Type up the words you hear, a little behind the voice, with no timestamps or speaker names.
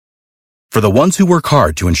For the ones who work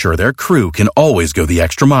hard to ensure their crew can always go the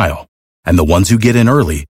extra mile, and the ones who get in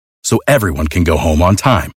early so everyone can go home on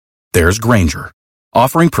time, there's Grainger,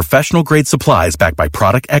 offering professional-grade supplies backed by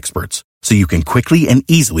product experts so you can quickly and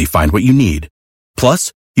easily find what you need.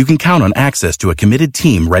 Plus, you can count on access to a committed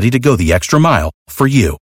team ready to go the extra mile for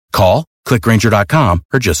you. Call, click Grainger.com,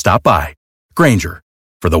 or just stop by. Grainger,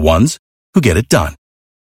 for the ones who get it done.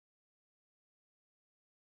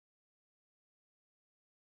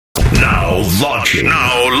 Now launching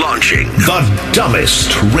the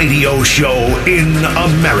dumbest radio show in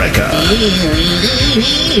America.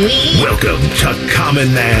 Welcome to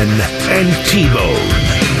Common Man and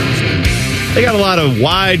T-Bone. They got a lot of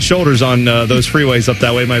wide shoulders on those freeways up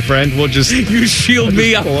that way, my friend. We'll just... You shield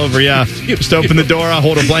me up. Pull over, yeah. Just open the door, I'll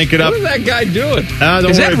hold a blanket up. What is that guy doing?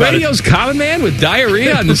 Is that Radio's Common Man with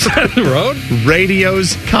diarrhea on the side of the road?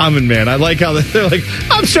 Radio's Common Man. I like how they're like,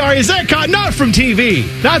 I'm sorry, is that... not from TV.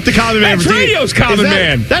 Not the Common Man from TV. Radio's Common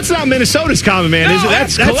Man. That's not Minnesota's Common Man, no, is it?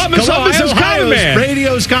 That's Columbus, Ohio's Common Man.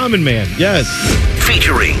 Radio's Common Man. Yes.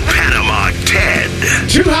 Featuring Panama Ted.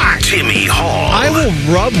 Too hot. Timmy Hall. I will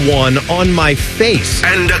rub one on my face.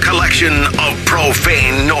 And a collection of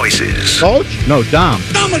profane noises. Coach? No, Dom.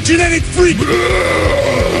 I'm a genetic freak.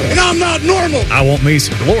 And I'm not normal. I want me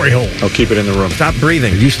some glory hole. I'll keep it in the room. Stop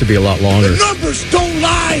breathing. It used to be a lot longer. The numbers don't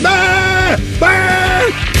lie. Bah! Bah!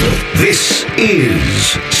 This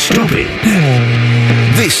is Stupid.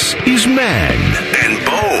 This is Man and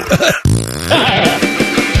Bone.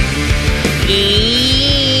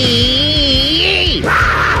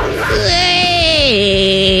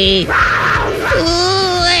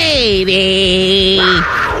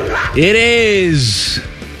 It is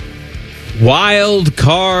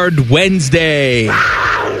Wildcard Wednesday.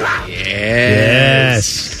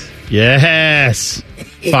 Yes.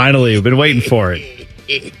 Finally, we've been waiting for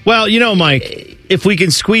it. Well, you know, Mike, if we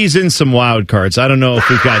can squeeze in some wild cards, I don't know if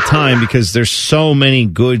we've got time because there's so many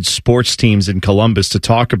good sports teams in Columbus to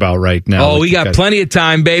talk about right now. Oh, we got plenty of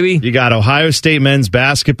time, baby. You got Ohio State men's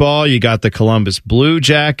basketball. You got the Columbus Blue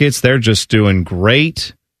Jackets. They're just doing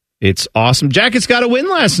great. It's awesome. Jackets got a win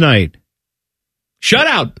last night.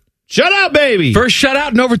 Shutout, baby. First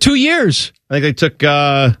shutout in over 2 years. I think they took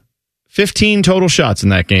 15 total shots in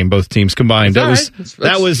that game, both teams combined. That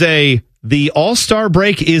was the All-Star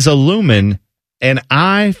break is a lumen, and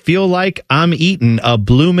I feel like I'm eating a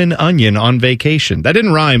bloomin' onion on vacation. That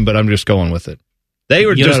didn't rhyme, but I'm just going with it. They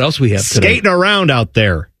were just what else we have skating today? Around out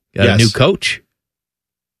there. Got a new coach.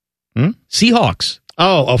 Seahawks.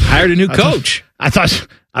 Oh, hired a new coach. I thought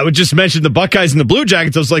I would just mention the Buckeyes and the Blue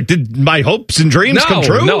Jackets. I was like, did my hopes and dreams come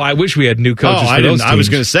true? No, I wish we had new coaches for those teams. I was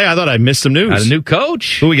going to say, I thought I missed some news. Got a new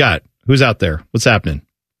coach. Who we got? Who's out there? What's happening?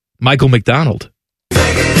 Michael McDonald.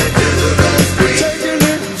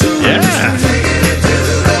 Yeah.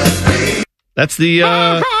 That's the...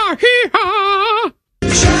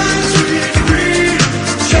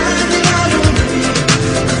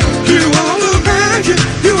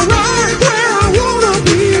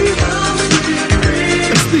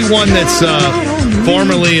 one that's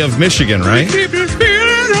formerly of Michigan, right?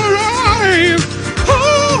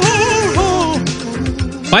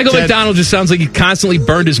 Michael McDonald just sounds like he constantly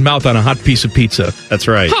burned his mouth on a hot piece of pizza. That's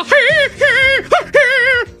right.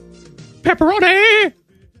 Pepperoni.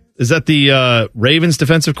 Is that the Ravens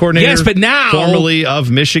defensive coordinator? Yes, but now... Formerly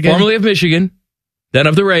of Michigan? Formerly of Michigan, then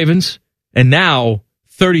of the Ravens, and now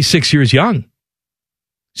 36 years young.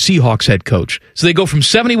 Seahawks head coach. So they go from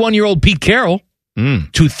 71-year-old Pete Carroll to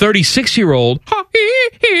 36-year-old.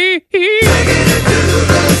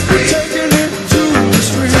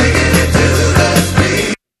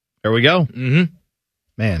 There we go. Mm-hmm.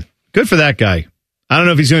 Man, good for that guy. I don't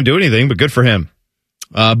know if he's going to do anything, but good for him.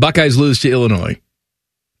 Buckeyes lose to Illinois.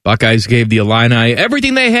 Buckeyes gave the Illini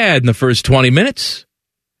everything they had in the first 20 minutes,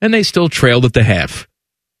 and they still trailed at the half.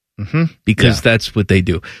 Because that's what they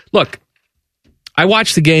do. Look, I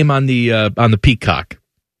watched the game on the Peacock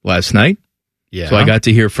last night. Yeah. So I got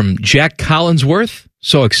to hear from Jack Collinsworth.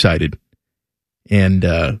 So excited. And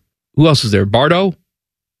who else is there? Bardo?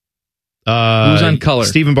 Who's on color?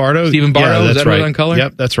 Stephen Bardo. Stephen Bardo, yeah, is that right on color?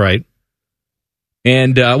 Yep, that's right.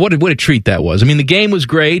 And what a treat that was. I mean, the game was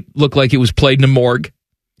great. Looked like it was played in a morgue.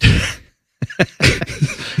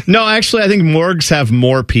 No, actually, I think morgues have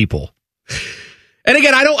more people. And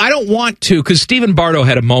again, I don't want to, because Stephen Bardo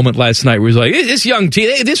had a moment last night where he was like, this young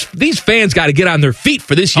team, these fans got to get on their feet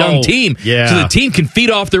for this young team so the team can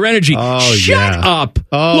feed off their energy. Shut up.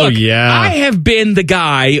 Look, I have been the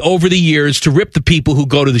guy over the years to rip the people who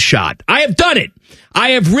go to the shot. I have done it.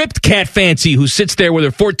 I have ripped Cat Fancy, who sits there with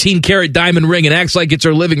her 14-karat diamond ring and acts like it's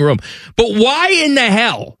her living room. But why in the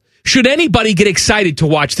hell should anybody get excited to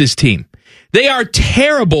watch this team? They are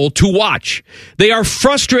terrible to watch. They are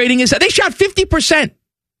frustrating. They shot 50%.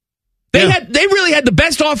 They really had the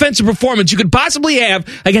best offensive performance you could possibly have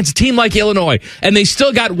against a team like Illinois, and they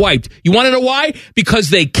still got wiped. You want to know why? Because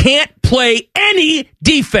they can't play any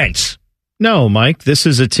defense. No, Mike, this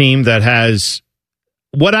is a team that has...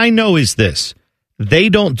 What I know is this. They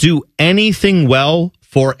don't do anything well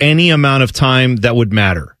for any amount of time that would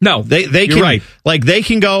matter. No, they can, you're right. Like, they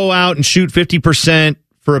can go out and shoot 50%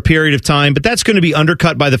 for a period of time, but that's going to be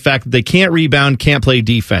undercut by the fact that they can't rebound, can't play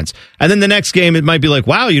defense. And then the next game, it might be like,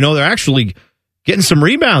 wow, they're actually getting some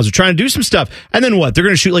rebounds, they're trying to do some stuff. And then what? They're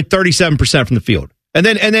going to shoot like 37% from the field. And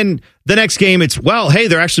then the next game, it's, well, hey,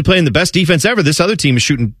 they're actually playing the best defense ever. This other team is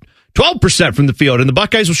shooting 12% from the field, and the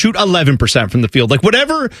Buckeyes will shoot 11% from the field. Like,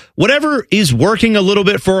 whatever is working a little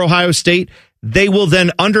bit for Ohio State, they will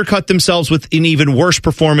then undercut themselves with an even worse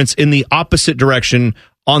performance in the opposite direction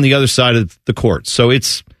on the other side of the court. So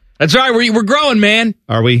that's right. We're growing, man.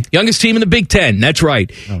 Are we? Youngest team in the Big Ten. That's right.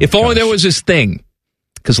 If only there was this thing.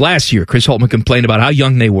 Because last year, Chris Holtmann complained about how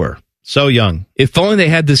young they were. So young. If only they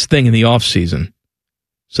had this thing in the offseason.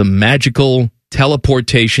 Some magical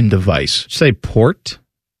teleportation device. Did you say port?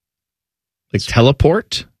 Like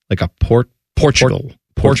teleport? Like a port? Portugal.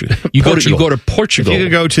 Portugal. You go to Portugal. If you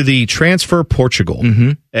could go to the Transfer Portugal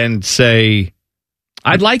and say,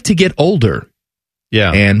 I'd like to get older.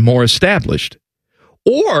 Yeah. And more established.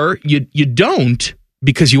 Or you don't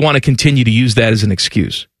because you want to continue to use that as an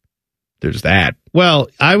excuse. There's that. Well,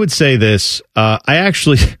 I would say this. I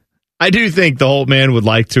do think the Holtmann would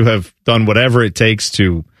like to have done whatever it takes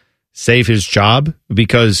to save his job,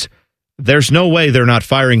 because there's no way they're not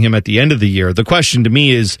firing him at the end of the year. The question to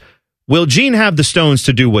me is, will Gene have the stones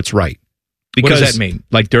to do what's right? Because, what does that mean?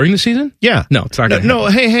 Like during the season? Yeah. No, it's not going to happen. No,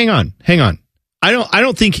 hey, hang on. I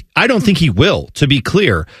don't think he will, to be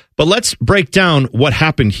clear. But let's break down what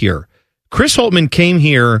happened here. Chris Holtmann came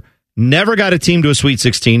here, never got a team to a Sweet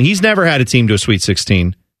 16. He's never had a team to a Sweet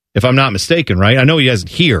 16, if I'm not mistaken, right? I know he hasn't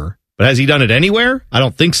here, but has he done it anywhere? I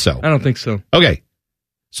don't think so. I don't think so. Okay.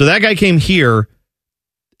 So that guy came here.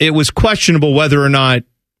 It was questionable whether or not,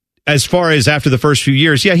 as far as after the first few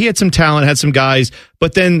years, yeah, he had some talent, had some guys,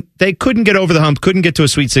 but then they couldn't get over the hump, couldn't get to a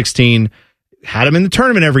Sweet 16. Had him in the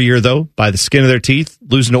tournament every year, though, by the skin of their teeth,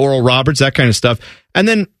 losing to Oral Roberts, that kind of stuff. And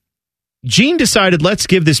then Gene decided, let's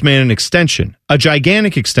give this man an extension, a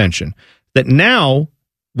gigantic extension, that now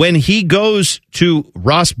when he goes to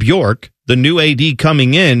Ross Bjork, the new AD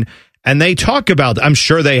coming in, and they talk about, I'm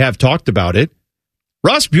sure they have talked about it,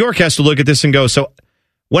 Ross Bjork has to look at this and go, so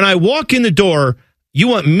when I walk in the door, you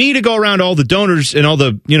want me to go around all the donors and all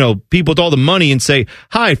the, people with all the money and say,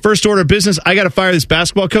 hi, first order of business, I got to fire this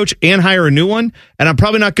basketball coach and hire a new one. And I'm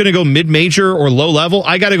probably not going to go mid-major or low level.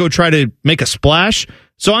 I got to go try to make a splash.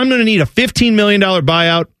 So I'm going to need a $15 million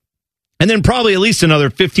buyout and then probably at least another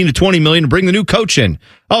 $15 to $20 million to bring the new coach in.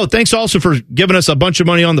 Oh, thanks also for giving us a bunch of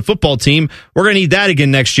money on the football team. We're going to need that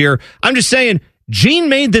again next year. I'm just saying, Gene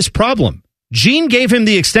made this problem. Gene gave him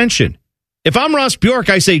the extension. If I'm Ross Bjork,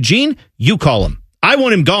 I say, Gene, you call him. I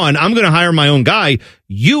want him gone. I'm going to hire my own guy.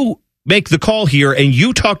 You make the call here, and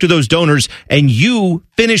you talk to those donors, and you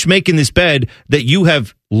finish making this bed that you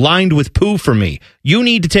have lined with poo for me. You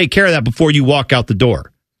need to take care of that before you walk out the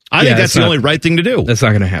door. I think that's the only right thing to do. That's not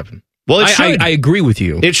going to happen. Well, it should. I agree with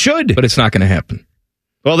you. It should. But it's not going to happen.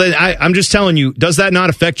 Well, then I'm just telling you, does that not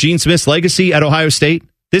affect Gene Smith's legacy at Ohio State?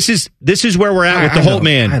 This is where we're at with the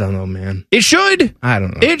Holtmann. I don't know, man. It should. I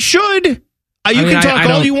don't know. It should. You can talk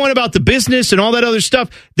all you want about the business and all that other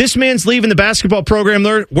stuff. This man's leaving the basketball program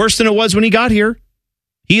worse than it was when he got here.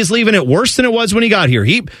 He is leaving it worse than it was when he got here.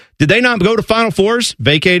 Did they not go to Final Fours?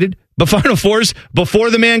 Vacated. But Final Fours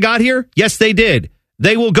before the man got here? Yes, they did.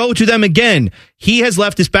 They will go to them again. He has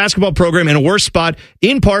left his basketball program in a worse spot,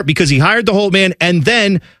 in part because he hired the Holtmann and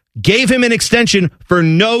then gave him an extension for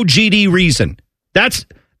no GD reason.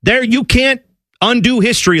 You can't undo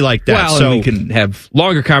history like that. Well, and we can have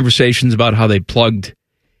longer conversations about how they plugged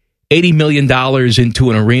 $80 million into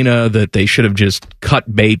an arena that they should have just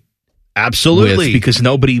cut bait. Absolutely. With, because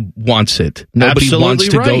nobody wants it. Nobody wants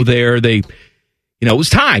to go there. It was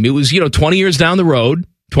time. It was, 20 years down the road,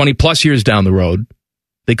 20 plus years down the road.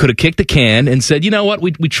 They could have kicked the can and said, you know what,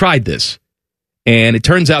 we tried this. And it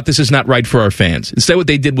turns out this is not right for our fans. Instead, what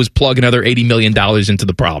they did was plug another $80 million into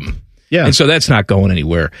the problem. Yeah. And so that's not going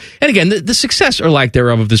anywhere. And again, the success or lack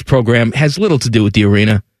thereof of this program has little to do with the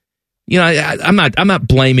arena. I'm not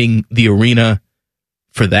blaming the arena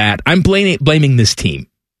for that. I'm blaming this team.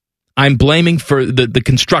 I'm blaming for the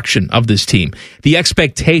construction of this team, the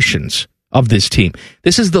expectations of this team.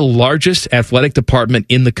 This is the largest athletic department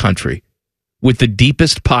in the country with the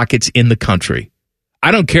deepest pockets in the country.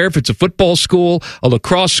 I don't care if it's a football school, a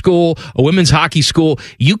lacrosse school, a women's hockey school.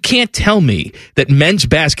 You can't tell me that men's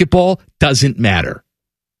basketball doesn't matter.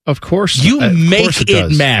 Of course. You make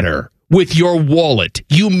it matter with your wallet.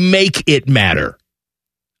 You make it matter.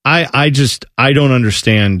 I don't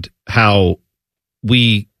understand how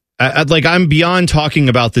I'm beyond talking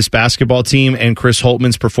about this basketball team and Chris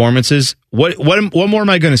Holtman's performances. What more am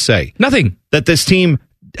I going to say? Nothing. That this team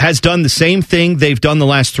has done the same thing they've done the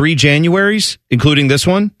last 3 Januaries, including this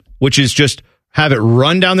one, which is just have it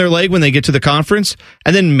run down their leg when they get to the conference.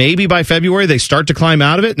 And then maybe by February, they start to climb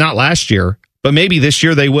out of it. Not last year, but maybe this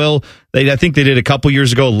year they will. I think they did a couple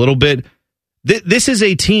years ago a little bit. This is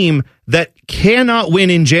a team that cannot win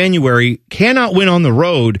in January, cannot win on the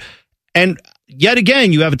road. And yet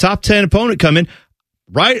again, you have a top 10 opponent coming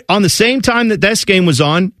right on the same time that this game was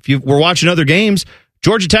on. If you were watching other games,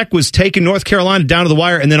 Georgia Tech was taking North Carolina down to the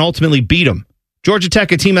wire and then ultimately beat them. Georgia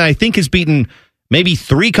Tech, a team that I think has beaten maybe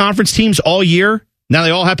 3 conference teams all year. Now they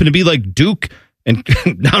all happen to be like Duke and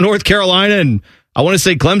now North Carolina, and I want to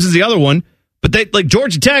say Clemson's the other one. But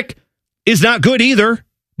Georgia Tech is not good either,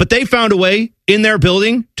 but they found a way in their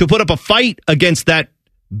building to put up a fight against that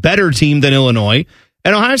better team than Illinois.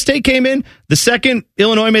 And Ohio State came in. The second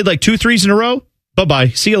Illinois made 2 threes in a row. Bye-bye.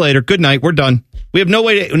 See you later. Good night. We're done. We have no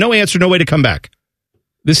answer, no way to come back.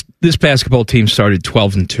 This basketball team started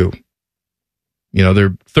 12-2. They're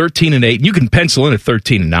 13-8. You can pencil in at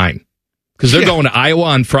 13-9 because they're going to Iowa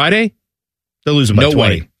on Friday. They're losing by 20.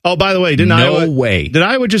 Way. Oh, by the way, did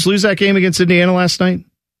Iowa just lose that game against Indiana last night?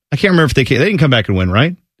 I can't remember if they didn't come back and win,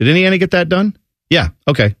 right? Did Indiana get that done? Yeah.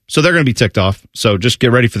 Okay. So they're going to be ticked off. So just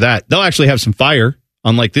get ready for that. They'll actually have some fire.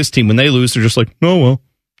 Unlike this team, when they lose, they're just like, oh, well,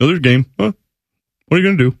 another game. Huh? What are you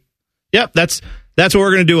going to do? Yep, that's what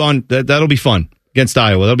we're going to do on that'll be fun against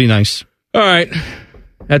Iowa. That'll be nice. All right.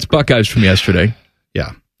 That's Buckeyes from yesterday.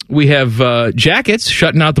 Yeah. We have Jackets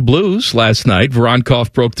shutting out the Blues last night.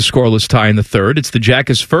 Voronkov broke the scoreless tie in the third. It's the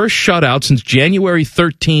Jackets' first shutout since January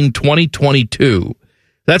 13, 2022.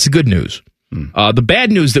 That's good news. The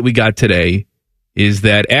bad news that we got today is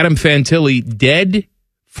that Adam Fantilli dead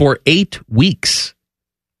for 8 weeks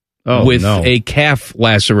with a calf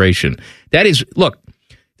laceration. That is, look,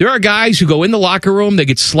 there are guys who go in the locker room, they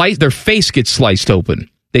get sliced, their face gets sliced open.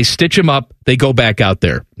 They stitch them up, they go back out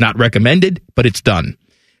there. Not recommended, but it's done.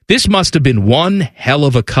 This must have been one hell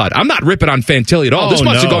of a cut. I'm not ripping on Fantilli at all. This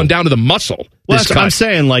must have gone down to the muscle. Well, that's what I'm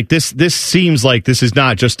saying. This seems like this is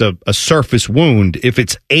not just a surface wound. If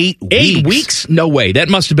it's 8 weeks. 8 weeks? No way. That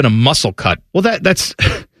must have been a muscle cut. Well, that's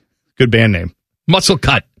good band name. Muscle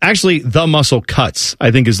cut. Actually, the muscle cuts,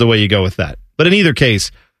 I think, is the way you go with that. But in either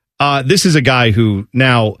case, this is a guy who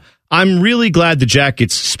now, I'm really glad the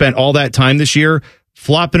Jackets spent all that time this year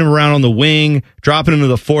flopping him around on the wing, dropping him to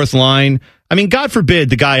the fourth line. I mean, God forbid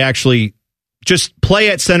the guy actually just play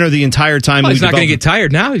at center the entire time. Well, he's not going to get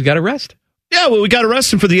tired now. He's got to rest. Yeah, well, we got to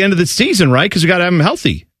rest him for the end of the season, right? Because we got to have him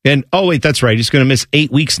healthy. And, oh, wait, that's right. He's going to miss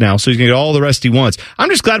 8 weeks now, so he's going to get all the rest he wants. I'm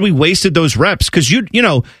just glad we wasted those reps because, you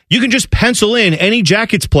can just pencil in any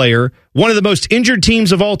Jackets player, one of the most injured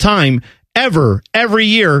teams of all time, every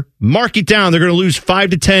year, mark it down. They're going to lose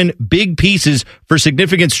 5 to 10 big pieces for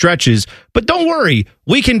significant stretches. But don't worry.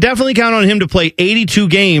 We can definitely count on him to play 82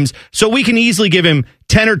 games, so we can easily give him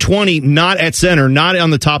 10 or 20 not at center, not on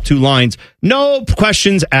the top 2 lines. No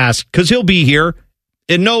questions asked because he'll be here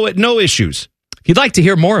and no issues. If you'd like to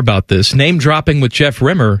hear more about this, Name Dropping with Jeff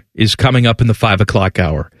Rimmer is coming up in the 5 o'clock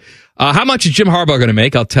hour. How much is Jim Harbaugh going to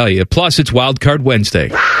make? I'll tell you. Plus, it's Wildcard Wednesday.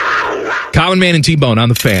 Common Man and T-Bone on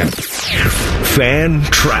the Fan. Fan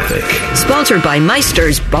Traffic. Sponsored by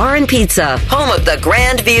Meister's Bar and Pizza, home of the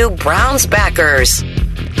Grandview Browns backers.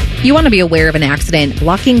 You want to be aware of an accident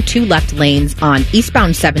blocking 2 left lanes on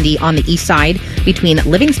eastbound 70 on the east side between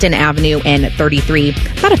Livingston Avenue and 33.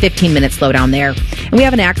 About a 15-minute slowdown there. And we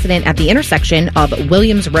have an accident at the intersection of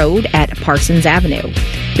Williams Road at Parsons Avenue.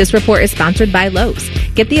 This report is sponsored by Lowe's.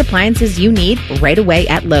 Get the appliances you need right away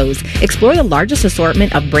at Lowe's. Explore the largest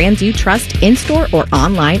assortment of brands you trust in-store or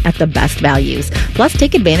online at the best values. Plus,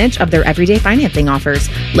 take advantage of their everyday financing offers.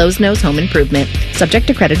 Lowe's knows home improvement. Subject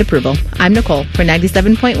to credit approval. I'm Nicole for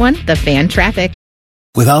 97.1 The Fan Traffic.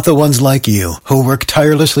 Without the ones like you, who work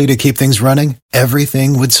tirelessly to keep things running,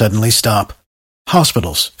 everything would suddenly stop.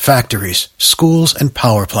 Hospitals, factories, schools, and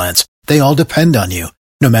power plants, they all depend on you.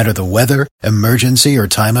 No matter the weather, emergency, or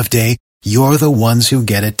time of day, you're the ones who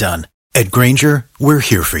get it done. At Grainger, we're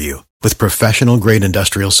here for you with professional-grade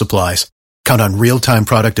industrial supplies. Count on real-time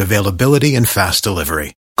product availability and fast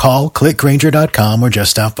delivery. Call, click Grainger.com, or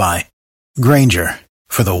just stop by. Grainger,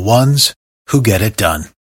 for the ones who get it done.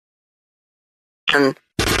 The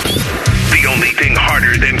only thing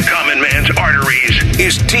harder than Common Man man's arteries.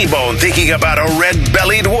 Is T-Bone thinking about a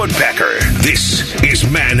red-bellied woodpecker? This is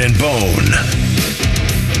Man and Bone.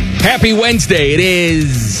 Happy Wednesday. It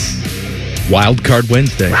is Wildcard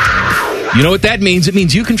Wednesday. You know what that means? It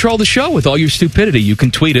means you control the show with all your stupidity. You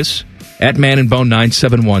can tweet us at Man and Bone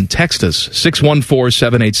 971. Text us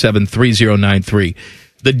 614-787-3093.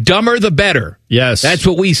 The dumber, the better. Yes. That's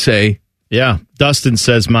what we say. Yeah. Dustin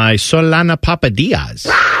says, my Solana Papadillas.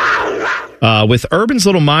 With Urban's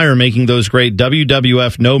Little Meyer making those great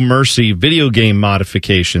WWF No Mercy video game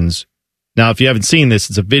modifications. Now, if you haven't seen this,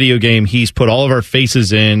 it's a video game. He's put all of our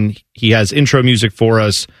faces in. He has intro music for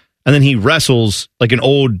us. And then he wrestles like an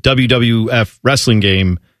old WWF wrestling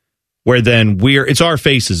game where then it's our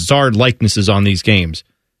faces, it's our likenesses on these games.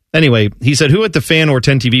 Anyway, he said, who at the Fan or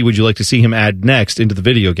 10 TV would you like to see him add next into the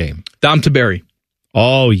video game? Dom Taberi.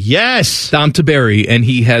 Oh, yes. Dom Taberi, and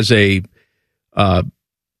he has a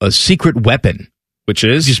secret weapon. Which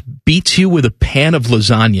is? Just beats you with a pan of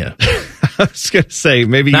lasagna. I was going to say,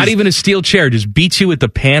 maybe not even a steel chair, just beats you with the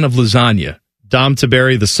pan of lasagna. Dom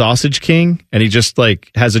Taberi, the Sausage King, and he just like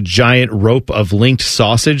has a giant rope of linked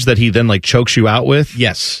sausage that he then like chokes you out with.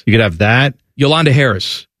 Yes. You could have that. Yolanda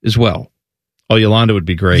Harris as well. Oh, Yolanda would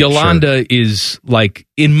be great. Yolanda is like,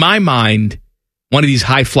 in my mind, one of these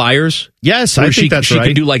high flyers. Yes, I think that's right. She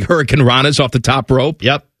can do like Hurricane Ranas off the top rope.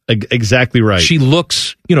 Yep, exactly right. She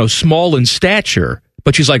looks, small in stature,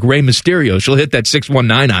 but she's like Rey Mysterio. She'll hit that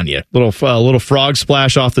 619 on you. Little frog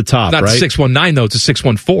splash off the top, Not right? 619, though. It's a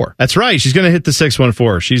 614. That's right. She's going to hit the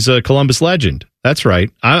 614. She's a Columbus legend. That's right.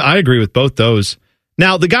 I agree with both those.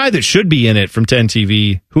 Now, the guy that should be in it from 10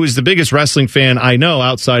 TV, who is the biggest wrestling fan I know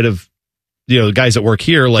outside of the guys that work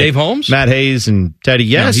here, like Dave Holmes, Matt Hayes, and Teddy.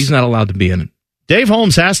 Yes, no, he's not allowed to be in it. Dave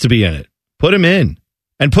Holmes has to be in it. Put him in.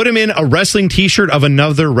 And put him in a wrestling T-shirt of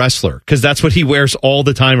another wrestler, because that's what he wears all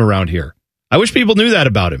the time around here. I wish people knew that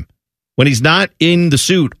about him. When he's not in the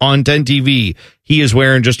suit on 10 TV, he is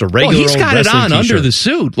wearing just a regular he's got old it on T-shirt. Under the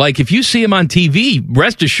suit. Like, if you see him on TV,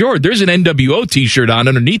 rest assured, there's an NWO T-shirt on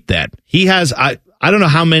underneath that. He has, I don't know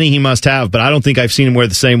how many he must have, but I don't think I've seen him wear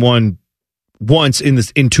the same one once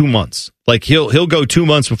in 2 months. Like, he'll go 2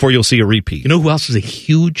 months before you'll see a repeat. You know who else is a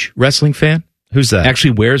huge wrestling fan? Who's that?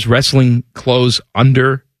 Actually wears wrestling clothes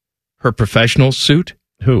under her professional suit?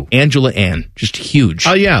 Who? Angela Ann. Just huge.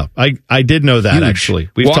 Oh, yeah. I did know that, huge. actually.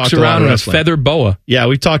 We've Walks talked around a lot of in wrestling. a feather boa. Yeah,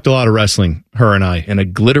 we've talked a lot of wrestling, her and I. And a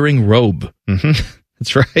glittering robe. Mm-hmm.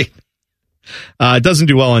 That's right. It doesn't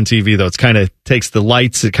do well on TV, though. It kind of takes the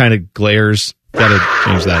lights. It kind of glares. Got to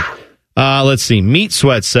change that. Let's see. Meat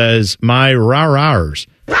Sweat says, my rah-rahs.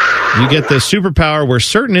 You get the superpower where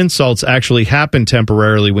certain insults actually happen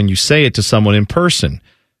temporarily when you say it to someone in person.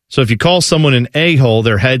 So if you call someone an a-hole,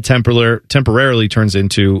 their head temporarily turns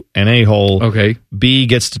into an a-hole. Okay. B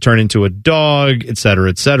gets to turn into a dog, et cetera,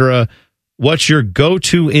 et cetera. What's your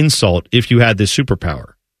go-to insult if you had this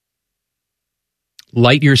superpower?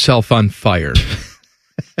 Light yourself on fire.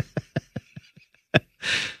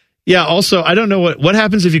 Yeah, also, I don't know what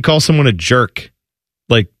happens if you call someone a jerk.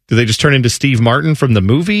 Like, do they just turn into Steve Martin from the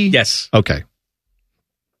movie? Yes. Okay.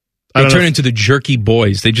 They turn into the Jerky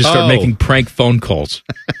Boys. They just start making prank phone calls.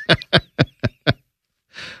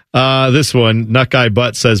 This one, Nut Guy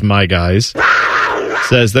Butt says, my guys.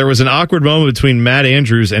 Says, there was an awkward moment between Matt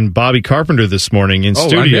Andrews and Bobby Carpenter this morning in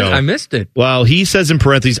studio. I missed it. Well, he says in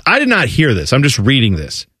parentheses, I did not hear this. I'm just reading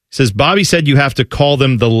this. He says, Bobby said you have to call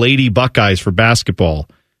them the Lady Buckeyes for basketball.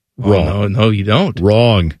 Wrong. Oh, no, you don't.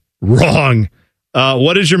 Wrong.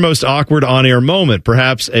 What is your most awkward on-air moment?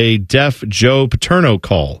 Perhaps a deaf Joe Paterno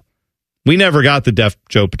call. We never got the deaf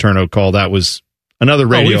Joe Paterno call. That was another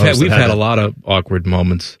radio host. We've had a lot of awkward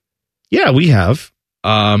moments. Yeah, we have.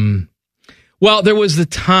 Well, there was the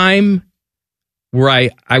time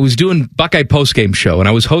where I was doing Buckeye Postgame Show, and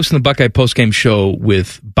I was hosting the Buckeye Postgame Show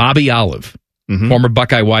with Bobby Olive, former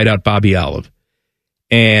Buckeye wideout Bobby Olive.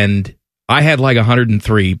 And I had like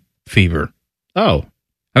 103 fever. Oh.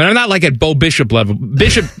 I mean, I'm not like at Bo Bishop level.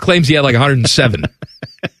 Bishop claims he had like 107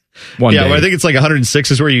 one day. Well, I think it's like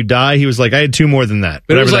 106 is where you die. He was like, I had 2 more than that.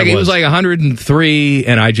 But it was like 103,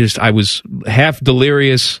 and I was half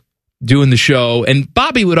delirious doing the show. And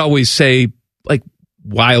Bobby would always say like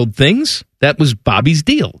wild things. That was Bobby's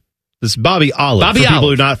deal. This is Bobby Olive. Bobby For people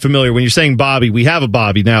Olive. who are not familiar, when you're saying Bobby, we have a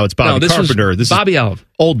Bobby now. It's Bobby Carpenter. This Bobby is Olive.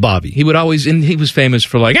 Old Bobby. He would always, and he was famous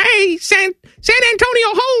for like, hey, San Antonio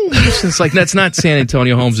Holmes. It's like, that's not San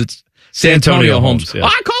Antonio Holmes. It's San Antonio Holmes. Yeah. Oh,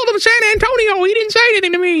 I called him San Antonio. He didn't say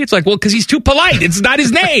anything to me. It's like, well, because he's too polite. It's not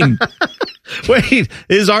his name. Wait,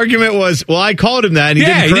 his argument was, well, I called him that, and he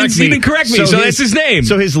didn't correct me. So that's his name.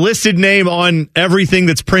 So his listed name on everything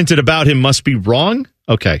that's printed about him must be wrong?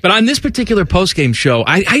 Okay. But on this particular postgame show,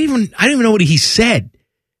 I didn't even know what he said,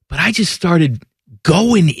 but I just started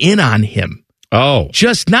going in on him. Oh.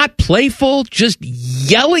 Just not playful, just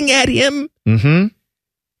yelling at him. Mm-hmm.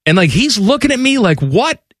 And like he's looking at me like,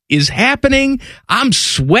 what is happening? I'm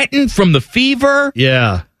sweating from the fever.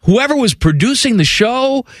 Yeah. Whoever was producing the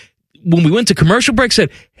show, when we went to commercial break, said,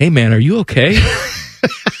 "Hey, man, are you okay?"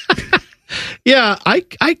 Yeah,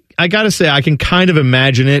 I got to say, I can kind of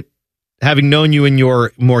imagine it. Having known you in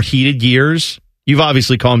your more heated years, you've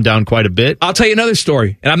obviously calmed down quite a bit. I'll tell you another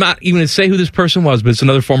story, and I'm not even going to say who this person was, but it's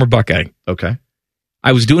another former Buckeye. Okay.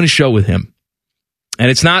 I was doing a show with him, and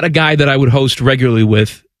it's not a guy that I would host regularly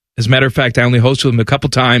with. As a matter of fact, I only hosted him a couple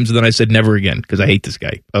times, and then I said never again because I hate this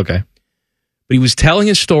guy. Okay. But he was telling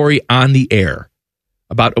a story on the air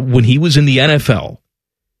about when he was in the NFL.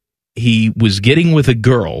 He was getting with a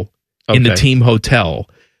girl in the team hotel,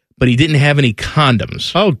 but he didn't have any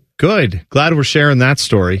condoms. Oh, good. Glad we're sharing that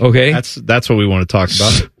story. Okay. That's what we want to talk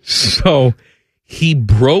about. So he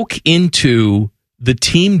broke into the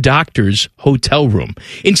team doctor's hotel room.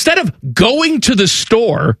 Instead of going to the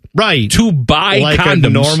store to buy like condoms, a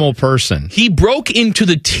normal person, he broke into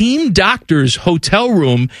the team doctor's hotel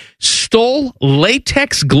room, stole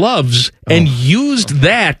latex gloves, and used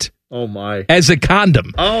that as a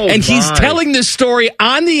condom. And he's telling this story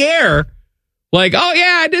on the air like, oh,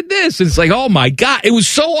 yeah, I did this. It's like, oh, my God. It was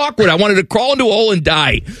so awkward. I wanted to crawl into a hole and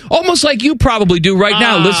die. Almost like you probably do right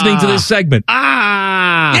now listening to this segment.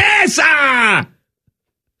 Yes!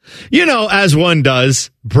 You know, as one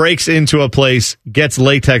does, breaks into a place, gets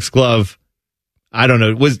latex glove. I don't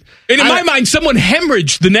know. And in my mind, someone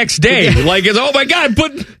hemorrhaged the next day. Like, oh my God,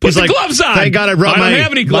 put the gloves on. Thank God I brought don't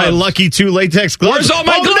have any gloves. My lucky 2 latex gloves. Where's all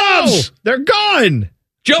my gloves? No, they're gone.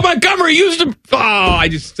 Joe Montgomery used them. Oh, I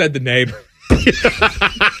just said the name.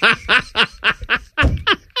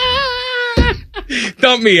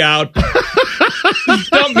 Dump me out.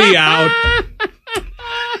 Dump me out.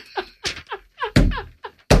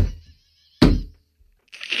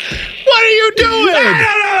 What are you doing? I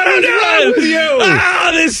don't know what I'm doing with you.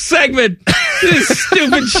 Oh, this segment, this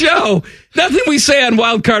stupid show. Nothing we say on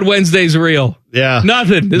Wildcard Wednesday is real. Yeah.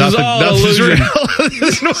 Nothing. This is all illusion.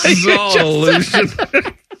 This is all illusion.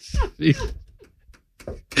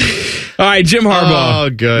 All right, Jim Harbaugh. Oh,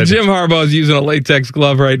 good. Jim Harbaugh is using a latex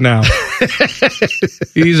glove right now.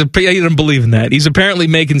 He doesn't believe in that. He's apparently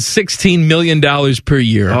making $16 million per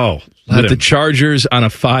year. Oh, with the Chargers on a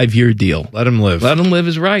 5-year deal. Let him live. Let him live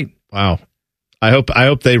is right. Wow. I hope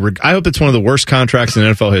it's one of the worst contracts in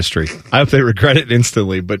NFL history. I hope they regret it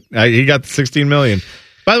instantly. But he got the $16 million.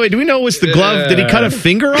 By the way, do we know it was the glove? Did he cut a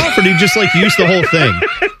finger off, or did he just use the whole thing?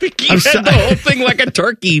 I think he had the whole thing like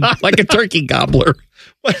a turkey gobbler.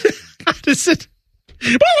 What? How does it?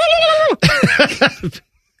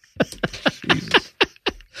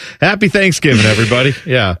 Happy Thanksgiving, everybody.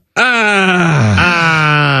 Yeah. All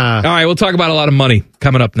right, we'll talk about a lot of money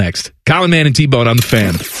coming up next. Common Man and T-Bone on the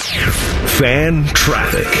Fan. Fan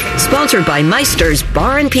Traffic. Sponsored by Meister's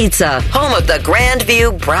Bar and Pizza, home of the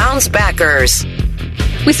Grandview Browns backers.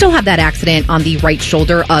 We still have that accident on the right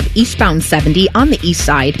shoulder of eastbound 70 on the east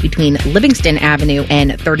side between Livingston Avenue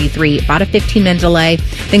and 33. About a 15-minute delay.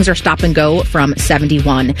 Things are stop and go from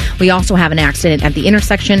 71. We also have an accident at the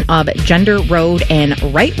intersection of Gender Road and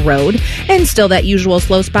Wright Road. And still that usual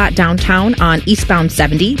slow spot downtown on eastbound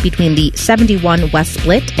 70 between the 71 West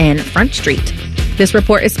Split and Front Street. This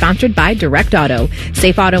report is sponsored by Direct Auto.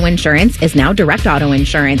 Safe Auto Insurance is now Direct Auto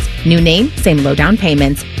Insurance. New name, same low down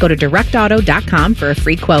payments. Go to directauto.com for a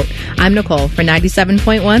free quote. I'm Nicole for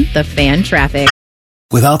 97.1 The Fan Traffic.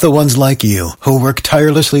 Without the ones like you, who work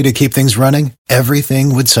tirelessly to keep things running,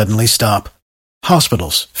 everything would suddenly stop.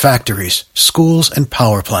 Hospitals, factories, schools, and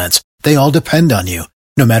power plants, they all depend on you.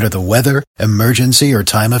 No matter the weather, emergency, or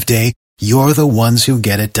time of day, you're the ones who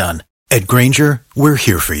get it done. At Grainger, we're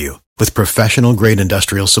here for you with professional-grade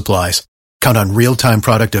industrial supplies. Count on real-time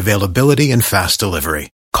product availability and fast delivery.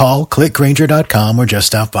 Call, clickgrainger.com, or just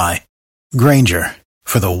stop by. Grainger,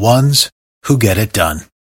 for the ones who get it done.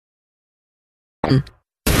 We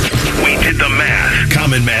did the math.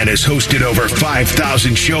 Common Man has hosted over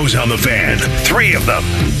 5,000 shows on the Fan. 3 of them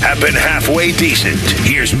have been halfway decent.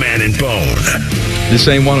 Here's Man and Bone. This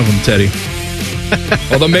ain't one of them, Teddy.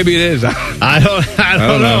 Although maybe it is. I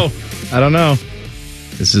don't know. I don't know.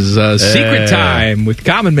 This is Secret Time with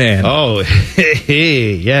Common Man. Oh,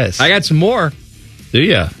 yes. I got some more. Do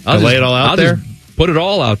you? I'll lay it all out there? Just put it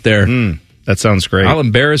all out there. That sounds great. I'll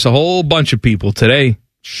embarrass a whole bunch of people today.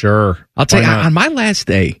 Sure. I'll tell you, on my last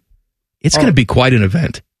day, it's going to be quite an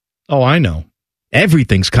event. Oh, I know.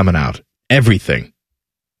 Everything's coming out. Everything.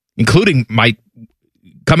 Including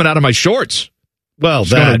coming out of my shorts. Well,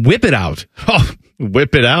 just going to whip it out. Oh,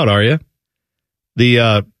 whip it out, are you?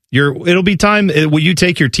 It'll be time. Will you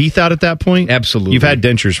take your teeth out at that point? Absolutely. You've had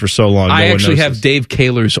dentures for so long. I actually have Dave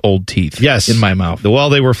Kaler's old teeth. Yes, in my mouth. While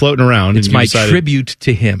they were floating around, it's my tribute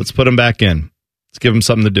to him. Let's put them back in. Let's give him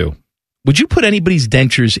something to do. Would you put anybody's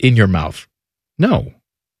dentures in your mouth? No.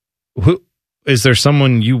 Who is there?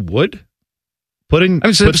 Someone you would put in?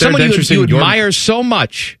 Put someone you admire so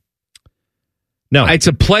much. No, it's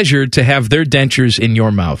a pleasure to have their dentures in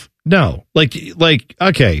your mouth. No, like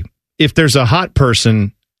okay, if there's a hot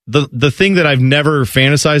person. The thing that I've never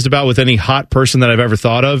fantasized about with any hot person that I've ever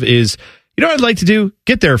thought of is, you know what I'd like to do?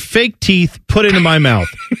 Get their fake teeth put into my mouth.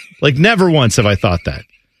 Like, never once have I thought that.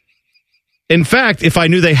 In fact, if I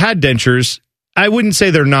knew they had dentures, I wouldn't say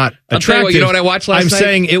they're not attractive. You know what I watched last night? I'm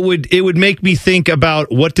saying it would make me think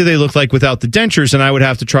about what do they look like without the dentures, and I would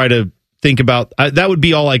have to try to think about, that would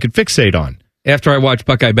be all I could fixate on. After I watched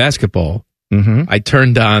Buckeye basketball, I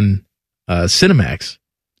turned on Cinemax.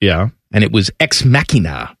 Yeah. And it was Ex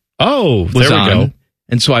Machina. Oh, there we go.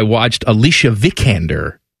 And so I watched Alicia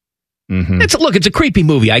Vikander. It's a creepy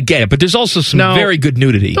movie, I get it, but there's also some very good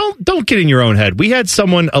nudity. Don't get in your own head. We had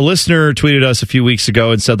a listener tweeted us a few weeks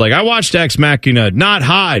ago and said, like, I watched Ex Machina, not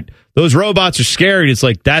hot. Those robots are scary. It's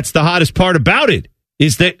like, that's the hottest part about it,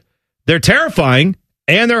 is that they're terrifying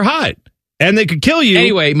and they're hot and they could kill you.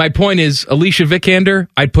 Anyway, my point is, Alicia Vikander,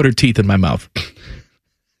 I'd put her teeth in my mouth.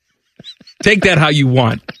 Take that how you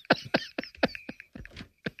want.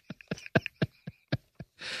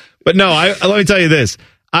 But no, let me tell you this.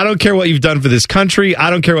 I don't care what you've done for this country.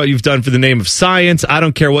 I don't care what you've done for the name of science. I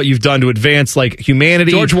don't care what you've done to advance, like,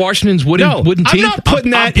 humanity. George Washington's wooden teeth? I'm not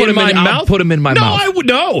putting that in my mouth. I'll put them in my mouth. No, I would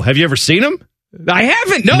know. Have you ever seen them? I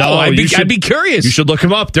haven't. No, I'd be curious. You should look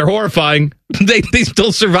them up. They're horrifying. They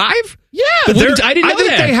still survive? Yeah. I didn't know that. I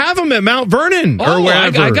think they have them at Mount Vernon or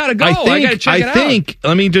wherever. I got to go. I got to check it out.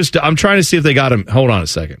 Let me I'm trying to see if they got them. Hold on a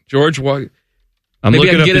second. George, what? I'm Maybe looking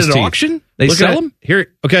I can up get his it at teeth. Auction? They sell them?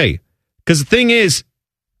 Here, okay. Because the thing is,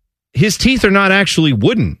 his teeth are not actually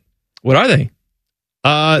wooden. What are they?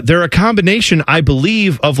 They're a combination, I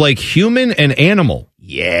believe, of like human and animal.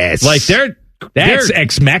 Yes. Like that's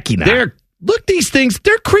Ex Machina. Look, these things,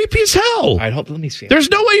 they're creepy as hell. All right, let me see. There's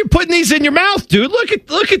no way you're putting these in your mouth, dude. Look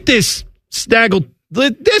at this snaggled.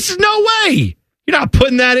 This is no way. You're not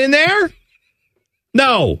putting that in there.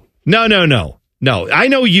 No. I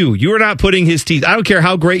know you. You are not putting his teeth. I don't care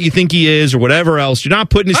how great you think he is or whatever else. You're not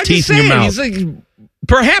putting his teeth in your mouth. He's like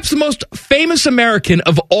perhaps the most famous American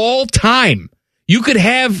of all time. You could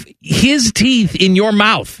have his teeth in your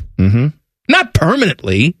mouth. Mm-hmm. Not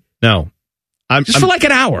permanently. No. Just for like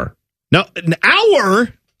an hour. No, an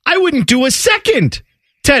hour? I wouldn't do a second.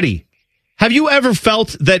 Teddy, have you ever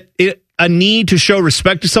felt that a need to show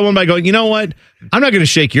respect to someone by going, you know what? I'm not going to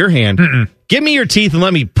shake your hand. Mm-mm. Give me your teeth and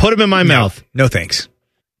let me put them in my mouth. No, thanks.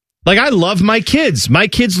 Like, I love my kids. My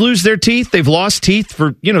kids lose their teeth. They've lost teeth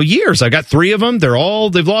for, years. I got 3 of them.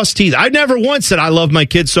 They've lost teeth. I never once said I love my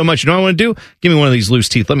kids so much. You know what I want to do? Give me one of these loose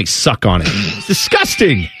teeth. Let me suck on it. It's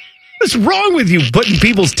disgusting. What's wrong with you putting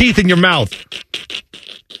people's teeth in your mouth?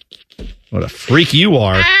 What a freak you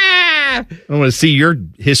are. I don't want to see your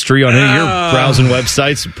history on any of your browsing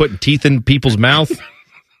websites and putting teeth in people's mouth.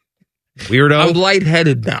 Weirdo. I'm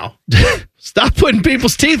lightheaded now. Stop putting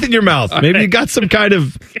people's teeth in your mouth. Maybe you got some kind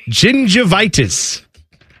of gingivitis.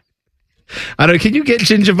 I don't know. Can you get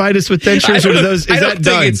gingivitis with dentures, or is that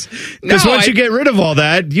done? Because once you get rid of all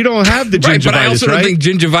that, you don't have the gingivitis, right? But I also don't think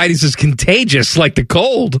gingivitis is contagious like the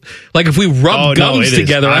cold. Like if we rub gums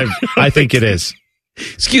together. I think it is.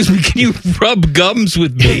 Excuse me, can you rub gums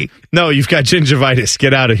with me? No, you've got gingivitis.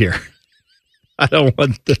 Get out of here. I don't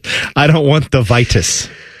want the vitis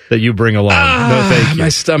that you bring along. No, thank you. My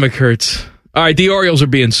stomach hurts. All right, the Orioles are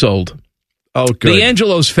being sold. Oh, good. The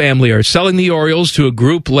Angelos family are selling the Orioles to a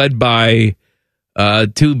group led by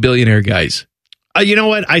 2 billionaire guys. You know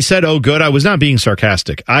what? I said, oh, good. I was not being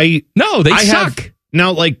sarcastic. They suck.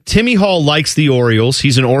 Now, like, Timmy Hall likes the Orioles.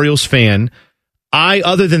 He's an Orioles fan.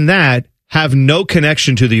 Other than that, have no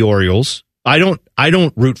connection to the Orioles. I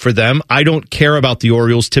don't root for them. I don't care about the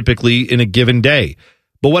Orioles typically in a given day.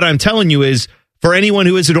 But what I'm telling you is, for anyone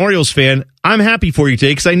who is an Orioles fan, I'm happy for you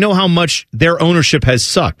today because I know how much their ownership has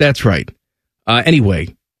sucked. That's right.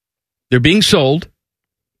 Anyway, they're being sold.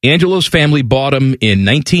 Angelo's family bought them in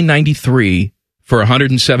 1993 for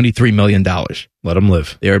 $173 million. Let them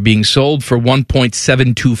live. They are being sold for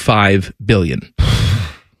 $1.725 billion.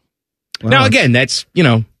 Now, again, that's,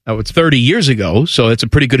 it's 30 years ago, so it's a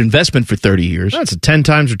pretty good investment for 30 years. That's a 10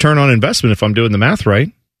 times return on investment if I'm doing the math right.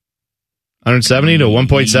 170 to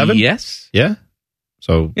 1.7? Yes. Yeah.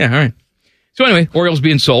 So, yeah, all right. So anyway, Orioles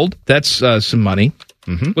being sold. That's some money.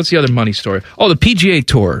 Mm-hmm. What's the other money story? Oh, the PGA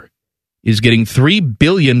Tour is getting $3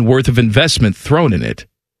 billion worth of investment thrown in it.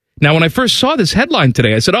 Now, when I first saw this headline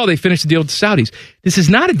today, I said, they finished the deal with the Saudis. This is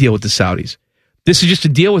not a deal with the Saudis. This is just a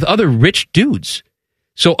deal with other rich dudes.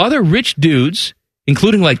 So other rich dudes,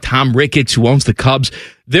 including like Tom Ricketts, who owns the Cubs,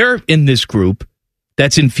 they're in this group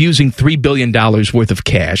that's infusing $3 billion worth of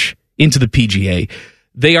cash into the PGA.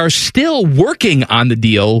 They are still working on the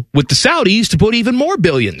deal with the Saudis to put even more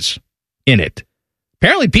billions in it.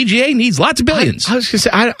 Apparently, PGA needs lots of billions. I was going to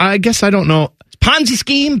say, I guess I don't know. Ponzi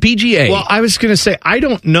scheme, PGA. Well, I was going to say, I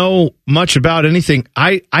don't know much about anything.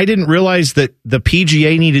 I didn't realize that the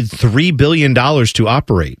PGA needed $3 billion to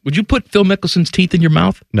operate. Would you put Phil Mickelson's teeth in your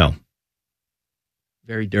mouth? No.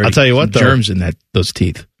 Very dirty. I'll tell you what, though. Germs in those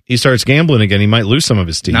teeth. He starts gambling again, he might lose some of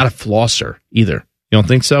his teeth. Not a flosser either. You don't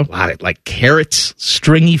think so? A lot of, like carrots,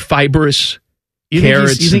 stringy, fibrous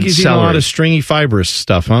carrots. You think he's eating a lot of stringy, fibrous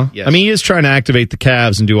stuff, huh? Yes. I mean, he is trying to activate the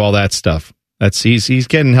calves and do all that stuff. He's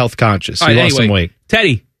getting health conscious. He lost some weight.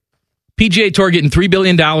 Teddy, PGA Tour getting $3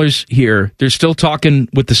 billion here. They're still talking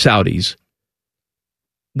with the Saudis.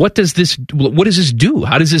 What does this do?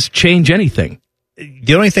 How does this change anything?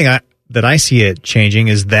 The only thing that I see it changing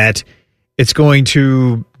is that it's going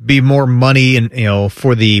to be more money and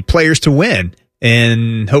for the players to win,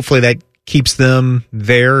 and hopefully that keeps them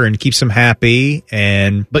there and keeps them happy.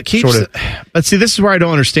 But see, this is where I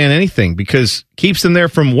don't understand anything, because keeps them there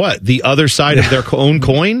from what? The other side of their own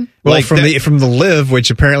coin? Well, from the live, which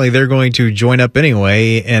apparently they're going to join up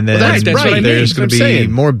anyway, and then that's right. There's going to be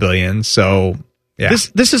more billions. So yeah,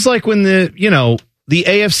 this is like when the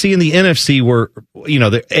AFC and the NFC were,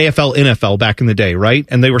 the AFL, NFL back in the day, right?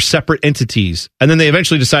 And they were separate entities. And then they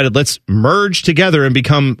eventually decided, let's merge together and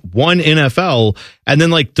become one NFL. And then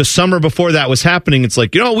like the summer before that was happening, it's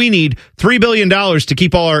like, we need $3 billion to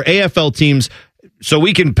keep all our AFL teams so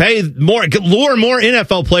we can pay more, lure more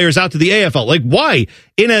NFL players out to the AFL. Like, why?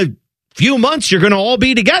 In a few months, you're going to all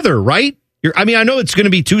be together, right? I know it's going to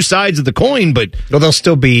be two sides of the coin, but... Well, they'll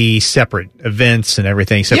still be separate events and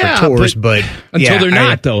everything, separate tours, but... Until they're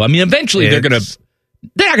not, though. I mean, eventually they're not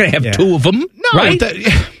going to have two of them, no, right?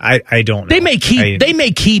 I don't know. They may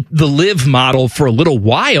keep the live model for a little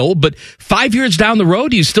while, but 5 years down the road,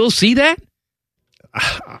 do you still see that?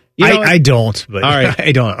 I don't, but all right.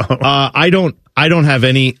 I don't know. I don't have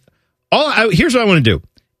any... Here's what I want to do.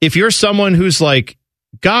 If you're someone who's like,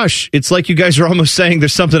 gosh, it's like you guys are almost saying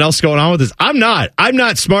there's something else going on with this. I'm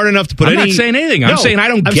not smart enough to put I'm not saying anything. I'm saying I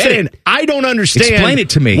don't get it. I don't understand. Explain it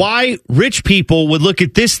to me. Why rich people would look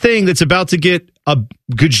at this thing that's about to get a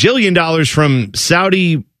gajillion dollars from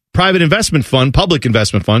Saudi private investment fund, public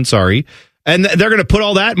investment fund, sorry, and they're going to put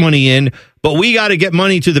all that money in, but we got to get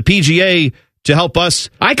money to the PGA to help us.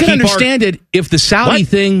 I can understand it if the Saudi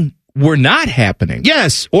thing were not happening.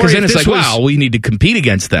 Yes. Because then it's like, wow, we need to compete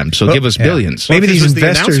against them, so give us billions. Maybe these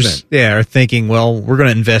investors are thinking, well, we're going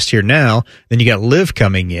to invest here now. Then you got Liv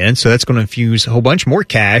coming in, so that's going to infuse a whole bunch more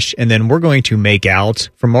cash, and then we're going to make out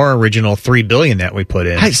from our original $3 billion that we put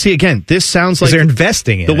in. I see, again, this sounds like they're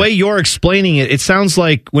investing in the way you're explaining it. It sounds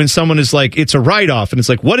like when someone is like, it's a write-off, and it's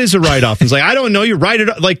like, what is a write-off? And it's like, I don't know, you write it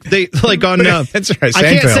off. Like on that's right, I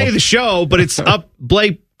can't say the show, but it's Up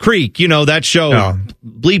Blake Creek, that show,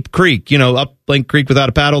 Bleep Creek, Up Blank Creek Without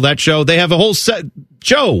a Paddle, that show. They have a whole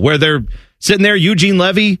show where they're sitting there, Eugene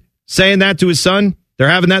Levy saying that to his son. They're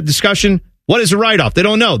having that discussion. What is a write-off? They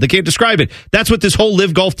don't know. They can't describe it. That's what this whole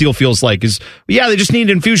Live Golf deal feels like is, they just need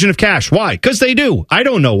an infusion of cash. Why? Because they do. I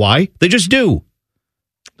don't know why. They just do.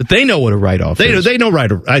 But they know what a write-off is. They know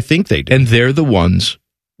I think they do. And they're the ones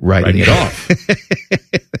writing it off.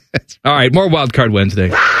 All right, more Wildcard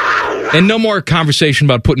Wednesday. And no more conversation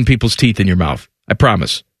about putting people's teeth in your mouth. I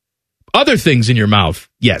promise. Other things in your mouth,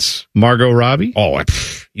 yes. Margot Robbie? Oh,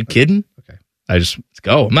 you kidding? Okay. Let's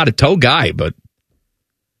go. I'm not a toe guy, but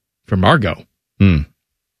for Margot.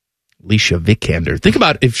 Alicia Vikander. Think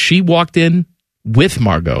about if she walked in with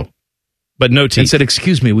Margot. But no teeth. And said,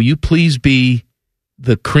 excuse me, will you please be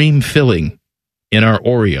the cream filling in our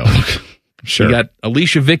Oreo? Sure. You got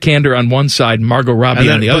Alicia Vikander on one side, Margot Robbie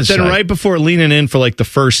on the other side. But then right before leaning in for like the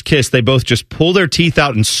first kiss, they both just pull their teeth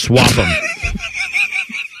out and swap them.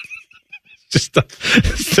 Just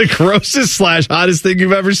it's the grossest / hottest thing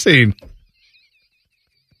you've ever seen.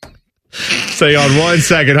 Say on 1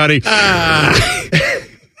 second, honey.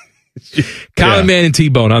 Common Man and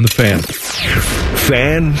T-Bone on the Fan.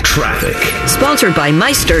 Fan traffic. Sponsored by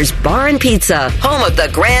Meister's Bar and Pizza, home of the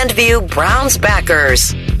Grandview Browns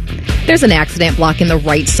backers. There's an accident blocking the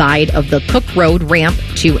right side of the Cook Road ramp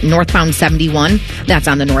to northbound 71. That's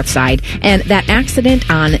on the north side. And that accident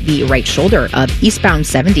on the right shoulder of eastbound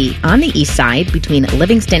 70 on the east side between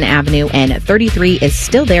Livingston Avenue and 33 is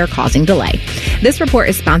still there, causing delay. This report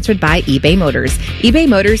is sponsored by eBay Motors. eBay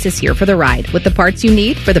Motors is here for the ride with the parts you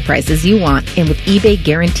need for the prices you want. And with eBay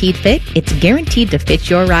Guaranteed Fit, it's guaranteed to fit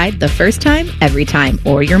your ride the first time, every time,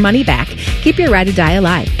 or your money back. Keep your ride or die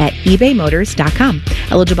alive at ebaymotors.com.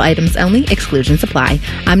 Eligible items only. Exclusions apply.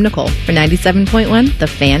 I'm Nicole for 97.1 The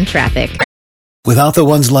Fan Traffic. Without the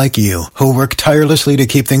ones like you, who work tirelessly to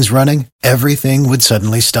keep things running, everything would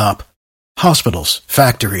suddenly stop. Hospitals,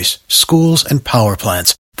 factories, schools, and power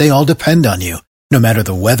plants, they all depend on you. No matter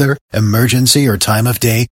the weather, emergency, or time of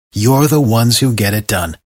day, you're the ones who get it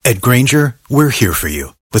done. At Grainger, we're here for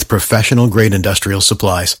you with professional-grade industrial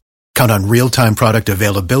supplies. Count on real-time product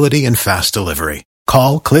availability and fast delivery.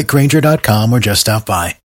 Call, click Grainger.com, or just stop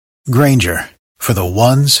by. Grainger, for the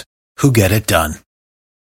ones who get it done.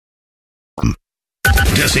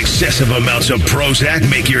 Does excessive amounts of Prozac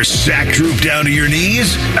make your sack droop down to your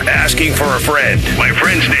knees? Asking for a friend. My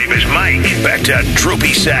friend's name is Mike. Back to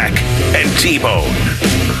Droopy Sack and T-Bone.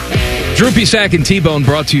 Droopy Sack and T-Bone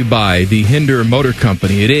brought to you by the Hinder Motor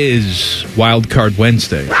Company. It is Wildcard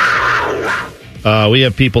Wednesday. We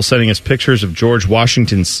have people sending us pictures of George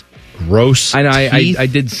Washington's gross teeth. I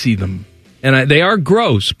did see them. And they are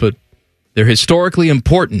gross, but they're historically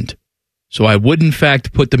important. So I would, in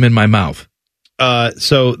fact, put them in my mouth.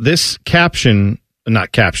 So this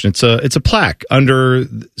not caption, it's a plaque under.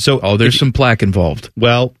 So there's some plaque involved.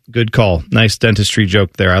 Well, good call. Nice dentistry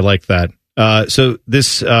joke there. I like that. So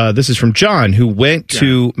this is from John, who went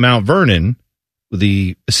to Mount Vernon,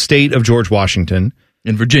 the estate of George Washington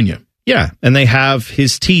in Virginia. Yeah, and they have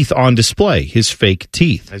his teeth on display, his fake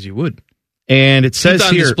teeth, as you would. And it says Teeth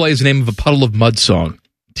on here, Display is the name of a Puddle of Mud song.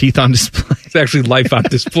 Teeth on Display. It's actually Life on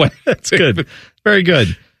Display. That's good. Very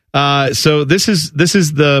good. So this is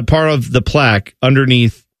the part of the plaque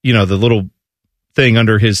underneath, the little thing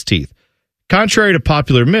under his teeth. Contrary to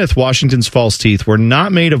popular myth, Washington's false teeth were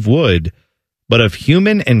not made of wood, but of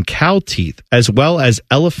human and cow teeth, as well as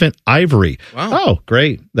elephant ivory. Wow. Oh,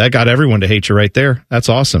 great. That got everyone to hate you right there. That's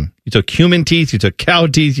awesome. You took human teeth, you took cow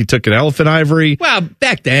teeth, you took an elephant ivory. Well,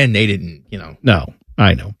 back then they didn't, No,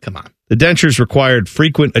 I know. Come on. The dentures required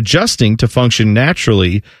frequent adjusting to function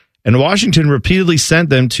naturally, and Washington repeatedly sent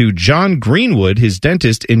them to John Greenwood, his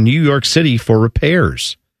dentist in New York City, for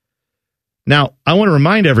repairs. Now, I want to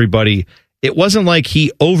remind everybody, it wasn't like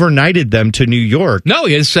he overnighted them to New York. No,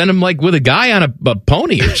 he had sent them with a guy on a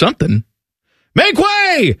pony or something. Make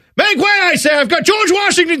way! Make way, I say! I've got George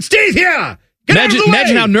Washington's teeth here!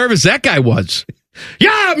 Imagine how nervous that guy was.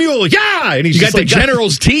 Yeah, mule, yeah! And he's got the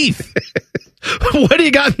general's teeth. What do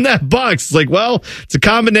you got in that box? It's it's a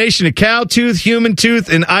combination of cow tooth, human tooth,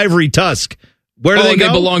 and ivory tusk. Where do they go?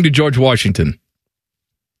 They belong to George Washington.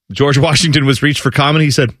 George Washington was reached for comment.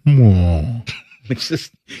 He said, "Mwah."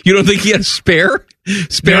 You don't think he had a spare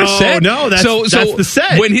set? No, that's the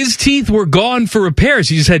set. When his teeth were gone for repairs,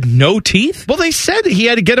 he just had no teeth? Well, they said he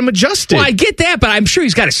had to get them adjusted. Well, I get that, but I'm sure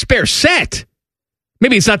he's got a spare set.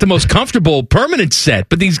 Maybe it's not the most comfortable permanent set,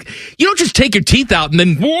 but you don't just take your teeth out and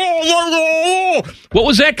then... What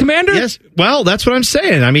was that, Commander? Yes, well, that's what I'm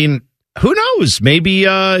saying. I mean, who knows? Maybe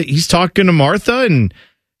he's talking to Martha and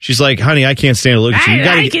she's like, honey, I can't stand to look at you.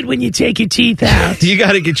 I like it when you take your teeth out. You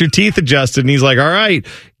got to get your teeth adjusted. And he's like, all right,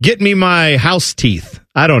 get me my house teeth.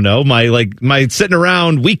 I don't know, my sitting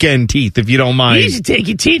around weekend teeth, if you don't mind. You should take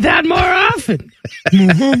your teeth out more often.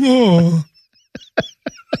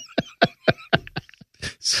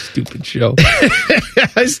 Stupid show.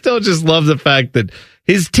 I still just love the fact that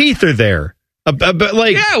his teeth are there.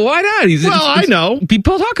 Yeah, why not? I know.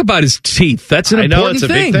 People talk about his teeth. That's an important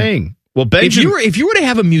thing. I know, it's a big thing. Well, if you were to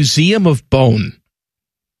have a museum of bone,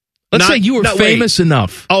 let's say you were famous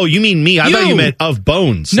enough. Oh, you mean me? I thought you meant of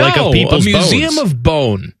bones. No, like of people's a museum bones. of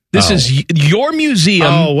bone. This is your museum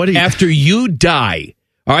after you die.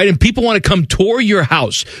 All right, and people want to come tour your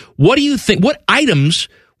house. What do you think? What items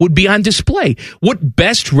would be on display? What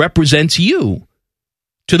best represents you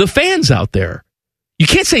to the fans out there? You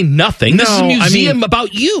can't say nothing. This is a museum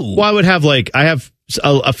about you. Well, I would have I have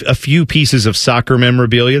a few pieces of soccer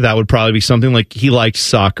memorabilia. That would probably be something like he liked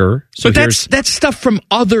soccer. So but that's stuff from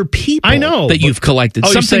other people. I know that you've collected.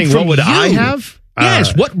 Oh, something you're saying, from what would you. I have?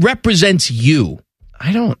 Yes. What represents you?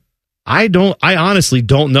 I honestly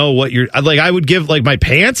don't know what you're like. I would give my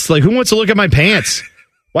pants. Like, who wants to look at my pants?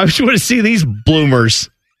 Why would you want to see these bloomers?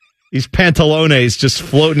 These pantalones just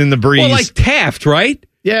floating in the breeze. Well, like Taft, right?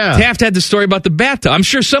 Yeah. Taft had the story about the bathtub. I'm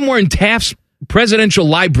sure somewhere in Taft's presidential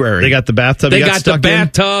library. They got the bathtub. They got the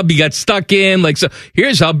bathtub. He got stuck in. So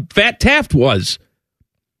here's how fat Taft was.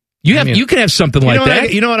 You can have something like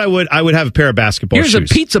that. You know what I would have a pair of basketball shoes.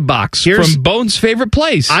 Here's a pizza box from Bone's favorite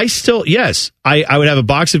place. I would have a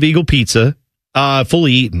box of Eagle pizza,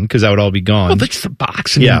 fully eaten, because that would all be gone. Well, that's the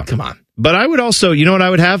box. I mean, come on. But I would also, you know what I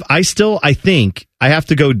would have? I think I have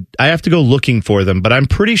to go looking for them, but I'm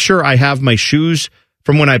pretty sure I have my shoes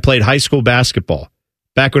from when I played high school basketball,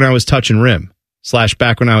 back when I was touching rim. /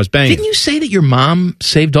 back when I was banging. Didn't you say that your mom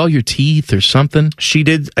saved all your teeth or something? She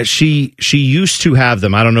did. She used to have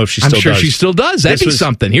them. I don't know if she still does. I'm sure she still does. That'd be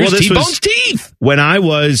something. Here's T-Bone's teeth. When I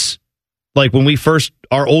was, when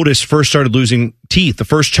our oldest first started losing teeth, the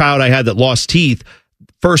first child I had that lost teeth,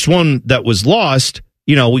 first one that was lost,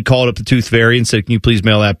 we called up the tooth fairy and said, can you please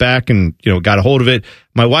mail that back? And, got a hold of it.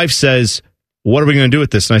 My wife says, what are we going to do with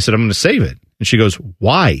this? And I said, I'm going to save it. And she goes,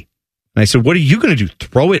 why? And I said, what are you going to do?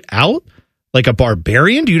 Throw it out? Like a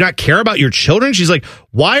barbarian? Do you not care about your children? She's like,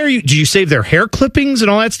 do you save their hair clippings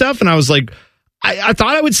and all that stuff? And I was like, I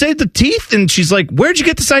thought I would save the teeth. And she's like, where'd you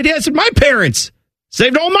get this idea? I said, my parents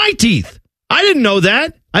saved all my teeth. I didn't know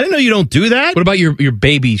that. I didn't know you don't do that. What about your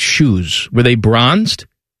baby shoes? Were they bronzed?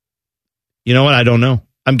 You know what? I don't know.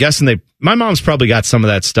 I'm guessing my mom's probably got some of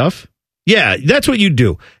that stuff. Yeah, that's what you'd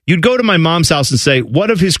do. You'd go to my mom's house and say,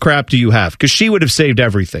 what of his crap do you have? Because she would have saved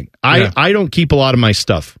everything. I don't keep a lot of my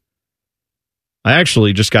stuff. I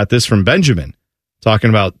actually just got this from Benjamin talking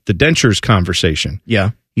about the dentures conversation. Yeah.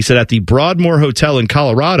 He said at the Broadmoor Hotel in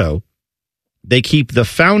Colorado, they keep the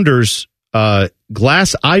founder's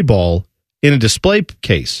glass eyeball in a display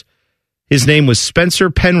case. His name was Spencer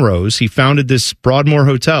Penrose. He founded this Broadmoor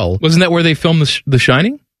Hotel. Wasn't that where they filmed The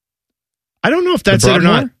Shining? I don't know if that's it or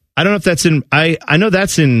not. I don't know if that's in... I know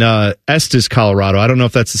that's in Estes, Colorado. I don't know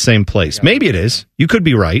if that's the same place. Maybe it is. You could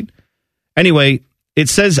be right. Anyway... It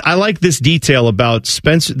says, I like this detail about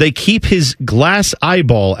Spencer. They keep his glass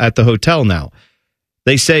eyeball at the hotel now.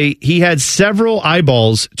 They say he had several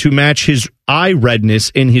eyeballs to match his eye redness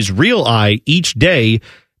in his real eye each day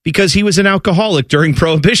because he was an alcoholic during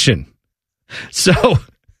Prohibition. So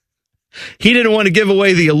he didn't want to give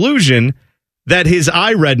away the illusion that his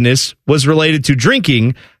eye redness was related to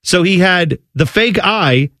drinking. So he had the fake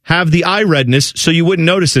eye have the eye redness so you wouldn't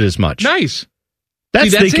notice it as much. Nice.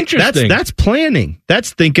 That's interesting. That's planning.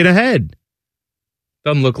 That's thinking ahead.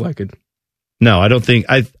 Doesn't look like it. No, I don't think.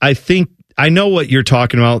 I think I know what you're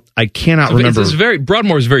talking about. I cannot remember.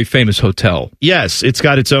 Broadmoor is a very famous hotel. Yes, it's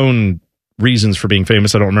got its own reasons for being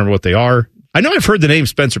famous. I don't remember what they are. I know I've heard the name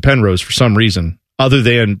Spencer Penrose for some reason, other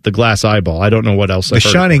than the glass eyeball. I don't know what else. The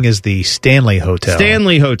Shining is the Stanley Hotel.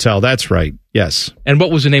 Stanley Hotel. That's right. Yes. And what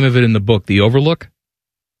was the name of it in the book? The Overlook?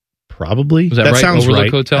 Probably. Was that right? Sounds Overlook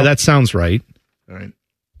right. Hotel? That sounds right. All right.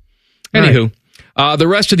 Anywho, the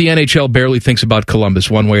rest of the NHL barely thinks about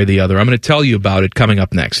Columbus one way or the other. I'm going to tell you about it coming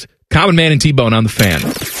up next. Common Man and T-Bone on the Fan.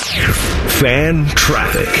 Fan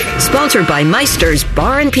Traffic. Sponsored by Meister's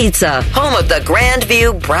Bar and Pizza, home of the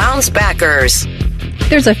Grandview Browns backers.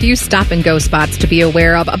 There's a few stop-and-go spots to be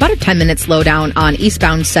aware of. About a 10-minute slowdown on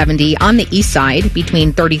eastbound 70 on the east side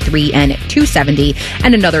between 33 and 270,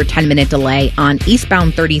 and another 10-minute delay on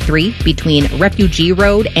eastbound 33 between Refugee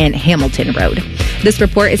Road and Hamilton Road. This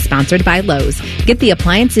report is sponsored by Lowe's. Get the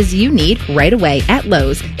appliances you need right away at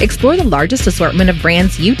Lowe's. Explore the largest assortment of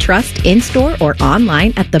brands you trust in-store or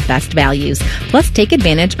online at the best values. Plus, take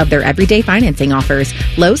advantage of their everyday financing offers.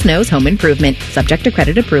 Lowe's knows home improvement, subject to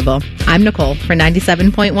credit approval. I'm Nicole for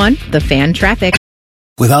 97.1, The Fan Traffic.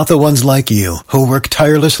 Without the ones like you, who work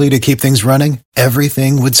tirelessly to keep things running,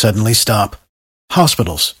 everything would suddenly stop.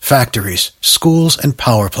 Hospitals, factories, schools, and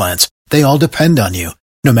power plants, they all depend on you.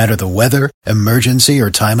 No matter the weather, emergency,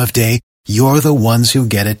 or time of day, you're the ones who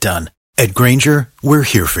get it done. At Grainger, we're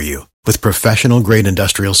here for you with professional-grade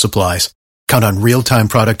industrial supplies. Count on real-time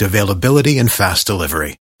product availability and fast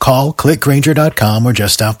delivery. Call, click Grainger.com, or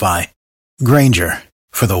just stop by. Grainger,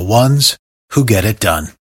 for the ones who get it done.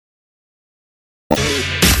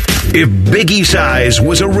 If Biggie Size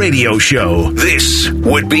was a radio show, this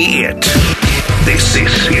would be it. This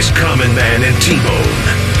is Common Man and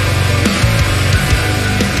T-Bone.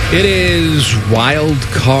 It is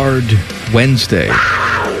Wildcard Wednesday.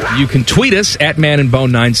 You can tweet us at Man and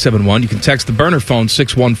Bone 971. You can text the burner phone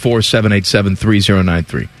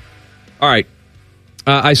 614-787-3093. All right.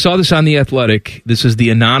 I saw this on The Athletic. This is the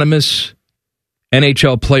anonymous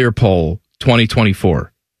NHL player poll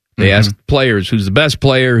 2024. They asked players who's the best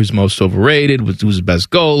player, who's most overrated, who's the best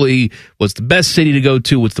goalie, what's the best city to go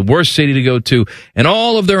to, what's the worst city to go to, and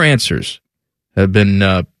all of their answers have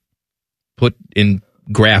been put in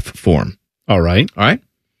graph form. All right.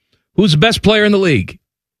 Who's the best player in the league?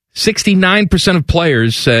 69% of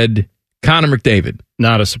players said Connor McDavid.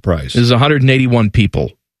 Not a surprise. There's 181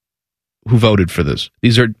 people who voted for this.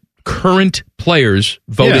 These are current players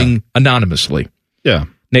voting anonymously. Yeah.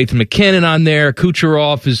 Nathan McKinnon on there.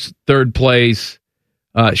 Kucherov is third place.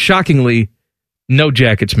 Shockingly, no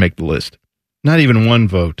Jackets make the list. Not even one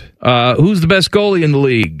vote. Who's the best goalie in the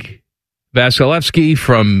league? Vasilevsky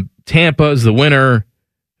from Tampa is the winner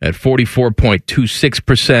at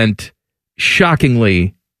 44.26%.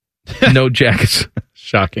 Shockingly, no Jackets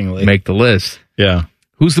Shockingly make the list. Yeah.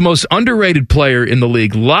 Who's the most underrated player in the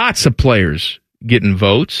league? Lots of players getting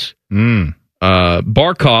votes.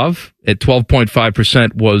 Barkov at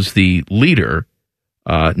 12.5% was the leader.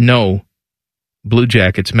 No Blue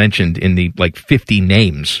Jackets mentioned in the 50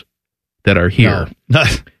 names that are here. No.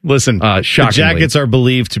 Listen, the Jackets are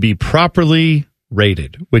believed to be properly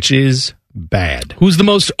rated, which is bad. Who's the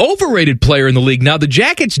most overrated player in the league? Now, the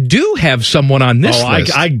Jackets do have someone on this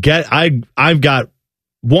list. I've got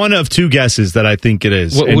one of two guesses that I think it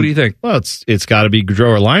is. What do you think? Well, it's got to be Gaudreau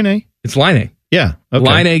or Laine. It's Laine. Yeah. Okay.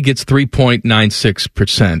 Laine gets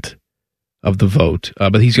 3.96% of the vote,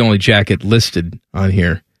 but he's the only Jacket listed on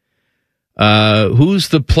here. Who's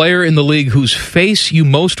the player in the league whose face you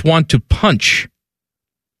most want to punch?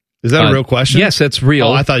 Is that a real question? Yes, that's real.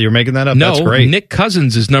 Oh, I thought you were making that up. No, That's great. Nick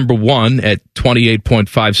Cousins is number one at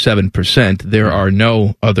 28.57%. There are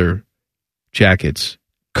no other Jackets.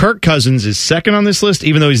 Kirk Cousins is second on this list,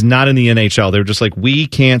 even though he's not in the NHL. They're just like, we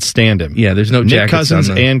can't stand him. Yeah, there's no Nick Jackets Cousins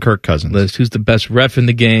on the and Kirk Cousins list. Who's the best ref in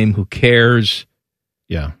the game? Who cares?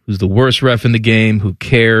 Yeah. Who's the worst ref in the game? Who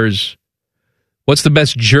cares? What's the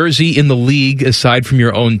best jersey in the league aside from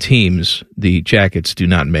your own teams? The Jackets do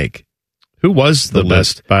not make. Who was the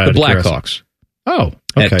best? The Blackhawks. Oh,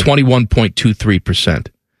 okay. At 21.23%.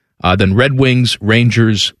 Then Red Wings,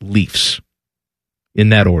 Rangers, Leafs. In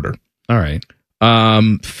that order. All right.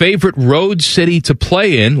 Favorite road city to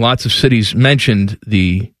play in. Lots of cities mentioned.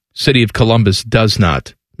 The city of Columbus does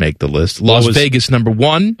not make the list. Las Vegas, number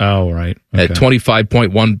one. Oh, right. Okay. At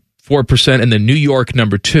 25.14%. And then New York,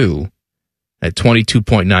 number two. At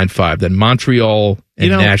 22.95%. Then Montreal and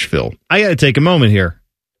Nashville. I got to take a moment here.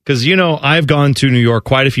 Because, I've gone to New York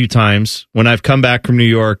quite a few times. When I've come back from New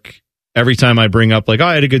York, every time I bring up,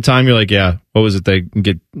 I had a good time, you're like, yeah, what was it? They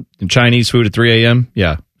get Chinese food at 3 a.m.?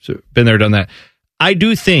 Yeah. So, been there, done that. I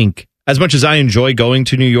do think, as much as I enjoy going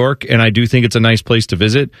to New York, and I do think it's a nice place to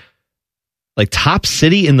visit, top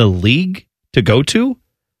city in the league to go to,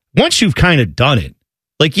 once you've kind of done it.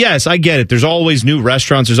 Yes, I get it. There's always new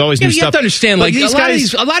restaurants. There's always new stuff. You have to understand,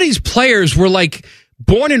 a lot of these players were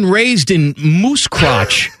born and raised in Moose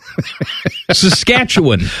Crotch,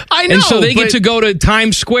 Saskatchewan. I know. And so they get to go to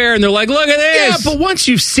Times Square and they're like, look at this. Yeah, but once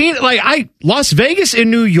you've seen it, Las Vegas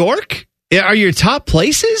and New York are your top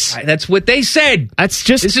places? That's what they said. That's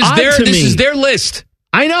just This is their list.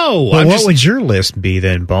 I know. Well, what would your list be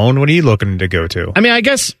then, Bone? What are you looking to go to? I mean, I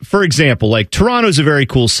guess, for example, Toronto's a very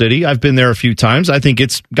cool city. I've been there a few times. I think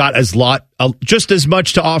it's got just as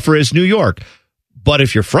much to offer as New York. But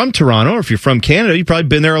if you're from Toronto or if you're from Canada, you've probably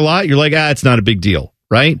been there a lot. You're like, it's not a big deal,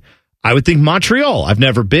 right? I would think Montreal. I've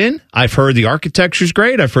never been. I've heard the architecture's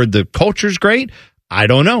great. I've heard the culture's great. I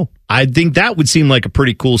don't know. I think that would seem like a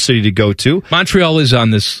pretty cool city to go to. Montreal is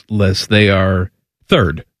on this list. They are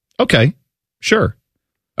third. Okay, sure.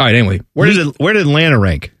 All right, anyway. Where did Atlanta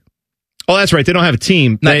rank? Oh, that's right. They don't have a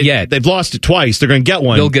team. Not yet. They've lost it twice. They're going to get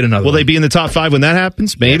one. They'll get another Will one. they be in the top 5 when that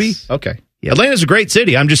happens? Maybe? Yes. Okay. Yep. Atlanta's a great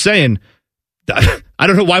city. I'm just saying, I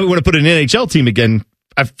don't know why we want to put an NHL team again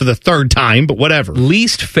for the third time, but whatever.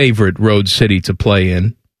 Least favorite road city to play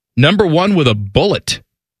in. Number one with a bullet.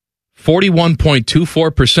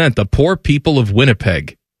 41.24%. The poor people of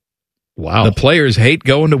Winnipeg. Wow. The players hate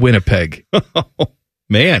going to Winnipeg.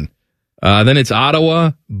 Man. Then it's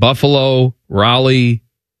Ottawa, Buffalo, Raleigh,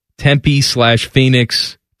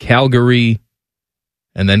 Tempe/Phoenix, Calgary,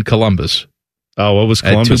 and then Columbus. Oh, what was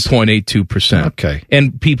Columbus? At 2.82%. Okay.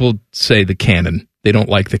 And people say the Cannon. They don't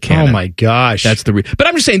like the Cannon. Oh, my gosh. That's the But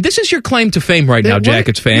I'm just saying, this is your claim to fame right now,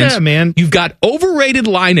 Jackets fans. Yeah, man. You've got overrated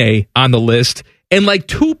Laine on the list, and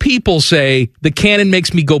 2 people say the Cannon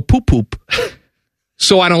makes me go poop-poop.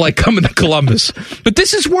 So I don't like coming to Columbus. But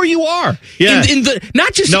this is where you are. Yeah. In the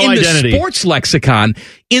not just in identity. The sports lexicon,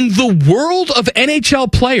 in the world of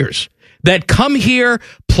NHL players that come here,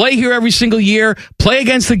 play here every single year, play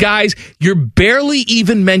against the guys, you're barely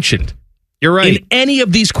even mentioned. You're right. In any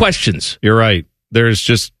of these questions. You're right. There's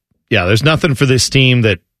just, there's nothing for this team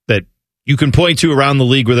that you can point to around the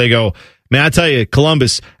league where they go, man, I tell you,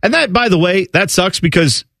 Columbus. And that, by the way, that sucks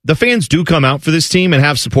because the fans do come out for this team and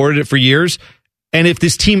have supported it for years. And if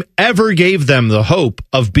this team ever gave them the hope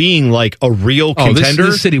of being a real contender,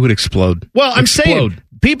 this city would explode. Well, I'm saying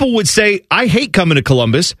people would say, I hate coming to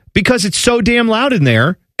Columbus because it's so damn loud in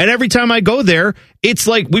there. And every time I go there, it's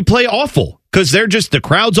like we play awful because the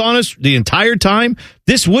crowd's on us the entire time.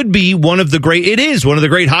 This would be it is one of the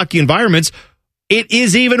great hockey environments. It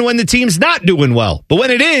is even when the team's not doing well. But when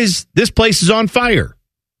it is, this place is on fire.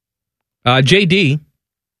 JD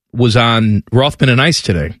was on Rothman and Ice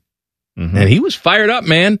today, and he was fired up,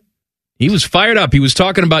 man. He was fired up. He was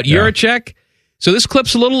talking about Juracek. So this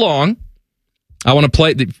clip's a little long. I want to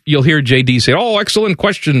play it. You'll hear JD say, "Oh, excellent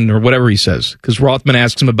question," or whatever he says, because Rothman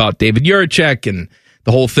asks him about David Juracek and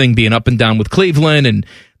the whole thing being up and down with Cleveland and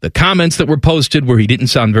the comments that were posted where he didn't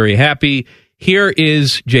sound very happy. Here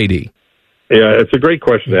is JD. Yeah, it's a great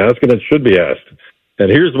question to ask, and it should be asked. And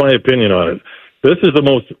here's my opinion on it. This is the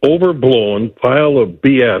most overblown pile of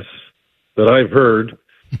BS that I've heard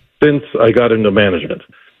since I got into management.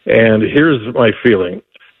 And here's my feeling.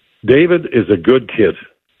 David is a good kid.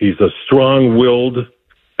 He's a strong-willed,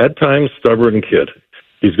 at times stubborn kid.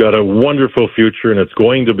 He's got a wonderful future, and it's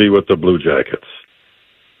going to be with the Blue Jackets.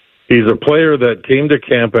 He's a player that came to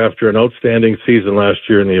camp after an outstanding season last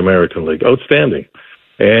year in the American League. Outstanding.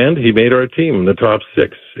 And he made our team in the top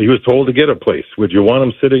 6. He was told to get a place. Would you want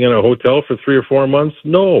him sitting in a hotel for 3 or 4 months?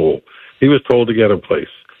 No. He was told to get a place.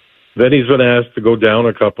 Then he's been asked to go down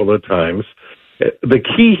a couple of times. The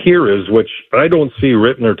key here is, which I don't see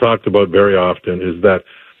written or talked about very often, is that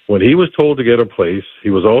when he was told to get a place, he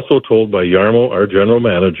was also told by Jarmo, our general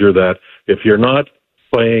manager, that if you're not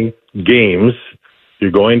playing games,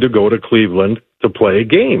 you're going to go to Cleveland to play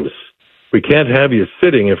games. We can't have you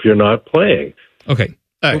sitting if you're not playing. Okay.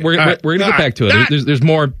 We're going to get back to it. There's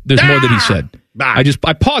more that he said.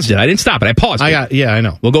 I paused it. I didn't stop it. I paused it. Yeah, I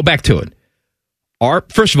know. We'll go back to it.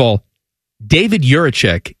 First of all, David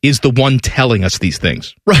Juracek is the one telling us these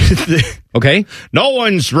things. Right. Okay? No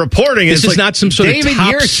one's reporting it. This is not some sort of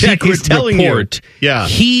top secret report. Yeah.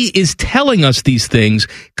 He is telling us these things.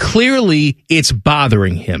 Clearly, it's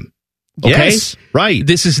bothering him. Okay? Yes, right.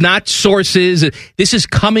 This is not sources. This is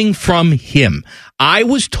coming from him. I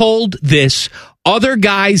was told this. Other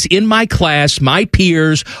guys in my class, my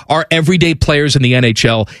peers, are everyday players in the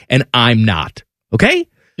NHL, and I'm not. Okay?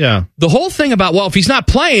 Yeah. The whole thing about, well, if he's not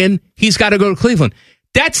playing, he's got to go to Cleveland.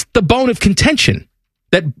 That's the bone of contention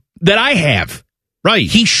that I have. Right.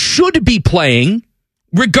 He should be playing,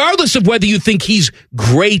 regardless of whether you think he's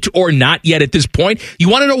great or not yet at this point. You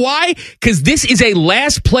want to know why? Because this is a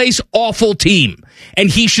last place awful team.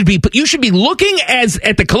 And you should be looking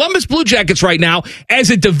at the Columbus Blue Jackets right now as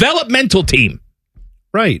a developmental team.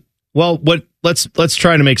 Right. Well, let's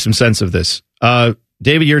try to make some sense of this.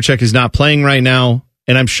 David Juracek is not playing right now.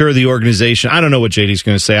 And I'm sure the organization, I don't know what JD's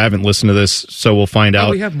going to say. I haven't listened to this, so we'll find out.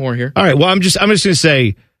 We have more here. All right. Well, I'm just going to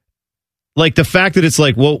say, like, the fact that it's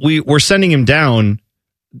like, well, we're sending him down.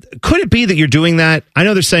 Could it be that you're doing that? I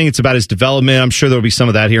know they're saying it's about his development. I'm sure there'll be some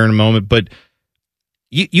of that here in a moment. But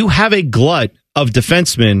you have a glut of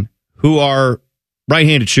defensemen who are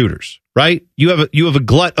right-handed shooters, right? You have a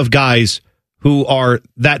glut of guys who are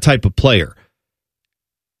that type of player.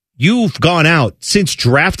 You've gone out since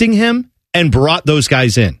drafting him and brought those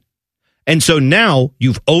guys in. And so now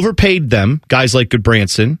you've overpaid them, guys like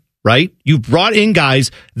Goodbranson, right? You've brought in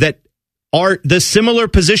guys that are the similar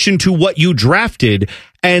position to what you drafted,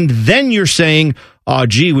 and then you're saying, oh,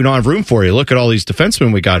 gee, we don't have room for you. Look at all these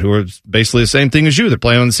defensemen we got who are basically the same thing as you. They're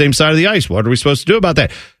playing on the same side of the ice. What are we supposed to do about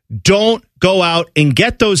that? Don't go out and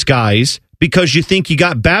get those guys because you think you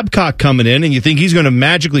got Babcock coming in and you think he's going to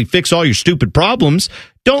magically fix all your stupid problems.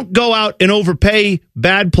 Don't go out and overpay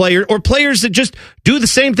bad players or players that just do the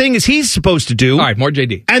same thing as he's supposed to do. All right, more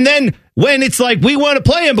JD. And then when it's like, we want to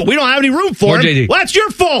play him, but we don't have any room for him, JD. Well, that's your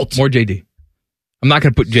fault. More JD. I'm not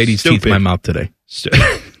going to put JD's teeth in my mouth today.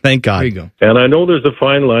 Thank God. There you go. And I know there's a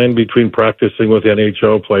fine line between practicing with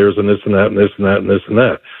NHL players and this and that and this and that and this and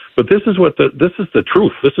that. But this is the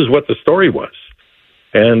truth. This is what the story was.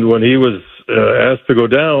 And when he was asked to go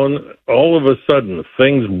down, all of a sudden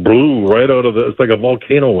things blew right out of it's like a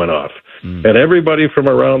volcano went off. And everybody from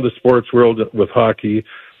around the sports world with hockey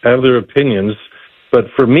have their opinions. But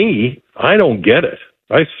for me, I don't get it.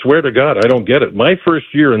 I swear to God, I don't get it. My first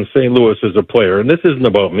year in St. Louis as a player, and this isn't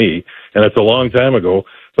about me, and it's a long time ago,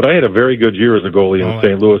 but I had a very good year as a goalie in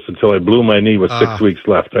St. Louis until I blew my knee with 6 weeks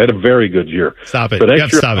left. I had a very good year. Stop it.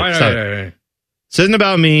 Stop it. This isn't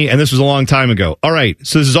about me, and this was a long time ago. All right,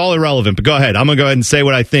 so this is all irrelevant, but go ahead. I'm going to go ahead and say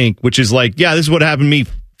what I think, which is like, yeah, this is what happened to me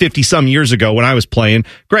 50-some years ago when I was playing.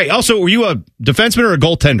 Great. Also, were you a defenseman or a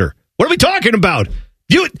goaltender? What are we talking about?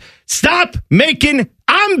 You stop making...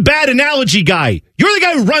 I'm bad analogy guy. You're the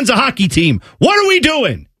guy who runs a hockey team. What are we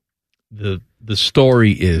doing? The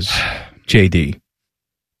story is, JD,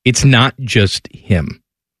 it's not just him.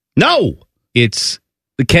 No. It's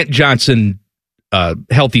the Kent Johnson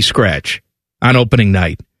healthy scratch on opening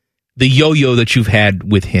night. The yo-yo that you've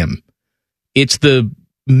had with him. It's the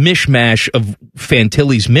mishmash of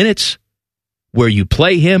Fantilli's minutes where you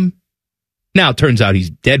play him. Now, it turns out he's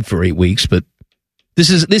dead for 8 weeks, but this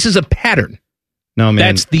is a pattern. No,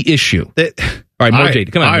 man. That's the issue. All right, more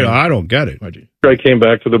JD. Come on. I don't get it. I came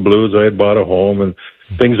back to the Blues. I had bought a home, and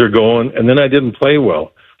things are going, and then I didn't play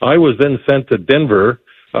well. I was then sent to Denver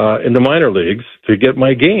in the minor leagues to get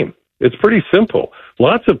my game. It's pretty simple.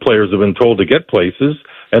 Lots of players have been told to get places,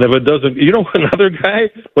 and if it doesn't, another guy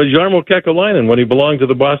was Jarmo Kekalainen when he belonged to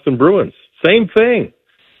the Boston Bruins. Same thing.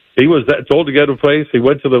 He was told to get a place. He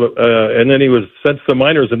went to and then he was sent to the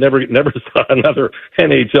minors and never saw another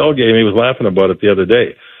NHL game. He was laughing about it the other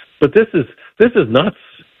day. But this is nuts.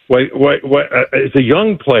 As a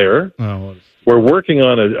young player, we're working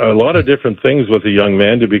on a lot of different things with a young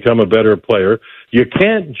man to become a better player. You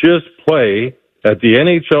can't just play at the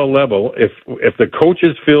NHL level if the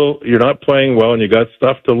coaches feel you're not playing well and you got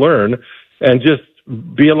stuff to learn, and just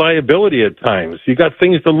be a liability at times. You got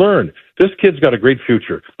things to learn. This kid's got a great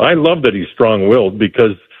future. I love that he's strong-willed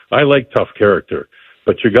because I like tough character.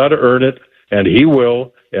 But you got to earn it, and he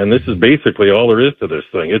will. And this is basically all there is to this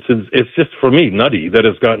thing. It's just, for me, nutty that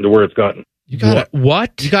it's gotten to where it's gotten.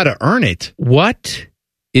 What? You got to earn it. What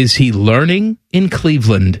is he learning in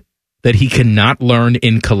Cleveland that he cannot learn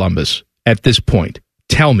in Columbus at this point?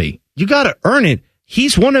 Tell me. You got to earn it.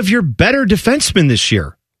 He's one of your better defensemen this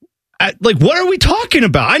year. What are we talking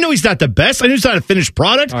about? I know he's not the best. I know he's not a finished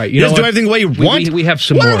product. All right, he doesn't do everything the way you want. We have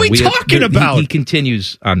some what more. What are we talking about? He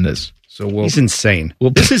continues on this. So he's insane.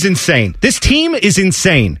 This is insane. This team is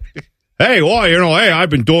insane. Hey, I've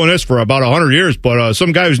been doing this for about 100 years, but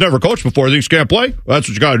some guy who's never coached before thinks can't play? Well, that's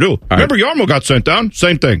what you got to do. Remember, Yarmo got sent down?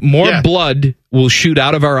 Same thing. More blood will shoot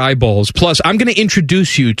out of our eyeballs. Plus, I'm going to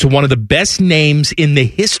introduce you to one of the best names in the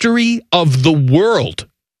history of the world.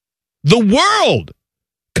 The world!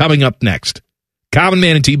 Coming up next. Common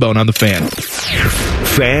Man and T-Bone on the Fan.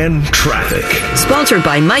 Fan Traffic. Sponsored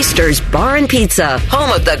by Meister's Bar and Pizza,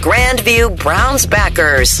 home of the Grandview Browns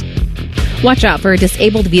backers. Watch out for a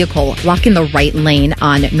disabled vehicle blocking the right lane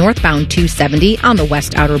on northbound 270 on the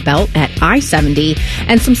west outer belt at I-70,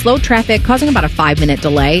 and some slow traffic causing about a 5-minute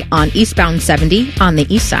delay on eastbound 70 on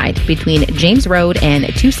the east side between James Road and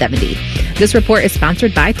 270. This report is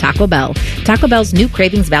sponsored by Taco Bell. Taco Bell's new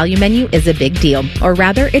Cravings Value Menu is a big deal, or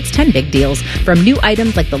rather, it's 10 big deals, from new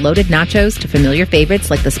items like the loaded nachos to familiar favorites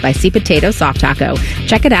like the spicy potato soft taco.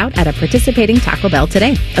 Check it out at a participating Taco Bell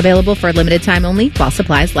today. Available for a limited time only while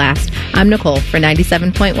supplies last. I'm Nicole for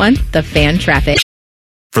 97.1 The Fan Traffic.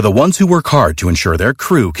 For the ones who work hard to ensure their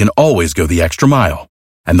crew can always go the extra mile,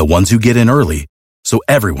 and the ones who get in early so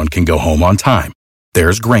everyone can go home on time,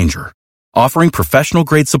 there's Grainger, offering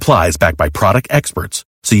professional-grade supplies backed by product experts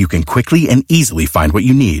so you can quickly and easily find what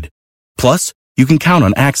you need. Plus, you can count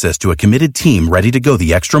on access to a committed team ready to go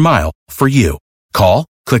the extra mile for you. Call,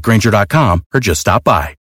 click Grainger.com, or just stop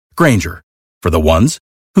by. Grainger, for the ones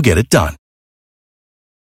who get it done.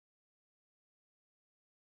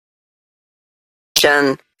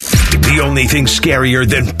 The only thing scarier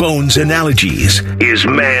than Bones' analogies is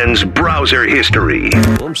man's browser history.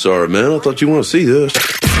 I'm sorry, man. I thought you want to see this.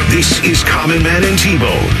 This is Common Man and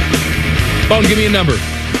T-Bone. Bone, give me a number.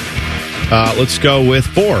 Let's go with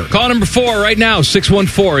 4. Call number 4 right now,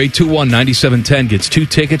 614-821-9710. Gets 2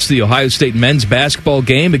 tickets to the Ohio State men's basketball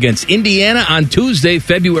game against Indiana on Tuesday,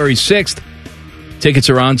 February 6th.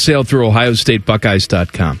 Tickets are on sale through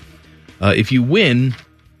ohiostatebuckeyes.com. If you win,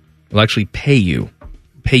 we'll actually pay you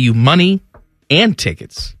money and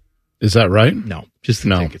tickets. Is that right? No, just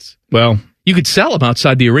the tickets. Well, you could sell them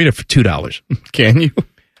outside the arena for $2. Can you?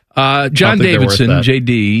 John Davidson,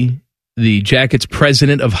 JD, the Jackets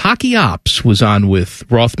president of Hockey Ops, was on with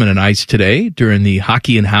Rothman and Ice today during the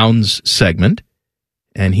Hockey and Hounds segment,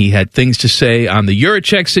 and he had things to say on the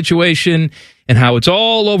Juracek situation and how it's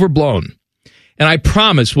all overblown. And I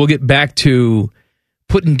promise we'll get back to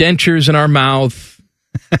putting dentures in our mouth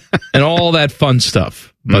and all that fun stuff.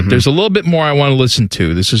 But there's a little bit more I want to listen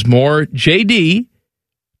to. This is more JD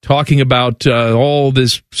talking about all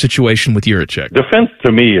this situation with Juracek. Defense,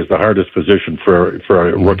 to me, is the hardest position for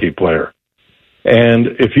a rookie player. And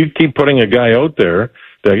if you keep putting a guy out there,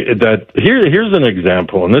 here's an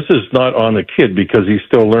example, and this is not on the kid because he's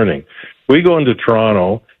still learning. We go into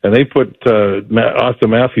Toronto, and they put Austin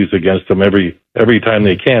Matthews against him every time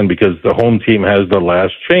they can because the home team has the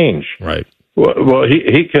last change. Right. Well,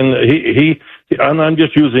 I'm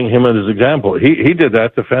just using him as an example. He did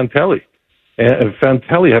that to Fantilli. And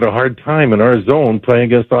Fantilli had a hard time in our zone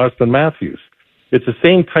playing against Austin Matthews. It's the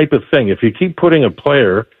same type of thing. If you keep putting a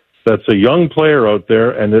player that's a young player out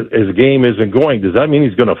there and his game isn't going, does that mean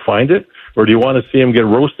he's going to find it? Or do you want to see him get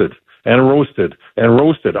roasted and roasted and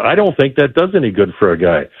roasted? I don't think that does any good for a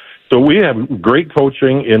guy. So we have great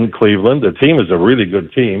coaching in Cleveland. The team is a really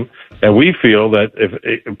good team, and we feel that if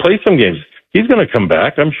play some games, he's going to come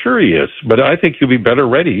back. I'm sure he is, but I think he'll be better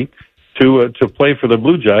ready to play for the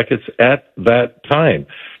Blue Jackets at that time.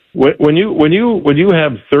 When you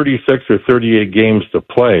have 36 or 38 games to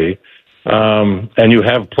play, and you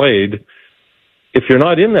have played, if you're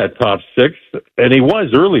not in that top six, and he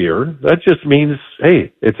was earlier, that just means,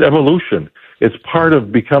 hey, it's evolution. It's part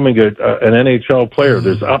of becoming an NHL player.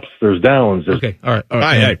 There's ups, there's downs. Okay, all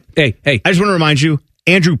right. Hey, I just want to remind you,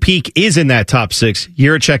 Andrew Peeke is in that top six.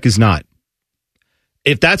 Jiricek is not.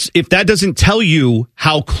 If that doesn't tell you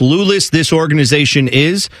how clueless this organization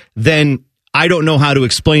is, then I don't know how to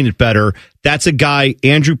explain it better. That's a guy,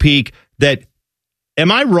 Andrew Peeke, that,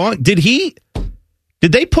 am I wrong? Did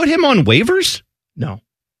they put him on waivers? No.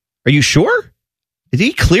 Are you sure? Did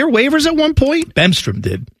he clear waivers at one point? Bemstrom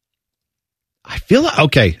did. I feel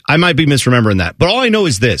okay. I might be misremembering that, but all I know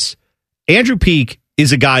is this: Andrew Peeke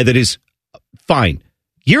is a guy that is fine.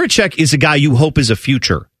 Jiricek is a guy you hope is a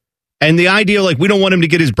future, and the idea, like, we don't want him to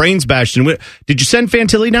get his brains bashed. And did you send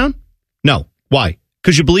Fantilli down? No. Why?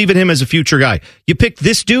 Because you believe in him as a future guy. You picked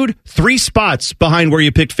this dude 3 spots behind where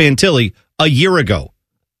you picked Fantilli a year ago.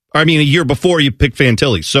 I mean, a year before you picked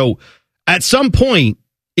Fantilli. So at some point,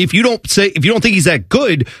 if you don't think he's that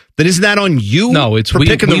good, then isn't that on you? No, it's for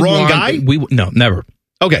picking the wrong guy. No, never.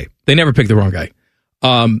 Okay, they never picked the wrong guy.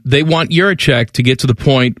 They want Jiricek to get to the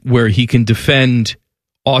point where he can defend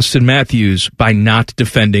Austin Matthews by not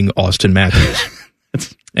defending Austin Matthews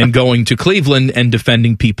and going to Cleveland and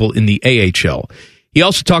defending people in the AHL. He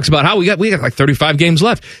also talks about how we got like 35 games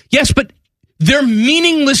left. Yes, but they're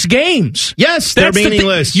meaningless games. Yes, they're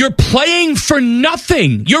meaningless. You're playing for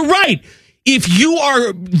nothing. You're right. If you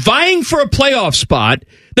are vying for a playoff spot,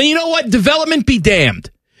 then you know what? Development be damned.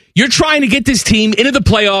 You're trying to get this team into the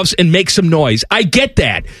playoffs and make some noise. I get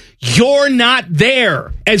that. You're not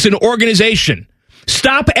there as an organization.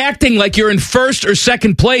 Stop acting like you're in first or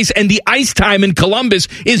second place and the ice time in Columbus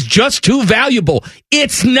is just too valuable.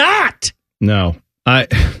 It's not. No.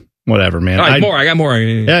 Whatever, man. All right, I got more.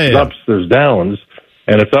 Yeah. Ups, there's downs,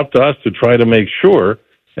 and it's up to us to try to make sure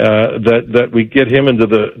that we get him into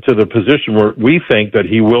the position where we think that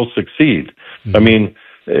he will succeed. Mm-hmm. I mean,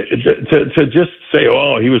 to just say,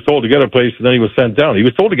 oh, he was told to get a place and then he was sent down. He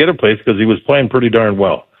was told to get a place because he was playing pretty darn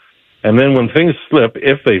well. And then when things slip,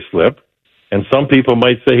 if they slip, and some people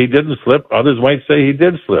might say he didn't slip, others might say he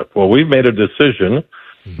did slip. Well, we've made a decision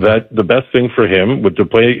that the best thing for him would to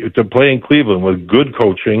play in Cleveland with good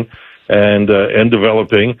coaching and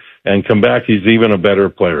developing and come back. He's even a better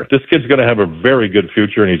player. This kid's going to have a very good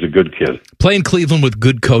future, and he's a good kid. Play in Cleveland with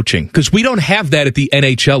good coaching, because we don't have that at the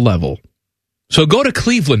NHL level. So go to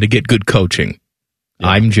Cleveland to get good coaching. Yeah.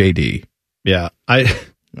 I'm JD. Yeah,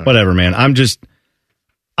 whatever, man.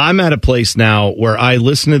 I'm at a place now where I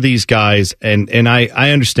listen to these guys and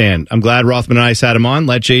I understand. I'm glad Rothman and I sat him on.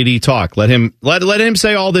 Let JD talk. Let him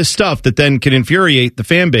say all this stuff that then can infuriate the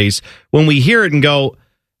fan base when we hear it and go,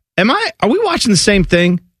 are we watching the same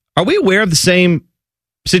thing? Are we aware of the same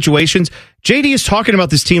situations? JD is talking about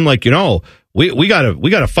this team like, we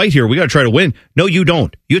gotta fight here. We gotta try to win. No, you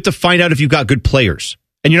don't. You have to find out if you've got good players.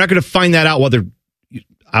 And you're not gonna find that out while they're,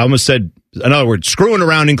 I almost said, in other words, screwing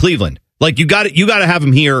around in Cleveland. Like, you got to have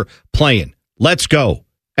him here playing. Let's go.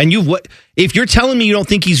 And if you're telling me you don't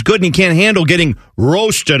think he's good and he can't handle getting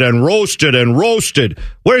roasted and roasted and roasted,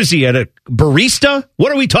 where is he, at a barista?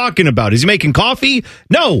 What are we talking about? Is he making coffee?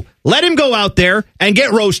 No, let him go out there and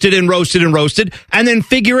get roasted and roasted and roasted and then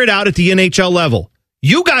figure it out at the NHL level.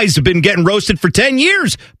 You guys have been getting roasted for 10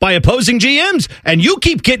 years by opposing GMs, and you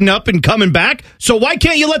keep getting up and coming back, so why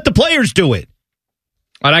can't you let the players do it?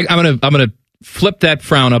 All right, I'm gonna flip that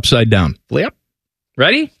frown upside down. Flip.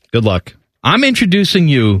 Ready? Good luck. I'm introducing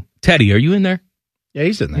you. Teddy, are you in there? Yeah,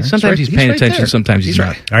 he's in there. Sometimes he's paying attention, there. Sometimes he's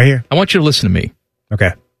not. Right here. I want you to listen to me.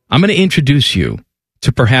 Okay. I'm going to introduce you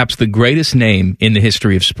to perhaps the greatest name in the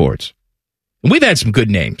history of sports. And we've had some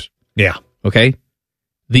good names. Yeah. Okay?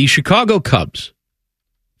 The Chicago Cubs,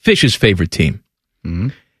 Fish's favorite team,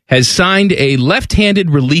 has signed a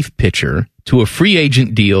left-handed relief pitcher to a free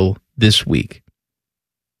agent deal this week.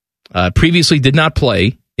 Previously did not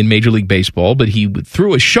play in Major League Baseball, but he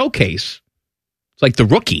threw a showcase. It's like the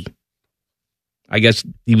rookie. I guess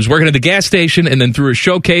he was working at the gas station and then threw a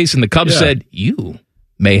showcase, and the Cubs said, you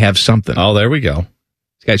may have something. Oh, there we go.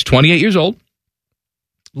 This guy's 28 years old,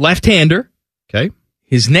 left-hander. Okay.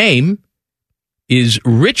 His name is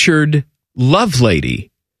Richard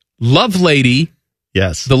Lovelady. Lovelady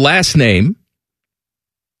Yes. The last name,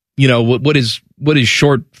 what is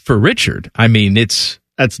short for Richard? I mean, that's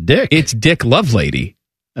Dick. It's Dick Lovelady.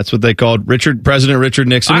 That's what they called President Richard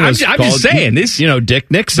Nixon. I'm just saying this. Dick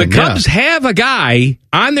Nixon. The Cubs have a guy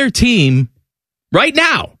on their team right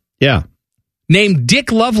now. Yeah. Named Dick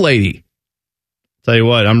Lovelady. Tell you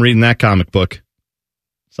what, I'm reading that comic book.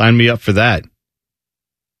 Sign me up for that.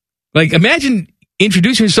 Like, imagine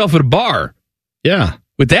introducing yourself at a bar. Yeah.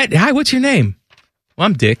 With that, hi, what's your name? Well,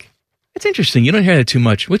 I'm Dick. That's interesting. You don't hear that too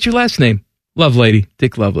much. What's your last name? Lovelady.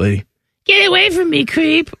 Dick Lovelady. Get away from me,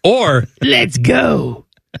 creep. Or, let's go.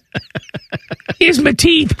 Here's my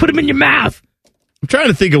teeth. Put them in your mouth. I'm trying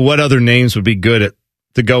to think of what other names would be good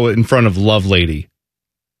to go in front of Lovelady.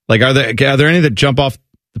 Like, are there any that jump off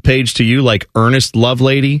the page to you, like Ernest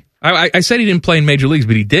Lovelady? I said he didn't play in major leagues,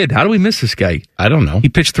 but he did. How do we miss this guy? I don't know. He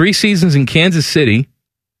pitched 3 seasons in Kansas City.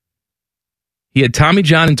 He had Tommy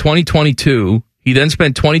John in 2022. He then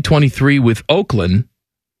spent 2023 with Oakland,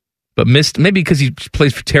 but missed, maybe because he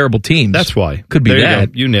plays for terrible teams. That's why. Could be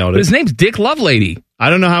that. You nailed it. But his name's Dick Lovelady. I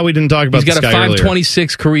don't know how we didn't talk about this guy earlier. He's got a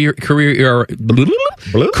 5.26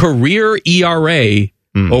 career ERA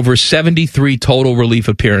over 73 total relief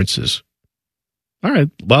appearances. All right.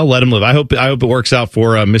 Well, let him live. I hope it works out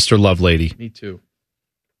for Mr. Lovelady. Me too.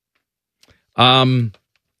 Too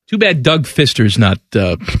bad Doug Fister's not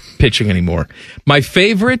pitching anymore. My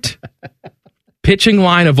favorite pitching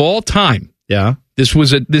line of all time. Yeah. This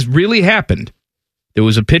really happened. There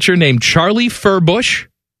was a pitcher named Charlie Furbush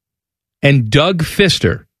and Doug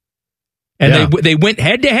Fister. And they went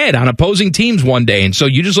head to head on opposing teams one day. And so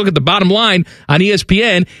you just look at the bottom line on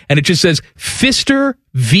ESPN and it just says Fister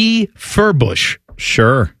v. Furbush.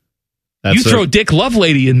 Sure. You throw Dick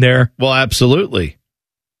Lovelady in there. Well, absolutely.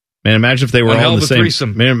 Man, imagine if they were all in the same.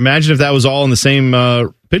 Threesome. Man, imagine if that was all in the same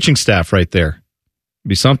pitching staff right there. It'd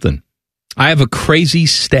be something. I have a crazy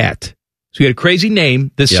stat. So we had a crazy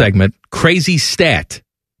name this segment. Crazy stat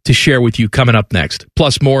to share with you coming up next.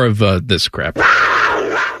 Plus more of this crap.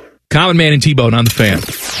 Common Man and T-Bone on the Fan.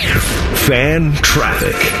 Fan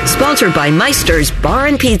Traffic. Sponsored by Meister's Bar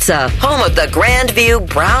and Pizza, home of the Grandview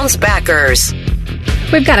Browns backers.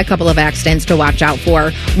 We've got a couple of accidents to watch out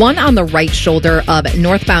for. One on the right shoulder of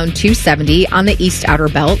northbound 270 on the east outer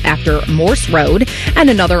belt after Morse Road, and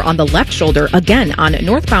another on the left shoulder again on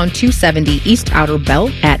northbound 270 east outer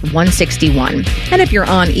belt at 161. And if you're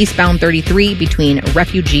on eastbound 33 between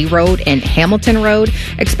Refugee Road and Hamilton Road,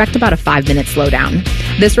 expect about a 5-minute slowdown.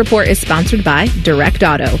 This report is sponsored by Direct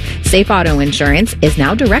Auto. Safe Auto Insurance is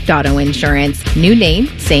now Direct Auto Insurance. New name,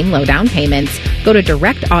 same low down payments. Go to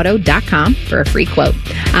directauto.com for a free quote.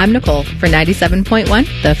 I'm Nicole for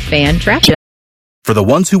 97.1, The Fan Traffic. For the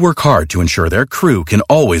ones who work hard to ensure their crew can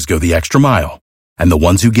always go the extra mile, and the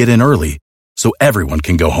ones who get in early so everyone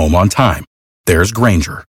can go home on time, there's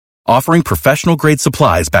Grainger, offering professional-grade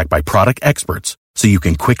supplies backed by product experts so you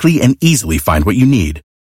can quickly and easily find what you need.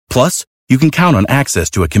 Plus, you can count on access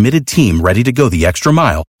to a committed team ready to go the extra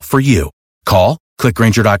mile for you. Call, click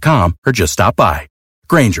Grainger.com, or just stop by.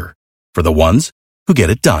 Grainger, for the ones who get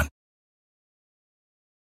it done.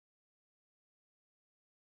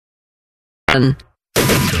 Dumb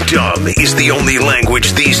is the only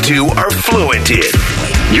language these two are fluent in.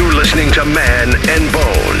 You're listening to Man and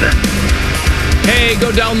Bone. Hey,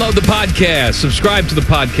 go download the podcast. Subscribe to the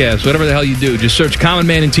podcast. Whatever the hell you do. Just search Common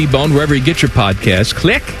Man and T-Bone wherever you get your podcasts.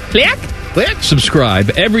 Click. Subscribe.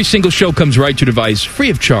 Every single show comes right to your device, free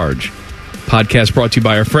of charge. Podcast brought to you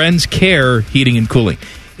by our friends, Care Heating and Cooling.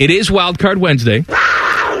 It is Wildcard Wednesday.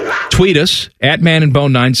 Tweet us at Man and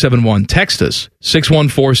Bone 971. Text us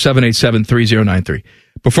 614-787-3093.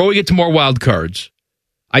 Before we get to more wild cards,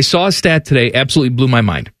 I saw a stat today, absolutely blew my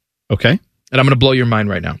mind. Okay. And I'm going to blow your mind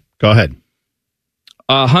right now. Go ahead.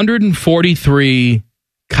 143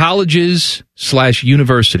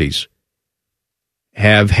 colleges/universities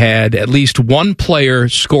have had at least one player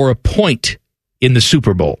score a point in the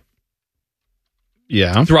Super Bowl.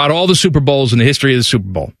 Yeah. Throughout all the Super Bowls in the history of the Super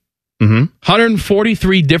Bowl.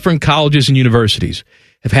 143 different colleges and universities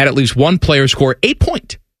have had at least one player score a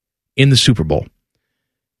point in the Super Bowl.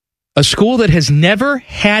 A school that has never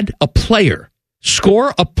had a player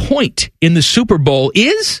score a point in the Super Bowl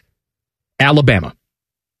is Alabama.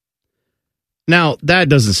 Now, that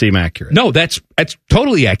doesn't seem accurate. No, that's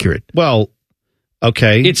totally accurate. Well,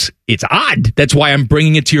 okay. It's odd. That's why I'm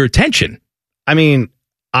bringing it to your attention. I mean,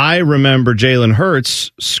 I remember Jalen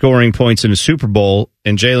Hurts scoring points in a Super Bowl,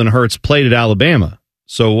 and Jalen Hurts played at Alabama.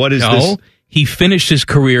 So what is this? He finished his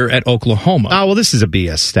career at Oklahoma. Oh, well, this is a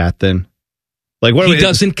BS stat then. Like, he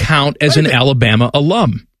doesn't count as an Alabama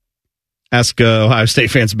alum. Ask Ohio State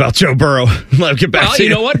fans about Joe Burrow. Let him get back to you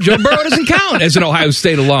know what? Joe Burrow doesn't count as an Ohio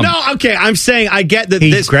State alum. No, okay. I'm saying I get that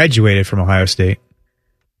he graduated from Ohio State.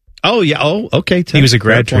 Oh, yeah. Oh, okay. He was a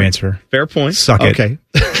grad transfer. Fair point. Suck it. Okay.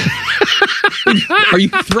 Are you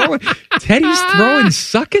throwing... Teddy's throwing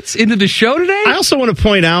suckets into the show today? I also want to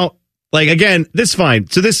point out, like, again, this is fine.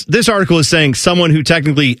 So this article is saying someone who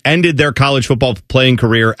technically ended their college football playing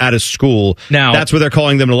career at a school. Now, that's where they're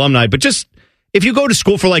calling them an alumni. But just, if you go to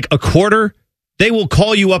school for like a quarter, they will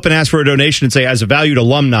call you up and ask for a donation and say, as a valued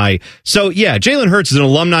alumni. So, yeah, Jalen Hurts is an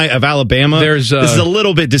alumni of Alabama. This is a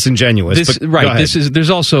little bit disingenuous. There's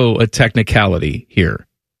also a technicality here.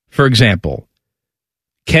 For example,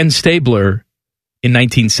 Ken Stabler in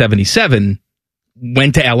 1977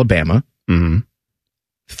 went to Alabama,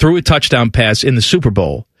 threw a touchdown pass in the Super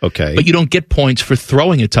Bowl. Okay. But you don't get points for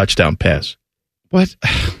throwing a touchdown pass. What?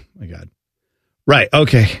 Oh, my God. Right.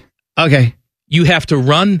 Okay. You have to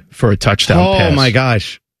run for a touchdown pass. Oh, my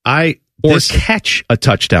gosh. Catch a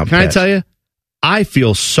touchdown pass. Can I tell you? I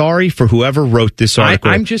feel sorry for whoever wrote this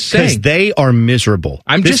article. I'm just saying. Because they are miserable.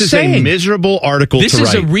 This is a miserable article to write.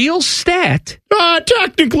 This is a real stat.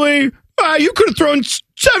 Technically, you could have thrown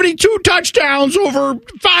 72 touchdowns over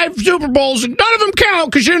 5 Super Bowls, and none of them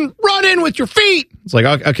count because you didn't run in with your feet. It's like,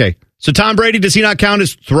 okay. So Tom Brady, does he not count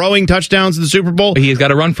as throwing touchdowns in the Super Bowl? He's got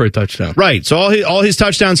to run for a touchdown. Right. So all his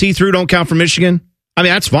touchdowns he threw don't count for Michigan? I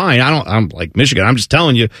mean, that's fine. I'm like Michigan. I'm just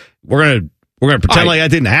telling you, we're gonna pretend like that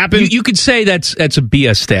didn't happen. You could say that's a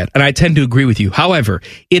BS stat, and I tend to agree with you. However,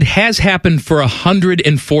 it has happened for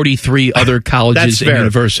 143 other colleges and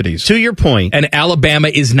universities. To your point. And Alabama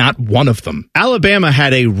is not one of them. Alabama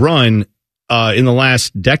had a run in the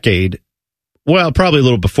last decade. Well, probably a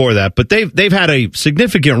little before that, but they've had a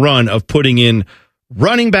significant run of putting in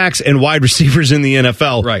running backs and wide receivers in the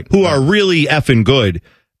NFL who are really effing good.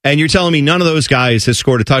 And you're telling me none of those guys has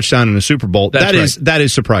scored a touchdown in a Super Bowl. That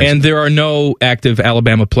is surprising. And there are no active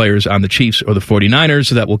Alabama players on the Chiefs or the 49ers,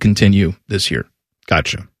 so that will continue this year.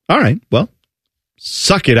 Gotcha. All right. Well,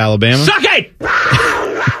 suck it, Alabama. Suck it!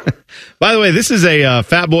 By the way, this is a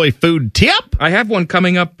Fat Boy food tip. I have one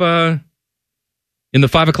coming up in the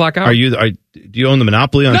 5 o'clock hour. Do you own the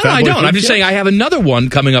monopoly on Fat Boy? No, I don't. I'm just saying I have another one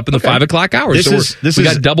coming up in the 5 o'clock hour. We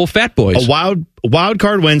got double Fat Boys. A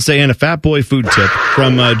Wildcard Wednesday and a Fat Boy food tip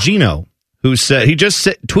from Gino, who said he just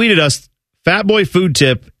tweeted us Fat Boy food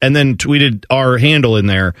tip and then tweeted our handle in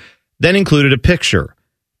there, then included a picture,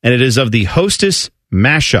 and it is of the Hostess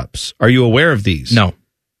mashups. Are you aware of these? No.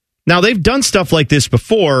 Now they've done stuff like this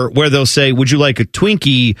before, where they'll say, "Would you like a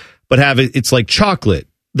Twinkie?" But it's like chocolate.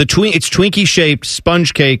 It's Twinkie shaped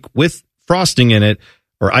sponge cake with frosting in it,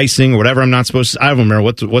 or icing, or whatever. I'm not supposed to. I don't remember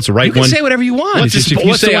what's the right one. You can say whatever you want. If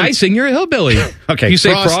you say icing, you're a hillbilly. Okay. If you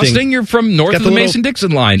say frosting, you're from north of the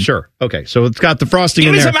Mason-Dixon line. Sure. Okay. So it's got the frosting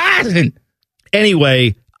in there. Give me some icing.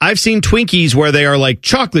 Anyway, I've seen Twinkies where they are like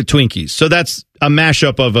chocolate Twinkies. So that's a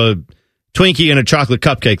mashup of a Twinkie and a chocolate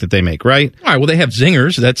cupcake that they make, right? All right. Well, they have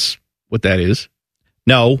zingers. That's what that is.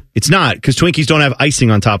 No, it's not, because Twinkies don't have icing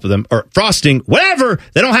on top of them, or frosting, whatever.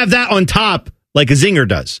 They don't have that on top like a Zinger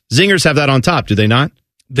does. Zingers have that on top, do they not?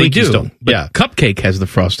 They Twinkies do. Don't. But Cupcake has the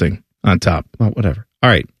frosting on top. Well, whatever. All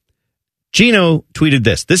right. Gino tweeted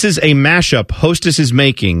this. This is a mashup Hostess is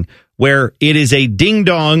making where it is a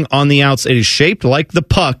ding-dong on the outside. It is shaped like the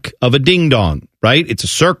puck of a ding-dong, right? It's a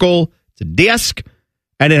circle, it's a disc,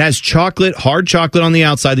 and it has chocolate, hard chocolate on the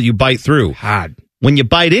outside that you bite through. Hard. When you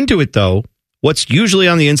bite into it, though, what's usually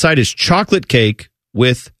on the inside is chocolate cake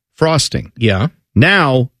with frosting. Yeah.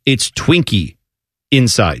 Now it's Twinkie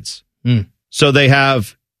insides. So they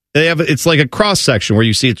have it's like a cross section where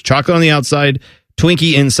you see it's chocolate on the outside,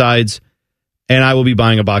 Twinkie insides, and I will be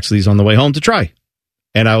buying a box of these on the way home to try.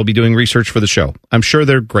 And I will be doing research for the show. I'm sure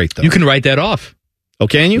they're great, though. You can write that off. Oh,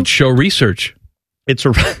 can you? Show research. It's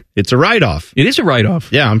a write-off. It is a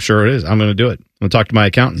write-off. Yeah, I'm sure it is. I'm going to do it. I'm going to talk to my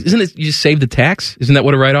accountant. Isn't it? You just save the tax? Isn't that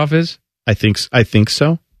what a write-off is? I think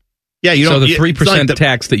so. Yeah, you don't. So the 3%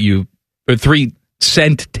 tax or 3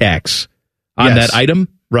 cent tax on that item,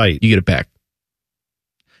 right? You get it back.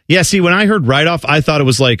 Yeah. See, when I heard write-off, I thought it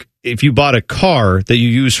was like if you bought a car that you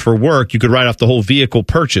use for work, you could write off the whole vehicle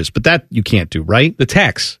purchase, but that you can't do, right? The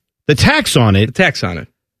tax on it. The tax on it.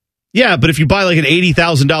 Yeah, but if you buy like an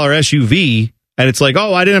 $80,000 SUV and it's like,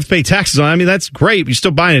 oh, I didn't have to pay taxes on it. I mean, that's great. You're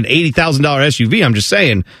still buying an $80,000 SUV. I'm just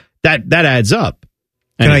saying that adds up.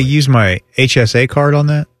 Can I use my HSA card on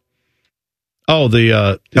that? Oh,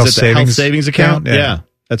 the health savings account? Yeah.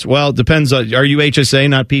 That's, well, it depends. Are you HSA,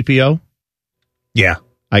 not PPO? Yeah.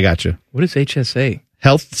 I got you. What is HSA?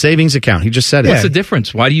 Health savings account. He just said it. What's the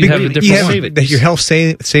difference? Why do you have a different one? Your health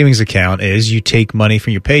savings account is you take money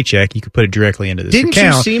from your paycheck, you can put it directly into this account.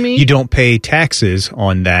 Didn't you see me? You don't pay taxes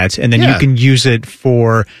on that, and then you can use it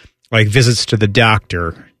for like visits to the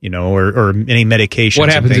doctor, or any medications. What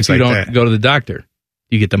happens if you like don't that. go to the doctor?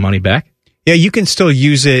 You get the money back? Yeah, you can still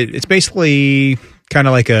use it. It's basically kind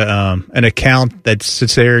of like an account that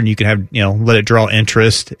sits there, and you can have let it draw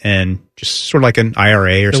interest, and just sort of like an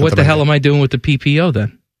IRA or something. What the hell am I doing with the PPO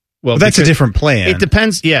then? Well, that's a different plan. It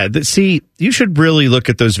depends. Yeah. See, you should really look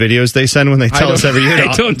at those videos they send when they tell us every year.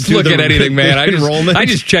 I don't look at anything, man. I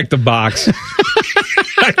just check the box.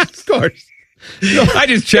 Of course. I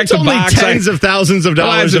just check the box. Tens of thousands of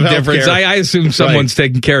dollars of difference. I assume someone's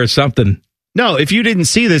taking care of something. No, if you didn't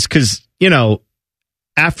see this, because,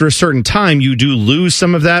 after a certain time, you do lose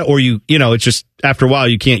some of that, or it's just after a while,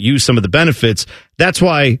 you can't use some of the benefits. That's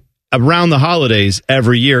why around the holidays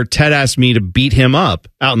every year, Ted asked me to beat him up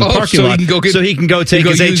out in the parking lot so he can go take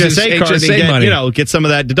his HSA card and get some of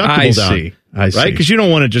that deductible down. I see. Right? Because you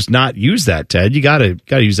don't want to just not use that, Ted. You got to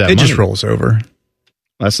use that money. It just rolls over.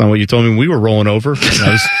 That's not what you told me when we were rolling over.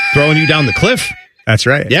 I was throwing you down the cliff. That's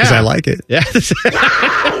right. Yeah. Because I like it. Yeah.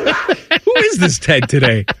 Who is this Ted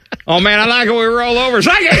today? Oh, man, I like it when we roll over.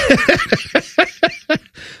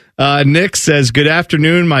 Nick says, good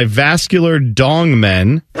afternoon, my vascular dong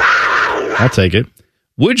men. I'll take it.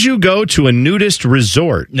 Would you go to a nudist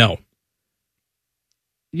resort? No.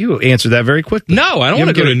 You answered that very quickly. No, I don't want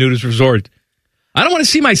to go to a nudist resort. I don't want to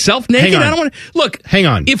see myself naked. I don't want to. Look, hang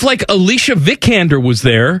on. If like Alicia Vikander was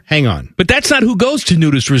there. Hang on. But that's not who goes to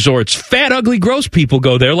nudist resorts. Fat, ugly, gross people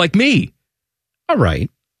go there like me. All right.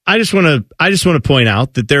 I just want to point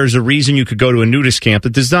out that there's a reason you could go to a nudist camp that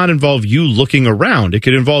does not involve you looking around. It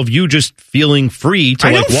could involve you just feeling free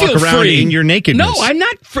to walk around in your nakedness. No, I'm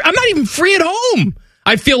not. I'm not even free at home.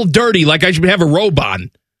 I feel dirty, like I should have a robe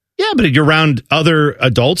on. Yeah, but you're around other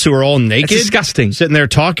adults who are all naked. That's disgusting. Sitting there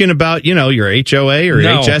talking about, your HOA or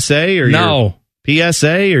HSA or your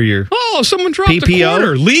PSA or your someone dropped PPO. A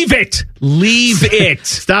quarter. Leave it. Leave it.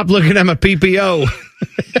 Stop looking at my PPO.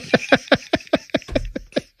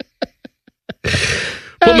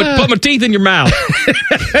 Put my teeth in your mouth.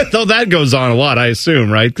 Though that goes on a lot, I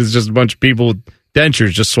assume, right? Because just a bunch of people with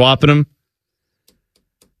dentures just swapping them.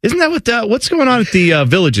 Isn't that what's going on at the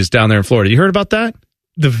Villages down there in Florida? You heard about that?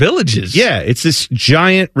 The Villages? Yeah, it's this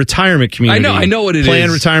giant retirement community. I know what it is.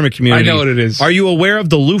 Planned retirement community. I know what it is. Are you aware of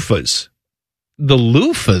the loofahs? The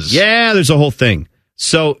loofahs? Yeah, there's a whole thing.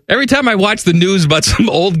 So every time I watch the news about some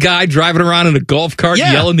old guy driving around in a golf cart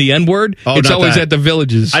yelling the N-word, it's always at the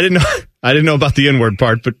Villages. I didn't know about the N-word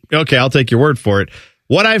part, but okay, I'll take your word for it.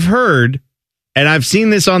 What I've heard, and I've seen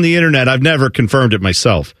this on the internet, I've never confirmed it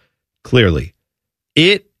myself, clearly.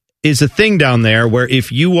 It is a thing down there where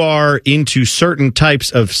if you are into certain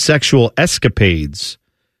types of sexual escapades,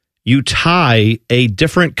 you tie a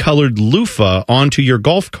different colored loofah onto your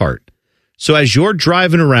golf cart. So as you're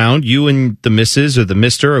driving around, you and the missus or the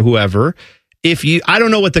mister or whoever, I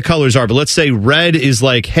don't know what the colors are, but let's say red is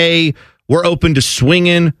like, hey, we're open to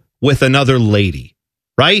swinging with another lady,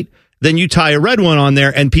 right? Then you tie a red one on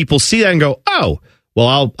there and people see that and go, oh,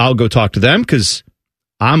 well, I'll go talk to them because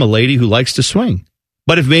I'm a lady who likes to swing.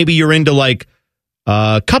 But if maybe you're into like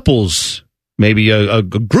couples, maybe a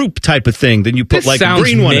group type of thing, then you put like a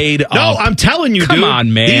green one. Made no, up. I'm telling you, Come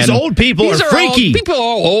on, man. These old people are freaky. People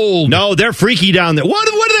are old. No, they're freaky down there. What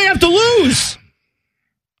do they have to lose?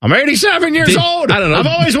 I'm 87 years old. I don't know. I've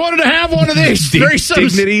always wanted to have one of these.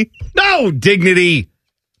 Dignity? No, dignity.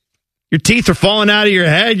 Your teeth are falling out of your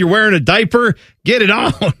head. You're wearing a diaper. Get it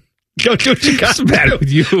on. Go do what you got. What's the matter with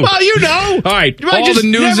you? Well, you know. All right. All the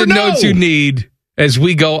news and notes you need as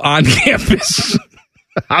we go on campus.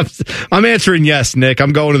 I'm answering yes, Nick.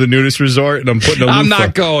 I'm going to the nudist resort and I'm putting a loofah. I'm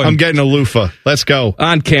not going. I'm getting a loofah. Let's go.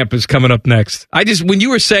 On campus coming up next. When you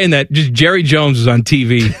were saying that, just Jerry Jones was on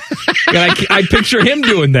TV. And I picture him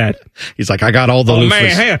doing that. He's like, I got all the loofahs. Man,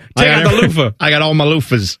 hey, take out the loofah. I got all my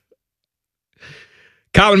loofahs.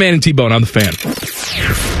 Common Man and T-Bone on the Fan.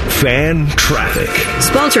 Fan Traffic.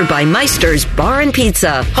 Sponsored by Meister's Bar and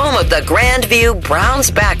Pizza, home of the Grandview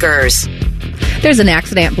Browns backers. There's an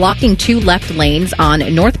accident blocking two left lanes on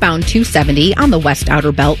northbound 270 on the west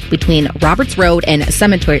outer belt between Roberts Road and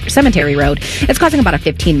Cemetery Road. It's causing about a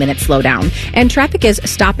 15-minute slowdown. And traffic is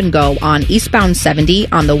stop and go on eastbound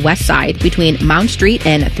 70 on the west side between Mound Street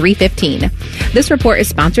and 315. This report is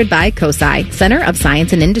sponsored by COSI, Center of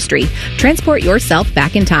Science and Industry. Transport yourself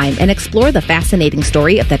back in time and explore the fascinating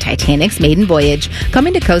story of the Titanic's maiden voyage.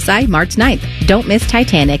 Coming to COSI March 9th. Don't miss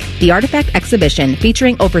Titanic, the artifact exhibition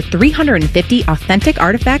featuring over 350 authentic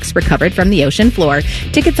artifacts recovered from the ocean floor.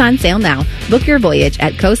 Tickets on sale now. Book your voyage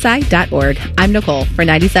at cosi.org. I'm Nicole for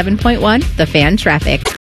 97.1 The Fan Traffic.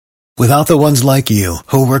 Without the ones like you,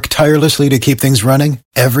 who work tirelessly to keep things running,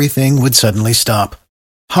 everything would suddenly stop.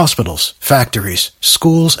 Hospitals, factories,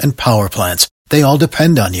 schools, and power plants, they all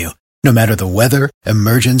depend on you. No matter the weather,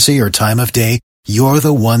 emergency, or time of day, you're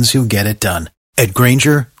the ones who get it done. At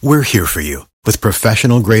Grainger, we're here for you with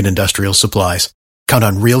professional-grade industrial supplies. Count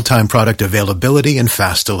on real-time product availability and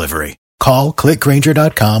fast delivery. Call, click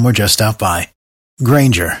Grainger.com, or just stop by.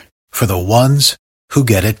 Grainger, for the ones who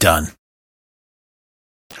get it done.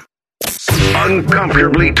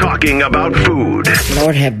 Uncomfortably talking about food.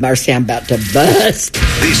 Lord have mercy, I'm about to bust.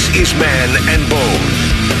 This is Man and Bone.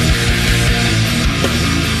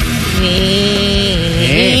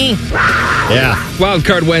 Yeah.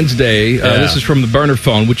 Wildcard Wednesday. This is from the burner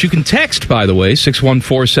phone, which you can text, by the way,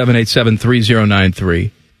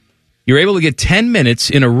 614-787-3093. You're able to get 10 minutes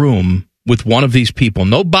in a room with one of these people.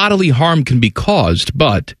 No bodily harm can be caused,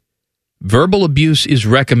 but verbal abuse is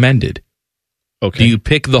recommended. Okay. Do you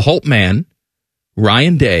pick the Holt Man,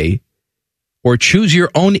 Ryan Day, or choose your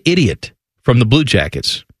own idiot from the Blue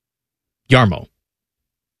Jackets? Yarmo.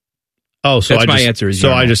 Oh, so that's my answer.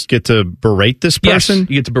 So I just get to berate this person? Yes,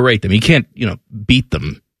 you get to berate them. You can't, beat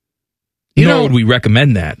them. Nor would we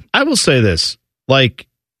recommend that. I will say this. I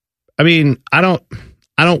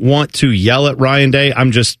don't want to yell at Ryan Day.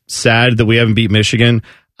 I'm just sad that we haven't beat Michigan.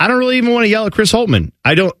 I don't really even want to yell at Chris Holtmann.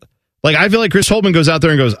 I feel like Chris Holtmann goes out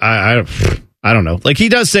there and goes, I don't know. He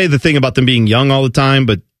does say the thing about them being young all the time,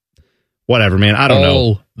 but whatever, man. I don't know.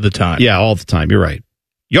 All the time. Yeah, all the time. You're right.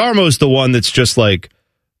 Yarmo's the one that's just like,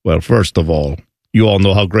 well, first of all, you all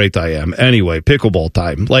know how great I am. Anyway, pickleball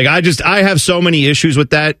time. I have so many issues with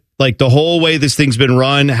that. The whole way this thing's been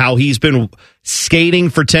run, how he's been skating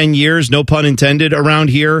for 10 years, no pun intended, around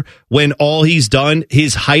here, when all he's done,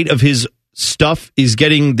 his height of his stuff is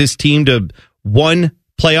getting this team to one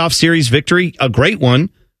playoff series victory, a great one,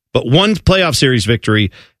 but one playoff series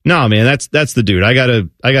victory. No, man, that's the dude. I gotta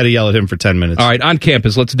yell at him for 10 minutes. All right, on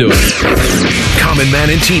campus, let's do it. Common Man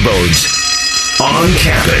and T-Bones. On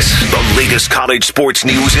campus, the latest college sports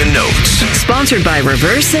news and notes. Sponsored by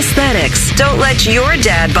Reverse Aesthetics. Don't let your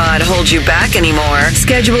dad bod hold you back anymore.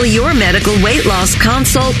 Schedule your medical weight loss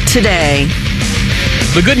consult today.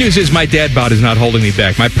 The good news is my dad bod is not holding me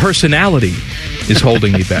back. My personality is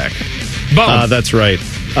holding me back. That's right.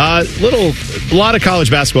 A lot of college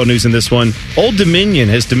basketball news in this one. Old Dominion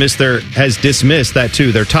has dismissed that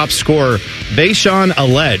too. Their top scorer, Vaishon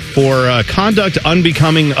Alette, for conduct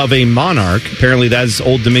unbecoming of a monarch. Apparently, that's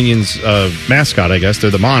Old Dominion's mascot. I guess they're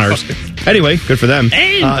the Monarchs. Anyway, good for them.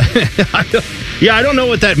 I don't know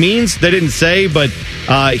what that means. They didn't say, but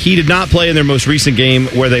he did not play in their most recent game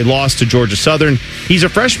where they lost to Georgia Southern. He's a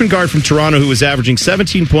freshman guard from Toronto who was averaging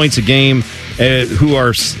 17 points a game. Who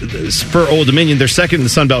are, for Old Dominion, they're second in the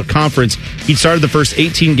Sun Belt Conference. He started the first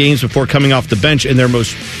 18 games before coming off the bench in their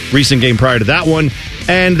most recent game prior to that one,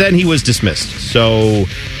 and then he was dismissed. So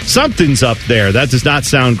something's up there. That does not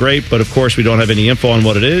sound great, but of course we don't have any info on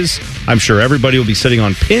what it is. I'm sure everybody will be sitting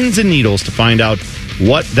on pins and needles to find out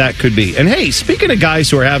what that could be. And hey, speaking of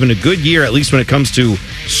guys who are having a good year, at least when it comes to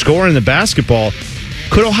scoring the basketball,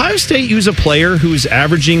 could Ohio State use a player who's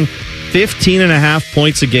averaging 15.5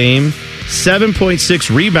 points a game,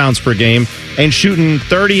 7.6 rebounds per game, and shooting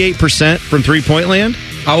 38% from three-point land?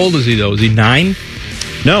 How old is he, though? Is he 9?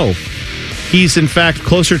 No. He's, in fact,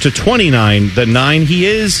 closer to 29 than 9. He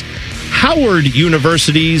is Howard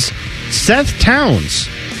University's Seth Towns.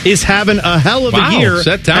 Is having a hell of a year.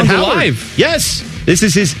 Seth Towns alive. Yes. This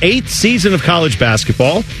is his 8th season of college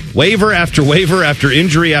basketball. Waiver after waiver after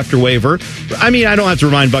injury after waiver. I mean, I don't have to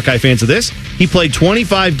remind Buckeye fans of this. He played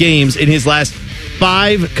 25 games in his last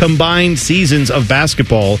 5 combined seasons of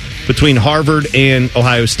basketball between Harvard and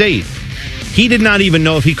Ohio State. He did not even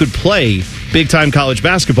know if he could play big-time college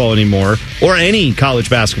basketball anymore or any college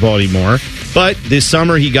basketball anymore. But this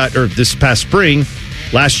past spring,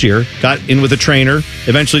 last year, got in with a trainer,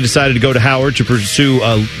 eventually decided to go to Howard to pursue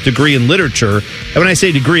a degree in literature. And when I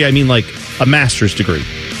say degree, I mean like a master's degree,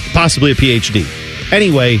 possibly a PhD.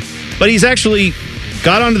 Anyway, but he's actually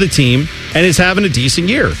got onto the team and is having a decent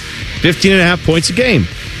year. 15.5 points a game.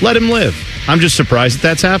 Let him live. I'm just surprised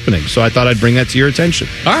that's happening. So I thought I'd bring that to your attention.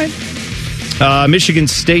 All right. Michigan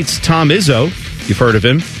State's Tom Izzo, you've heard of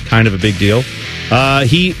him, kind of a big deal.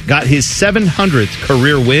 He got his 700th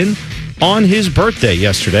career win on his birthday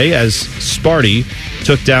yesterday as Sparty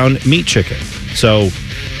took down Meat Chicken. So,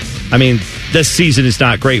 I mean, this season is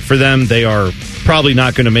not great for them. They are probably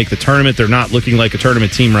not going to make the tournament. They're not looking like a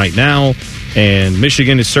tournament team right now. And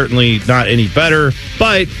Michigan is certainly not any better.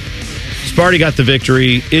 But Sparty got the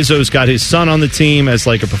victory. Izzo's got his son on the team as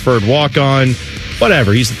like a preferred walk-on.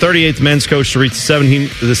 Whatever. He's the 38th men's coach to reach the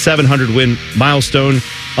 700-win milestone,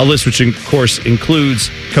 a list which, of course, includes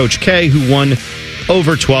Coach K, who won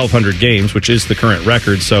over 1,200 games, which is the current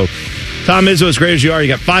record. So, Tom Izzo, as great as you are, you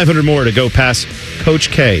got 500 more to go past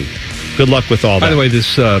Coach K. Good luck with all that. By the way,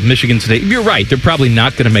 this Michigan State, you're right, they're probably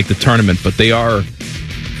not going to make the tournament, but they are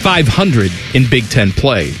 500 in Big Ten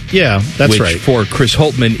play. Yeah, that's right. Which for Chris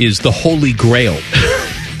Holtman is the holy grail.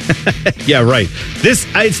 Yeah, right.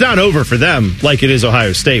 It's not over for them like it is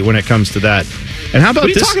Ohio State when it comes to that. And how about what are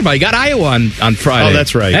you talking about? You got Iowa on Friday. Oh,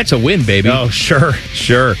 that's right. That's a win, baby. Oh, sure.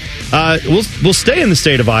 We'll stay in the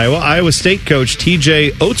state of Iowa. Iowa State coach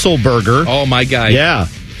T.J. Otzelberger. Oh, my guy. Yeah.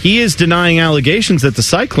 He is denying allegations that the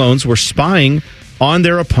Cyclones were spying on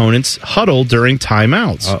their opponent's huddle during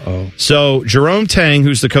timeouts. Uh-oh. So Jerome Tang,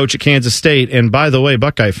 who's the coach at Kansas State, and by the way,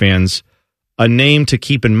 Buckeye fans, a name to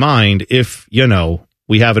keep in mind if,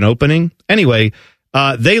 we have an opening. Anyway,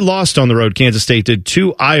 they lost on the road. Kansas State did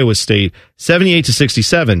to Iowa State,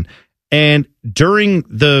 78-67. And during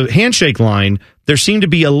the handshake line, there seemed to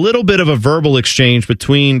be a little bit of a verbal exchange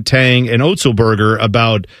between Tang and Otzelberger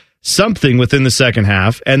about something within the second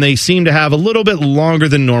half, and they seem to have a little bit longer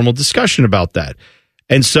than normal discussion about that.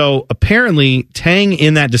 And so apparently Tang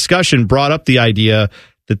in that discussion brought up the idea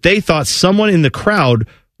that they thought someone in the crowd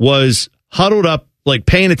was huddled up, like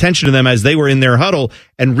paying attention to them as they were in their huddle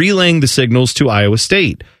and relaying the signals to Iowa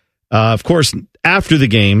State. Of course, after the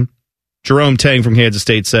game, Jerome Tang from Kansas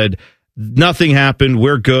State said, nothing happened,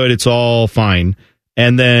 we're good, it's all fine.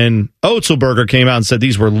 And then Otzelberger came out and said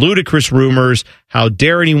these were ludicrous rumors. How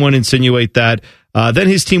dare anyone insinuate that? Then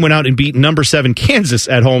his team went out and beat number 7 Kansas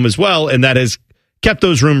at home as well, and that has kept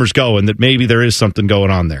those rumors going that maybe there is something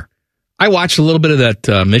going on there. I watched a little bit of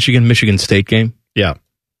that Michigan State game. Yeah.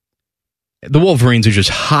 The Wolverines are just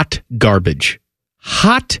hot garbage.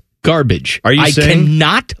 Hot garbage. Are you saying? I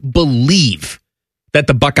cannot believe that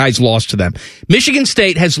the Buckeyes lost to them. Michigan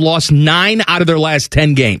State has lost 9 out of their last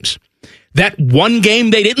 10 games. That one game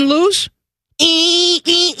they didn't lose? They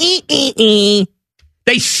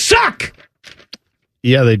suck!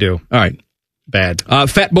 Yeah, they do. All right. Bad.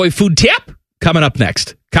 Fat Boy Food Tip coming up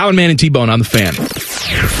next. Common Man and T-Bone on the Fan.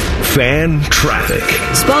 Fan Traffic.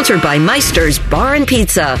 Sponsored by Meister's Bar and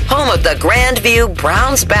Pizza, home of the Grandview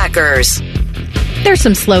Browns backers. There's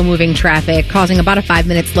some slow-moving traffic causing about a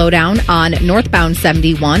 5-minute slowdown on northbound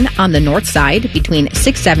 71 on the north side between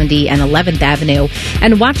 670 and 11th Avenue.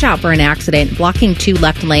 And watch out for an accident blocking 2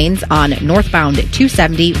 left lanes on northbound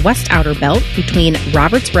 270 West Outer Belt between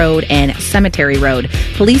Roberts Road and Cemetery Road.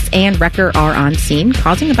 Police and wrecker are on scene,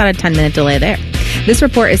 causing about a 10-minute delay there. This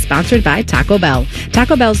report is sponsored by Taco Bell.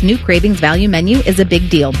 Taco Bell's new Cravings Value Menu is a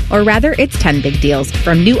big deal, or rather, it's 10 big deals.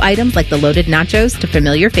 From new items like the loaded nachos to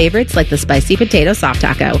familiar favorites like the spicy potato soft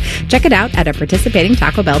taco. Check it out at a participating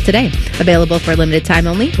Taco Bell today. Available for a limited time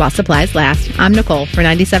only while supplies last. I'm Nicole for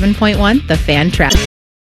 97.1 The Fan Traffic.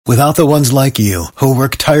 Without the ones like you, who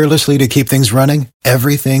work tirelessly to keep things running,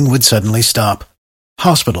 everything would suddenly stop.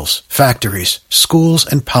 Hospitals, factories, schools,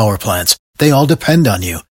 and power plants, they all depend on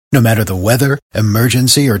you. No matter the weather,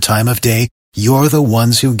 emergency, or time of day, you're the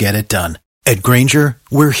ones who get it done. At Grainger,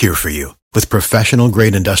 we're here for you with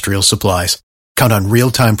professional-grade industrial supplies. Count on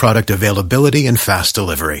real-time product availability and fast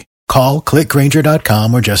delivery. Call, click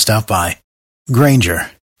Grainger.com, or just stop by. Grainger,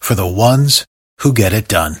 for the ones who get it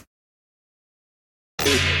done.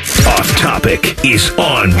 Off Topic is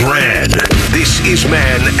on brand. This is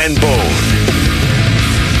Man and Bone.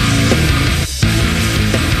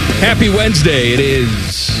 Happy Wednesday. It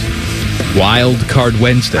is Wildcard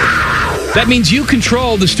Wednesday. That means you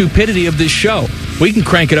control the stupidity of this show. We can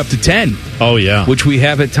crank it up to 10. Oh, yeah. Which we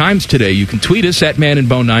have at times today. You can tweet us at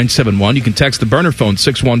manandbone971. You can text the burner phone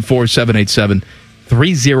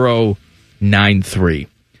 614-787-3093.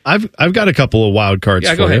 I've got a couple of wild cards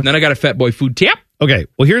for go ahead. you. And then I got a Fat Boy Food Tip. Okay,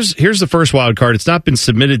 well, here's the first wild card. It's not been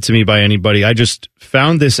submitted to me by anybody. I just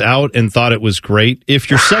found this out and thought it was great.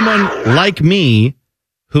 If you're someone like me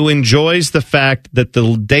who enjoys the fact that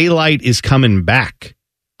the daylight is coming back,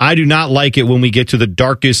 I do not like it when we get to the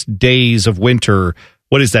darkest days of winter.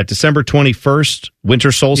 What is that, December 21st,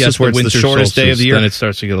 winter solstice, yes, where it's the shortest day of the year? Then it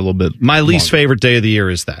starts to get a little bit My least favorite day of the year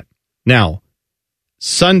is that. Now,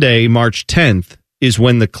 Sunday, March 10th, is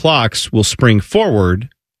when the clocks will spring forward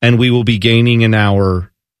and we will be gaining an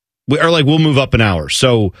hour, we'll move up an hour.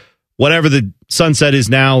 So whatever the sunset is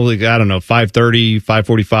now, 5:30,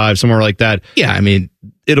 5:45, somewhere like that. Yeah, I mean,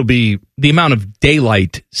 it'll be... The amount of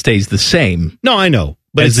daylight stays the same. No, I know.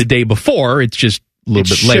 But as the day before, it's just a little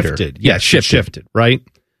bit later. Shifted. Yeah, shifted, right?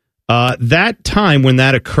 That time when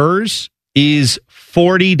that occurs is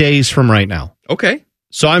 40 days from right now. Okay.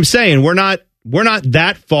 So I'm saying we're not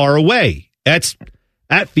that far away.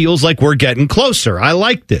 That feels like we're getting closer. I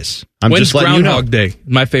like this. I'm When's just letting Groundhog you know. Day?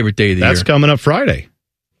 My favorite day of the year. That's coming up Friday.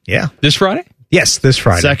 Yeah. This Friday? Yes, this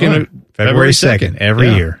Friday. February 2nd.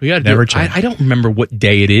 Every year. We gotta Never do, change. I don't remember what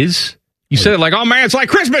day it is. You said it like, oh man, it's like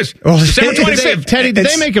Christmas. Well, December 25th. Teddy, did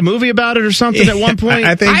they make a movie about it or something at one point?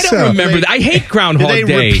 I think so. I don't remember that. I hate Groundhog Day. Did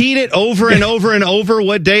they repeat it over and over and over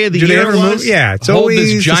what day of the year it was? Yeah, it's Hold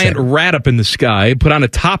always this giant rat up in the sky, put on a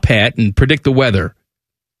top hat, and predict the weather.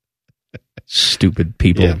 Stupid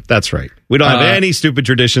people. Yeah, that's right. We don't have any stupid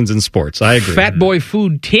traditions in sports. I agree. Fat Boy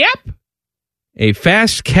Food Tip, a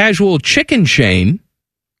fast casual chicken chain,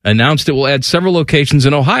 announced it will add several locations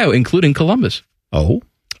in Ohio, including Columbus. Oh?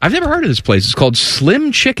 I've never heard of this place. It's called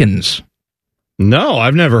Slim Chickens. No,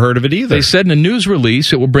 I've never heard of it either. They said in a news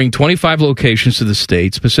release it will bring 25 locations to the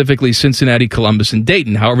state, specifically Cincinnati, Columbus, and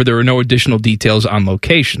Dayton. However, there are no additional details on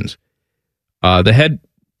locations. The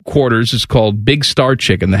headquarters is called Big Star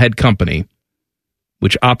Chicken, the head company,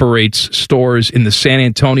 which operates stores in the San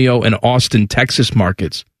Antonio and Austin, Texas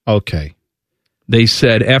markets. Okay. They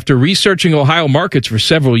said, after researching Ohio markets for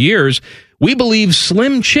several years, we believe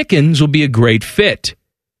Slim Chickens will be a great fit.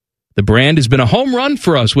 The brand has been a home run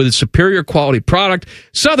for us with its superior quality product,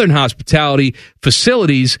 southern hospitality,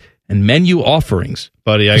 facilities, and menu offerings.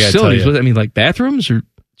 Buddy, I got to tell Facilities, you. what does that mean, like bathrooms? Or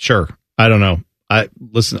Sure. I don't know.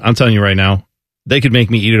 Listen, I'm telling you right now, they could make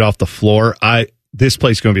me eat it off the floor. This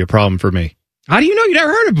place is going to be a problem for me. How do you know? You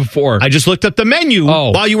never heard of it before. I just looked up the menu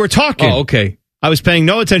while you were talking. Oh, okay. I was paying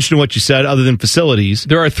no attention to what you said other than facilities.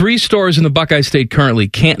 There are 3 stores in the Buckeye State currently,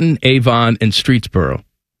 Canton, Avon, and Streetsboro.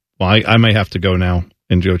 Well, I may have to go now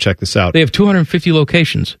and go check this out. They have 250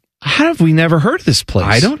 locations. How have we never heard of this place?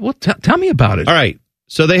 I don't. Well, tell me about it. All right.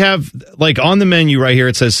 So they have, like, on the menu right here,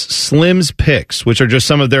 it says Slim's Picks, which are just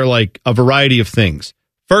some of their, like, a variety of things.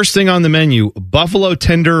 First thing on the menu, Buffalo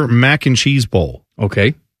Tender Mac and Cheese Bowl.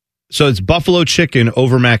 Okay. So it's buffalo chicken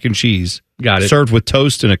over mac and cheese. Got it. Served with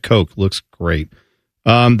toast and a Coke. Looks great.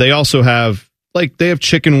 They also have, they have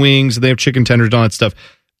chicken wings, they have chicken tenders and all that stuff.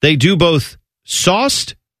 They do both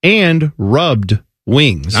sauced and rubbed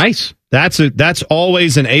wings. Nice. That's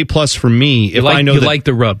always an A+ for me. If I know you like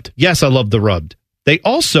the rubbed. Yes, I love the rubbed. They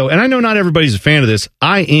also, and I know not everybody's a fan of this,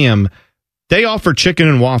 they offer chicken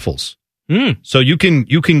and waffles. So you can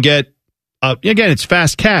get, again, it's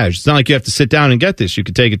fast cash. It's not like you have to sit down and get this. You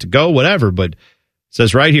can take it to go, whatever. But it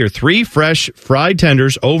says right here, 3 fresh fried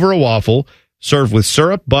tenders over a waffle, served with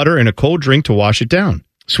syrup, butter, and a cold drink to wash it down.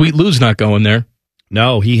 Sweet Lou's not going there.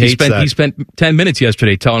 No, he hates that. He spent 10 minutes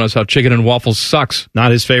yesterday telling us how chicken and waffles sucks.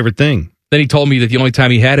 Not his favorite thing. Then he told me that the only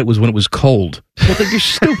time he had it was when it was cold. Well, you're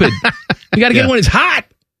stupid. You got to get it when it's hot.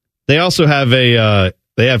 They also have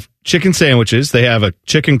they have chicken sandwiches. They have a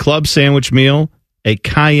chicken club sandwich meal, a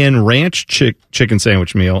cayenne ranch chicken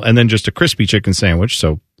sandwich meal, and then just a crispy chicken sandwich.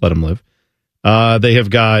 So let them live. They have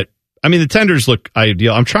got, the tenders look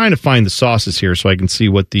ideal. I'm trying to find the sauces here so I can see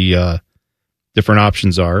what the different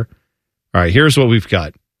options are. All right, here's what we've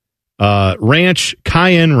got. Ranch,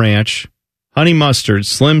 cayenne ranch, honey mustard,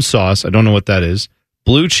 slim sauce. I don't know what that is.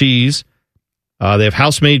 Blue cheese. They have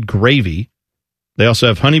house-made gravy. They also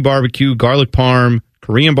have honey barbecue, garlic parm,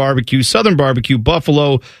 Korean barbecue, southern barbecue,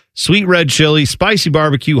 buffalo, sweet red chili, spicy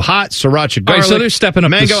barbecue, hot sriracha garlic. All right, so they're stepping up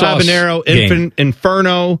mango the sauce habanero,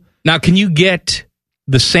 inferno. Now, can you get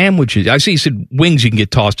the sandwiches? I see you said wings you can get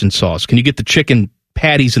tossed in sauce. Can you get the chicken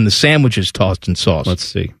patties and the sandwiches tossed in sauce? Let's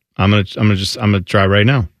see. I'm gonna try right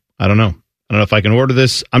now. I don't know if I can order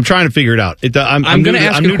this. I'm trying to figure it out. I'm going to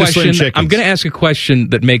ask a question. I'm going to ask a question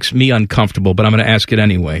that makes me uncomfortable, but I'm going to ask it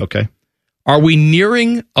anyway. Okay. Are we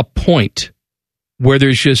nearing a point where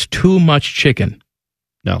there's just too much chicken?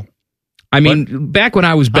 No. Back when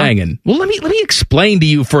I was banging. Well, let me explain to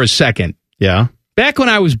you for a second. Yeah. Back when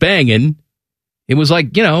I was banging, it was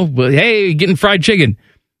like, hey, getting fried chicken.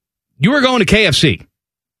 You were going to KFC.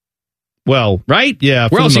 Well, right? Yeah.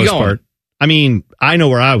 Where else are you going? Part. I know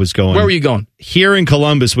where I was going. Where were you going? Here in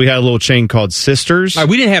Columbus, we had a little chain called Sisters.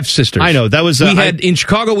 We didn't have Sisters. I know. That was... in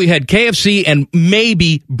Chicago, we had KFC and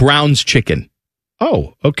maybe Brown's Chicken.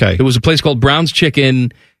 Oh, okay. It was a place called Brown's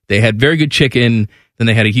Chicken. They had very good chicken. Then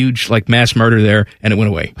they had a huge mass murder there, and it went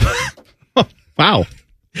away. Wow.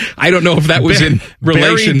 I don't know if that was in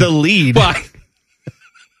relation. Buried the lead. But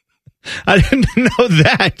I didn't know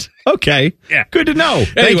that. Okay. Yeah. Good to know.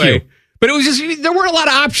 Anyway, Thank you. But it was just, there weren't a lot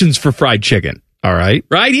of options for fried chicken. All right.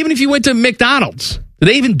 Right? Even if you went to McDonald's. Did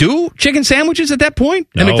they even do chicken sandwiches at that point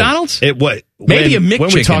at McDonald's? Maybe a McChicken.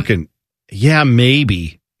 When we're talking, yeah,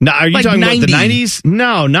 maybe. Now, are you talking 90. about the 90s?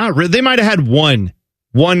 No, not really. They might have had one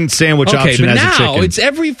one sandwich option but has now a chicken. It's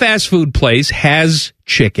every fast food place has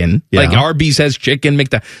chicken. Yeah. Like Arby's has chicken.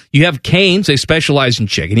 You have Cane's, they specialize in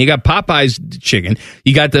chicken. You got Popeye's chicken.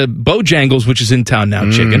 You got the Bojangles, which is in town now,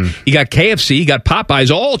 chicken. You got KFC. You got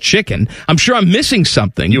Popeye's, all chicken. I'm sure I'm missing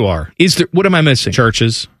something. You are. What am I missing?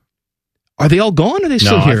 Churches. Are they all gone? Or are they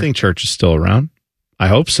still here? I think Church is still around. I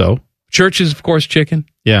hope so. Church is, of course, chicken.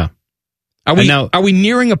 Yeah. Are we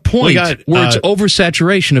nearing a point where it's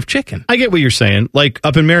oversaturation of chicken? I get what you're saying. Like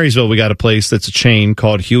up in Marysville, we got a place that's a chain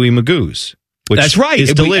called Huey Magoo's. That's right.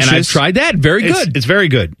 It's delicious. And I've tried that. Very good. It's very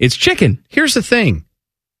good. It's chicken. Here's the thing.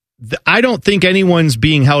 I don't think anyone's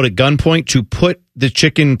being held at gunpoint to put the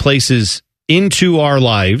chicken places into our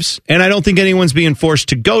lives, and I don't think anyone's being forced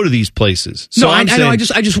to go to these places. So I know. I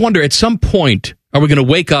just wonder, at some point, are we going to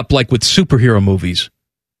wake up like with superhero movies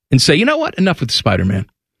and say, you know what? Enough with Spider-Man.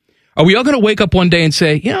 Are we all going to wake up one day and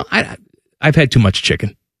say, you know, I've had too much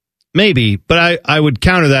chicken? Maybe, but I would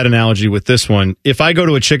counter that analogy with this one. If I go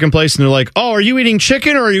to a chicken place and they're like, oh, are you eating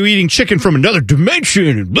chicken or are you eating chicken from another dimension?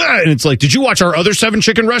 And it's like, did you watch our other 7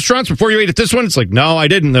 chicken restaurants before you ate at this one? It's like, no, I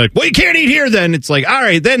didn't. They're like, well, you can't eat here then. It's like, all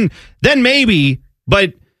right, then maybe.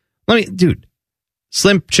 But dude,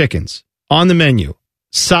 Slim Chickens on the menu,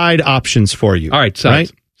 side options for you. All right,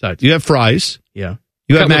 sides. You have fries. Yeah.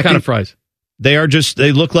 You have what kind of fries? They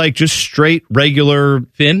look like just straight, regular.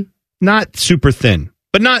 Thin? Not super thin,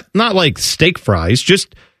 but not like steak fries,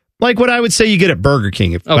 just like what I would say you get at Burger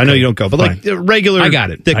King. I know you don't go, but like regular, I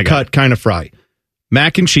got it. thick cut kind of fry.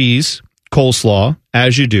 Mac and cheese, coleslaw,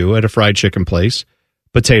 as you do at a fried chicken place.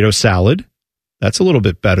 Potato salad. That's a little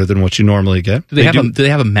bit better than what you normally get. Do they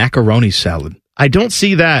have a macaroni salad? I don't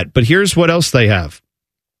see that, but here's what else they have.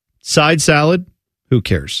 Side salad. Who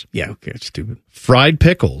cares? Yeah, who cares? Stupid. Fried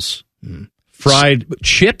pickles. Fried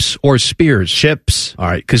chips or spears? Chips. All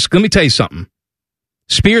right, because let me tell you something.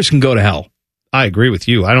 Spears can go to hell. I agree with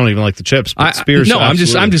you. I don't even like the chips, but spears. No, I'm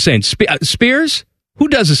just saying. Spears. Who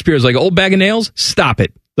does the spears? Like an old bag of nails? Stop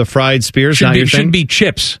it. The fried spears should be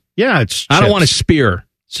chips. Yeah, it's. I don't want a spear.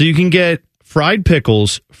 So you can get fried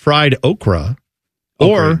pickles, fried okra,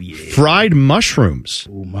 or fried mushrooms.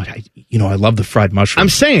 Ooh, I love the fried mushrooms. I'm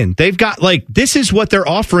saying they've got this is what they're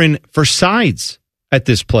offering for sides at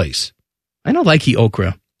this place. I don't like the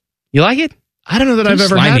okra. You like it? I don't know that I've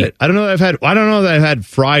ever had it. I don't know that I've had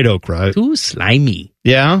fried okra. Too slimy.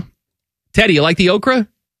 Yeah. Teddy, you like the okra?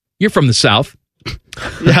 You're from the South.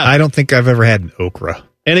 Yeah, I don't think I've ever had an okra.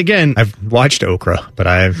 And again, I've watched okra, but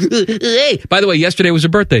I've. Hey, by the way, yesterday was her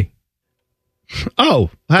birthday. Oh,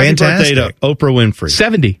 happy birthday to Oprah Winfrey.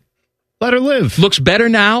 70. Let her live. Looks better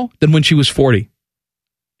now than when she was 40.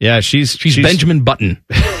 Yeah, she's Benjamin Button.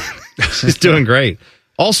 She's doing great.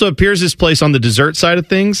 Also appears this place on the dessert side of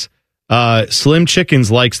things. Slim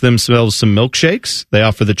Chickens likes themselves some milkshakes. They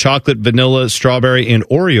offer the chocolate, vanilla, strawberry, and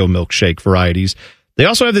Oreo milkshake varieties. They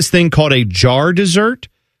also have this thing called a jar dessert,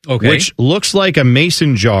 which looks like a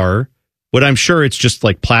mason jar, but I'm sure it's just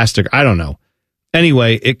like plastic. I don't know.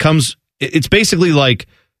 Anyway, it's basically like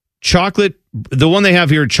chocolate. The one they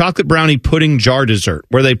have here, chocolate brownie pudding jar dessert,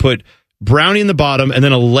 where they put brownie in the bottom and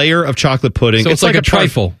then a layer of chocolate pudding. So it's like a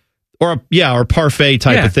trifle. Or a parfait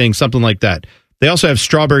type of thing, something like that. They also have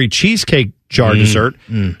strawberry cheesecake jar dessert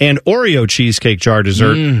and Oreo cheesecake jar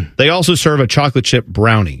dessert. They also serve a chocolate chip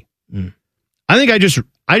brownie. I think I just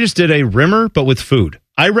did a Rimmer, but with food.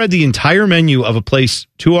 I read the entire menu of a place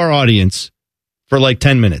to our audience for like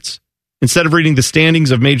 10 minutes. Instead of reading the standings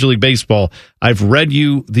of Major League Baseball, I've read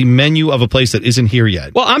you the menu of a place that isn't here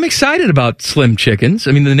yet. Well, I'm excited about Slim Chickens.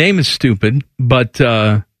 I mean, the name is stupid, but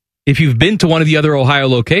if you've been to one of the other Ohio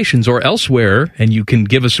locations or elsewhere and you can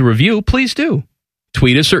give us a review, please do.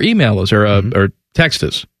 Tweet us or email us or text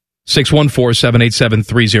us.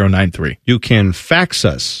 614-787-3093. You can fax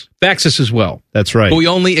us. Fax us as well. That's right. But we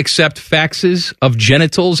only accept faxes of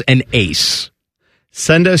genitals and ace.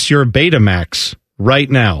 Send us your Betamax right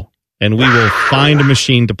now, and we will find a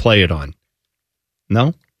machine to play it on.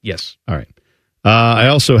 No? Yes. All right. I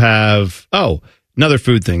also have... another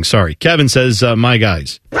food thing. Sorry. Kevin says, my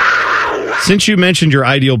guys, since you mentioned your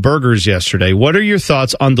ideal burgers yesterday, what are your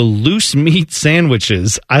thoughts on the loose meat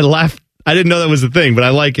sandwiches? I laughed. I didn't know that was a thing, but I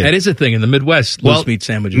like it. That is a thing in the Midwest, loose meat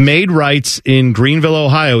sandwiches. Made Rights in Greenville,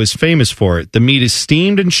 Ohio is famous for it. The meat is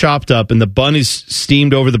steamed and chopped up, and the bun is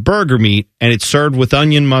steamed over the burger meat, and it's served with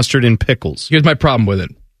onion, mustard, and pickles. Here's my problem with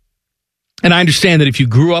it. And I understand that if you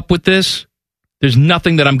grew up with this, there's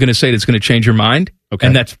nothing that I'm going to say that's going to change your mind,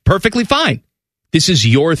 and that's perfectly fine. This is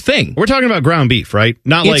your thing. We're talking about ground beef, right?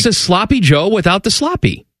 It's a sloppy Joe without the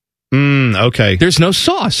sloppy. Okay. There's no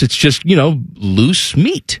sauce. It's just, loose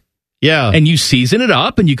meat. Yeah. And you season it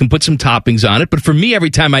up and you can put some toppings on it. But for me, every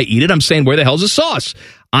time I eat it, I'm saying, where the hell's the sauce?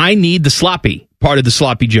 I need the sloppy part of the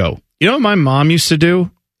sloppy Joe. You know what my mom used to do?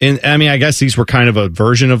 I guess these were kind of a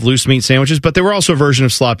version of loose meat sandwiches, but they were also a version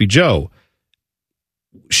of sloppy Joe.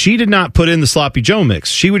 She did not put in the sloppy Joe mix.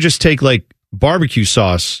 She would just take like barbecue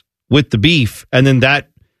sauce with the beef, and then that,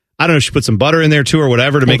 I don't know, she put some butter in there too or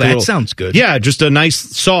whatever to make it a little. Sounds good. Yeah, just a nice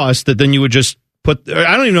sauce that then you would just put.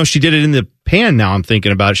 I don't even know if she did it in the pan now I'm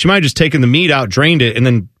thinking about it. She might have just taken the meat out, drained it, and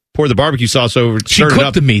then poured the barbecue sauce over. She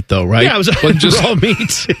cooked the meat though, right? Yeah, it was just raw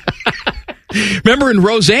meat. Remember in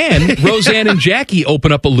Roseanne and Jackie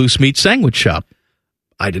open up a loose meat sandwich shop.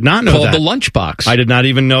 I did not know called that. The Lunchbox. I did not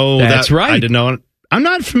even know that. That's right. I didn't know. I'm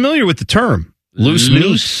not familiar with the term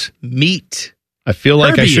loose meat. I feel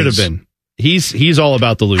like Herbie I should have been. He's all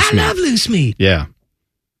about the loose meat. I love loose meat. Yeah.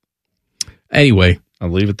 Anyway, I'll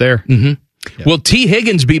leave it there. Mm-hmm. Yeah. Will T.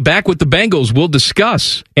 Higgins be back with the Bengals? We'll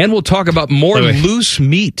discuss, and we'll talk about more loose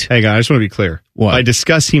meat. Hey, guys, I just want to be clear. What? By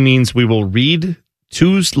discuss, he means we will read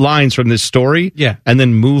 2 lines from this story, and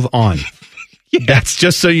then move on. That's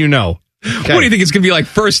just so you know. Okay. What do you think it's going to be like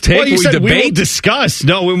first take? Well, you said debate? we will discuss.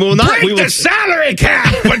 No, we will not. Break we will the salary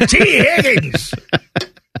cap for T. Higgins.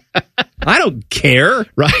 I don't care.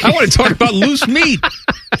 Right. I want to talk about loose meat.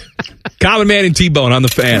 Common Man and T-Bone on the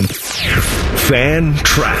Fan. Fan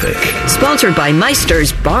traffic. Sponsored by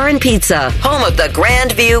Meister's Bar and Pizza, home of the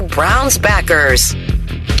Grandview Browns backers.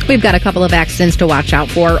 We've got a couple of accidents to watch out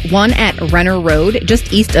for. One at Renner Road,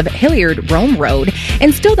 just east of Hilliard Rome Road.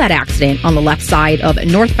 And still that accident on the left side of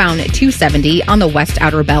northbound 270 on the west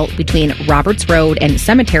outer belt between Roberts Road and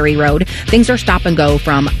Cemetery Road. Things are stop and go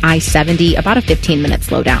from I-70, about a 15-minute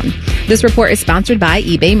slowdown. This report is sponsored by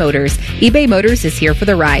eBay Motors. eBay Motors is here for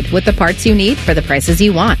the ride with the parts you need for the prices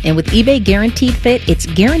you want. And with eBay Guaranteed Fit, it's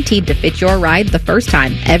guaranteed to fit your ride the first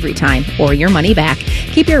time, every time, or your money back.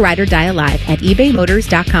 Keep your ride or die alive at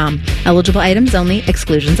ebaymotors.com. Eligible items only.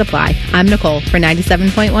 Exclusions apply. I'm Nicole for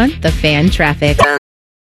 97.1 The Fan Traffic.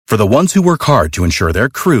 For the ones who work hard to ensure their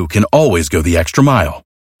crew can always go the extra mile,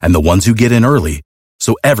 and the ones who get in early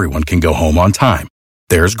so everyone can go home on time,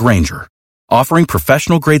 there's Grainger, offering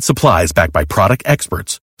professional-grade supplies backed by product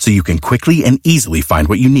experts so you can quickly and easily find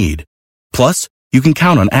what you need. Plus, you can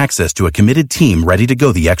count on access to a committed team ready to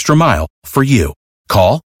go the extra mile for you.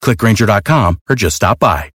 Call, click Grainger.com, or just stop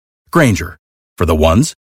by. Grainger, for the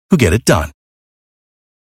ones who get it done.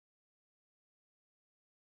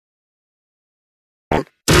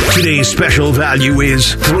 Today's special value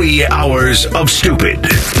is 3 hours of stupid.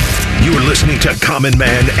 You're listening to Common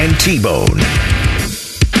Man and T-Bone.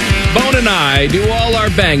 Bone and I do all our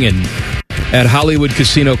banging at Hollywood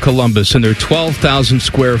Casino Columbus in their 12,000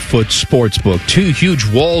 square foot sports book. 2 huge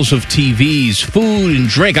walls of TVs, food and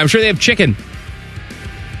drink. I'm sure they have chicken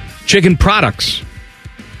products.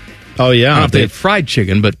 Oh, yeah. I don't know if they have fried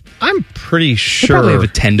chicken, but I'm pretty sure. They probably have a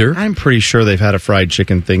tender. I'm pretty sure they've had a fried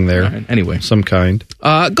chicken thing there. Right, anyway. Some kind.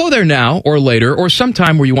 Go there now or later or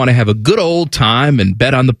sometime where you want to have a good old time and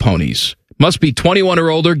bet on the ponies. Must be 21 or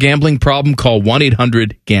older. Gambling problem? Call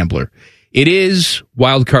 1-800-GAMBLER. It is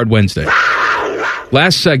Wildcard Wednesday.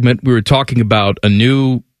 Last segment, we were talking about a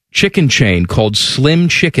new chicken chain called Slim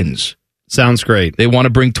Chickens. Sounds great. They want to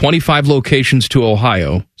bring 25 locations to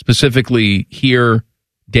Ohio, specifically here,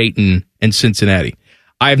 Dayton, and Cincinnati.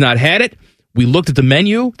 I have not had it. We looked at the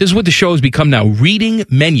menu. This is what the show has become now, reading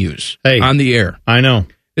menus on the air. I know.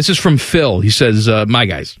 This is from Phil. He says, my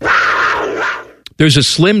guys. There's a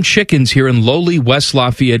Slim Chickens here in lowly West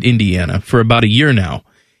Lafayette, Indiana, for about a year now.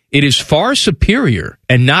 It is far superior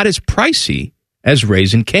and not as pricey as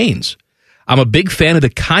Raising Cane's. I'm a big fan of the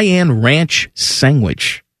Cayenne Ranch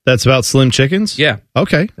sandwich. That's about Slim Chickens? Yeah.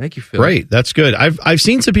 Okay. Thank you, Phil. Great. That's good. I've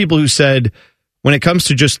seen some people who said when it comes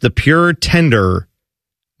to just the pure tender,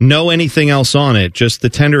 no anything else on it, just the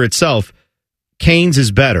tender itself, Cane's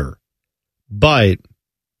is better. But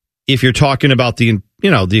if you're talking about the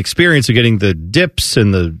experience of getting the dips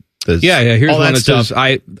and the here's all one that that stuff.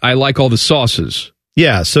 says I like all the sauces.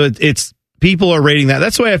 Yeah, so it's people are rating that.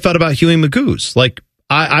 That's the way I felt about Huey Magoo's. Like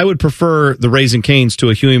I would prefer the Raising Cane's to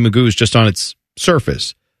a Huey Magoo's just on its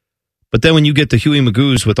surface. But then when you get the Huey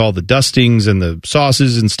Magoo's with all the dustings and the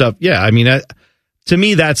sauces and stuff, yeah, I mean, to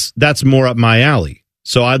me that's more up my alley.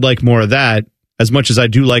 So I'd like more of that. As much as I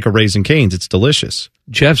do like a Raising Cane's, it's delicious.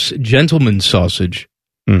 Jeff's Gentleman Sausage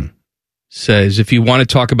says, if you want to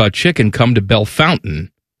talk about chicken, come to Bell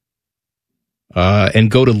Fountain and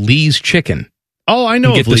go to Lee's Chicken. Oh, I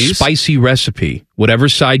know. And get the spicy recipe, whatever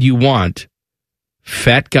side you want.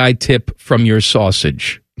 Fat guy tip from your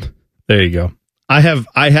sausage. There you go.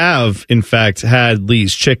 I have, in fact, had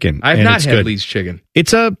Lee's Chicken. I have not had good. Lee's Chicken.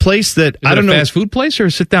 It's a place that I don't know. Fast food place or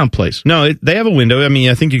a sit down place? No, they have a window. I mean,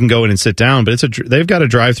 I think you can go in and sit down, but they've got a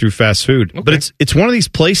drive through fast food. Okay. But it's one of these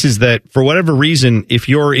places that, for whatever reason, if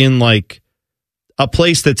you're in like a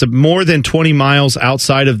place that's more than 20 miles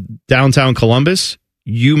outside of downtown Columbus,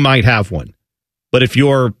 you might have one. But if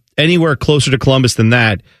you're anywhere closer to Columbus than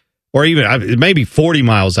that, or even maybe 40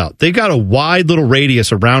 miles out, they've got a wide little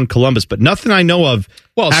radius around Columbus, but nothing I know of.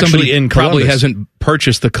 Well, actually somebody in Columbus probably hasn't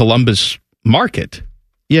purchased the Columbus market.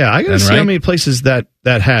 Yeah, I got to see how many places that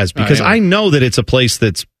has, because I know that it's a place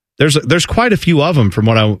that's there's quite a few of them from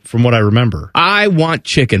what I remember. I want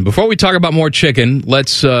chicken. Before we talk about more chicken,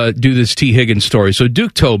 let's do this T. Higgins story. So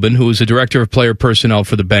Duke Tobin, who is the director of player personnel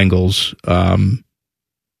for the Bengals,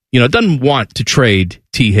 doesn't want to trade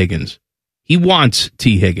T. Higgins. He wants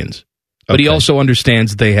T. Higgins, but he also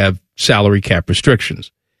understands they have salary cap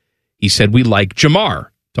restrictions. He said, we like Jamar,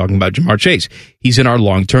 talking about Jamar Chase. He's in our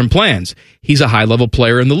long-term plans. He's a high-level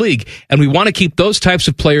player in the league, and we want to keep those types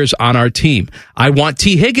of players on our team. I want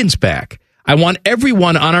T. Higgins back. I want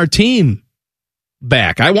everyone on our team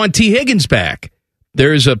back. I want T. Higgins back.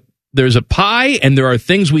 There's a pie, and there are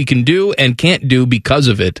things we can do and can't do because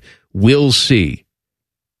of it. We'll see.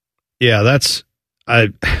 Yeah, that's... I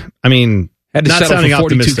mean... Had to not settle for 42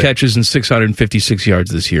 optimistic. catches and 656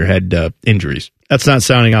 yards this year. Had injuries. That's not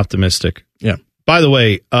sounding optimistic. Yeah. By the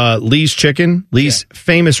way, Lee's Chicken, Lee's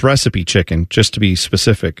famous recipe chicken, just to be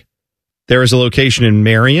specific. There is a location in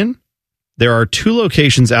Marion. There are 2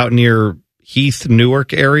 locations out near Heath,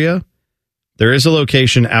 Newark area. There is a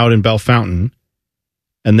location out in Bellefontaine.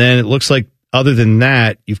 And then it looks like, other than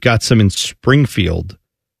that, you've got some in Springfield.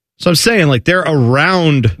 So I'm saying, like, they're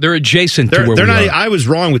around. They're adjacent to where they're we not. are. I was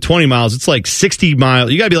wrong with 20 miles. It's like 60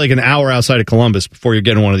 miles. You got to be like an hour outside of Columbus before you're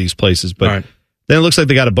getting one of these places. But then it looks like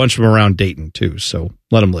they got a bunch of them around Dayton, too. So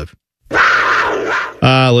let them live.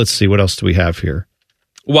 Let's see. What else do we have here?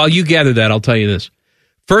 While you gather that, I'll tell you this.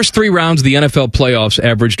 First 3 rounds of the NFL playoffs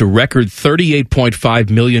averaged a record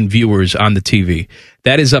 38.5 million viewers on the TV.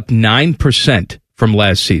 That is up 9% from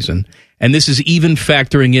last season. And this is even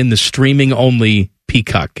factoring in the streaming-only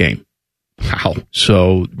Peacock game. Wow.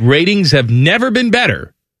 So ratings have never been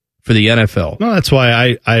better for the NFL. Well, that's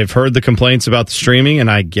why I've heard the complaints about the streaming, and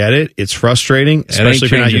I get it. It's frustrating, especially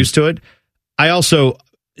if you're not used to it. I also,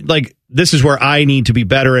 this is where I need to be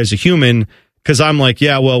better as a human, because I'm like,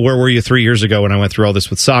 yeah, well, where were you 3 years ago when I went through all this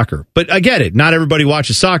with soccer? But I get it. Not everybody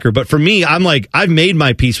watches soccer. But for me, I'm like, I've made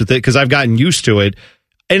my peace with it because I've gotten used to it.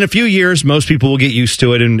 In a few years, most people will get used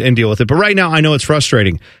to it and deal with it. But right now, I know it's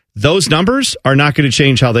frustrating. Those numbers are not going to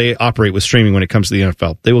change how they operate with streaming when it comes to the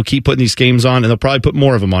NFL. They will keep putting these games on, and they'll probably put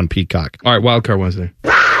more of them on Peacock. All right, Wildcard Wednesday.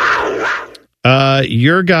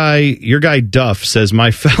 Your guy Duff says,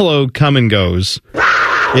 my fellow come and goes.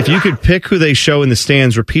 If you could pick who they show in the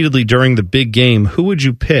stands repeatedly during the big game, who would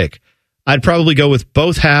you pick? I'd probably go with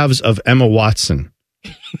both halves of Emma Watson.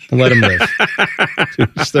 Let them live.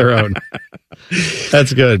 It's their own.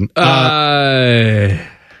 That's good. I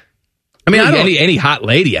mean, any hot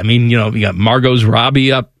lady. I mean, you got Margot's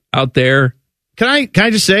Robbie out there. Can I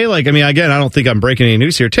just say, again, I don't think I'm breaking any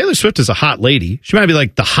news here. Taylor Swift is a hot lady. She might be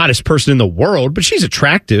like the hottest person in the world, but she's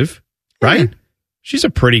attractive, right? Yeah. She's a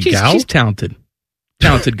pretty gal. She's talented.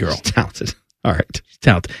 Talented girl. She's talented. All right. She's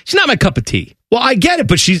talented. She's not my cup of tea. Well, I get it,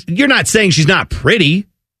 but you're not saying she's not pretty.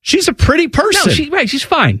 She's a pretty person. No, she's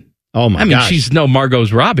fine. Oh my gosh. She's no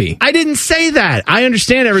Margot's Robbie. I didn't say that. I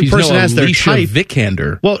understand every person has their type.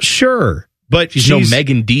 Vikander. Well, sure, but she's no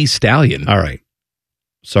Megan Thee Stallion. All right.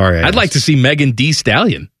 Sorry. I'd like to see Megan Thee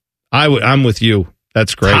Stallion. I'm with you.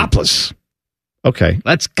 That's great. Topless. Okay.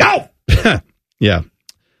 Let's go. Yeah.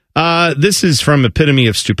 This is from Epitome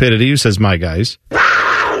of Stupidity, who says, my guys.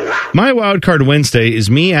 My Wildcard Wednesday is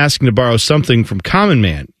me asking to borrow something from Common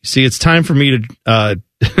Man. You see, it's time for me to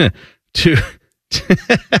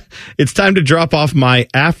it's time to drop off my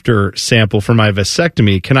after sample for my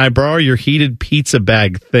vasectomy. Can I borrow your heated pizza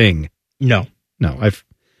bag thing? No.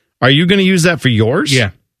 Are you going to use that for yours?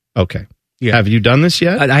 Yeah. Okay. Yeah. Have you done this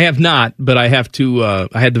yet? I have not, but I have to.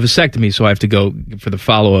 I had the vasectomy, so I have to go for the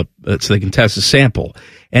follow-up so they can test the sample.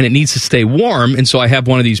 And it needs to stay warm, and so I have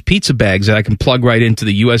one of these pizza bags that I can plug right into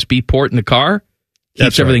the USB port in the car.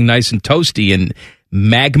 Keeps everything nice and toasty and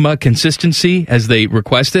magma consistency as they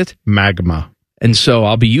request it. Magma. And so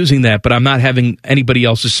I'll be using that, but I'm not having anybody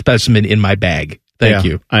else's specimen in my bag. Thank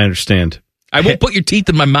you. I understand. I won't put your teeth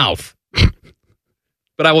in my mouth,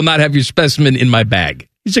 but I will not have your specimen in my bag.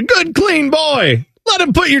 He's a good, clean boy. Let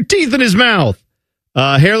him put your teeth in his mouth.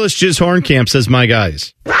 Hairless Jizz Hornkamp says, my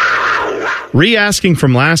guys. Re-asking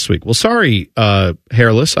from last week. Well, sorry,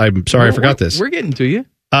 Hairless. I'm sorry I forgot this. We're getting to you.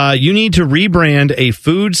 You need to rebrand a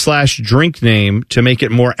food/drink name to make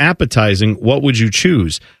it more appetizing. What would you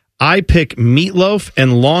choose? I pick Meatloaf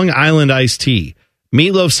and Long Island iced tea.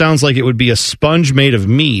 Meatloaf sounds like it would be a sponge made of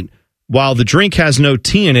meat, while the drink has no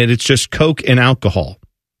tea in it. It's just Coke and alcohol.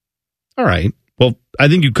 All right. Well, I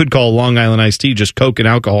think you could call Long Island iced tea just Coke and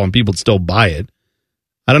alcohol and people would still buy it.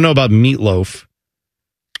 I don't know about Meatloaf.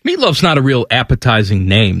 Meatloaf's not a real appetizing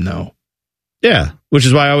name, though. Yeah, which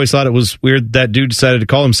is why I always thought it was weird that dude decided to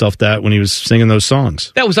call himself that when he was singing those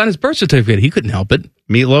songs. That was on his birth certificate. He couldn't help it.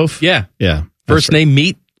 Meatloaf? Yeah. Yeah. First name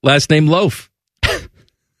Meat, last name Loaf.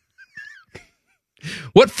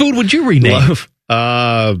 What food would you rename? Loaf.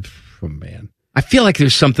 Oh, man. I feel like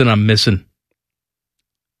there's something I'm missing.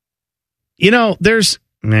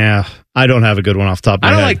 I don't have a good one off the top of my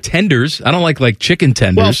head. I don't like tenders. I don't like chicken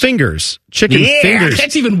tenders. Well, fingers. Chicken fingers.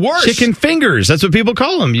 That's even worse. Chicken fingers. That's what people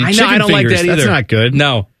call them. I know. I don't like that either. That's not good.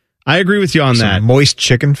 No. I agree with you on that. Moist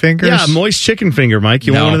chicken fingers? Yeah, moist chicken finger, Mike.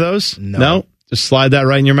 You want one of those? No. Just slide that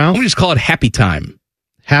right in your mouth? I'm going to just call it Happy Time.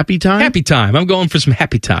 Happy Time? Happy Time. I'm going for some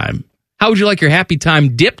Happy Time. How would you like your Happy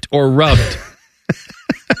Time dipped or rubbed?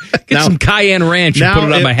 Get some cayenne ranch and put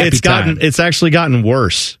it on my Happy Time. It's actually gotten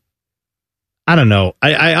worse. I don't know.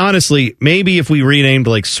 I honestly, maybe if we renamed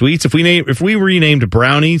sweets, if we renamed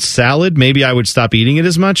brownie salad, maybe I would stop eating it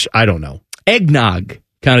as much. I don't know. Eggnog,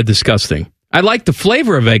 kind of disgusting. I like the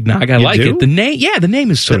flavor of eggnog. I like it. The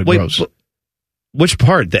name is sort of gross. Which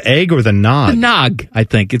part? The egg or the nog? The nog, I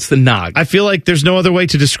think. It's the nog. I feel like there's no other way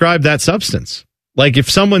to describe that substance. Like if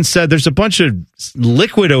someone said there's a bunch of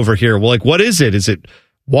liquid over here, well, what is it? Is it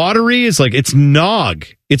watery? It's nog.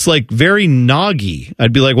 It's very noggy.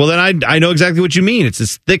 I'd be like, well, then I know exactly what you mean. It's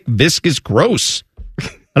this thick, viscous, gross.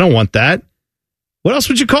 I don't want that. What else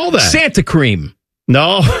would you call that? Santa cream.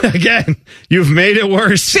 No, again, you've made it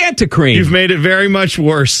worse. Santa cream. You've made it very much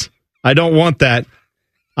worse. I don't want that.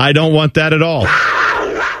 I don't want that at all.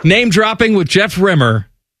 Name dropping with Jeff Rimmer.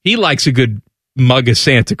 He likes a good mug of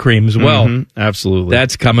Santa cream as well. Mm-hmm, absolutely.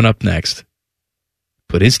 That's coming up next.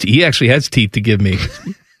 But he actually has teeth to give me.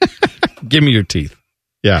 Give me your teeth.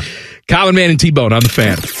 Yeah. Common Man and T-Bone on the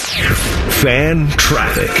Fan. Fan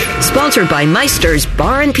Traffic. Sponsored by Meister's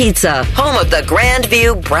Bar and Pizza, home of the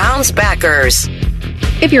Grandview Browns backers.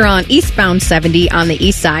 If you're on eastbound 70 on the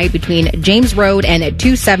east side between James Road and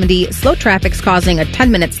 270, slow traffic's causing a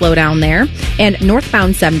 10-minute slowdown there. And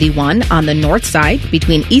northbound 71 on the north side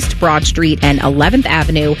between East Broad Street and 11th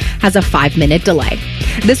Avenue has a 5-minute delay.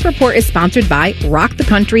 This report is sponsored by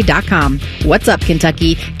RockTheCountry.com. What's up,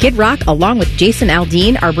 Kentucky? Kid Rock, along with Jason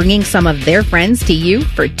Aldean, are bringing some of their friends to you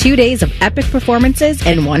for 2 days of epic performances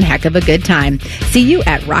and one heck of a good time. See you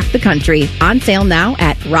at Rock the Country. On sale now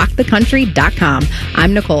at RockTheCountry.com.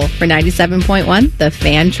 I'm Nicole for 97.1, The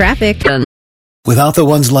Fan Traffic. Without the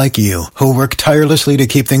ones like you, who work tirelessly to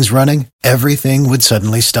keep things running, everything would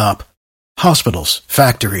suddenly stop. Hospitals,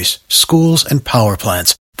 factories, schools, and power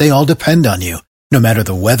plants, they all depend on you. No matter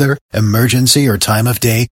the weather, emergency, or time of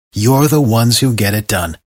day, you're the ones who get it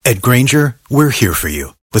done. At Grainger, we're here for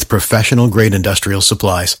you with professional-grade industrial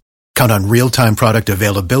supplies. Count on real-time product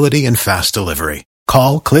availability and fast delivery.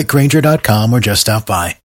 Call, clickgrainger.com, or just stop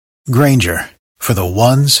by. Grainger, for the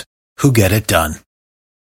ones who get it done.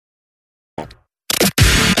 Common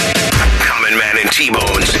Man and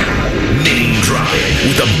T-Bone's Name Dropping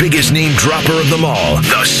with the biggest name dropper of them all,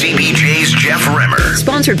 the CBJ's Jeff Rimmer.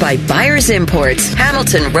 Sponsored by Buyers Imports,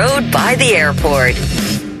 Hamilton Road by the airport.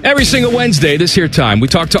 Every single Wednesday, this here time, we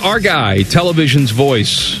talk to our guy, television's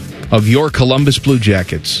voice of your Columbus Blue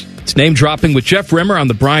Jackets. It's Name Dropping with Jeff Rimmer on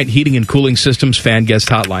the Bryant Heating and Cooling Systems Fan Guest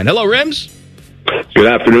Hotline. Hello, Rims. Good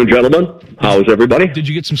afternoon, gentlemen. How's everybody? Did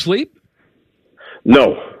you get some sleep?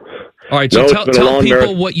 No. All right, so tell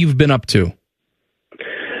people what you've been up to.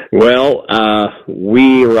 Well,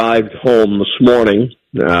 we arrived home this morning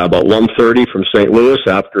about 1:30 from St. Louis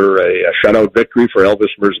after a shutout victory for Elvis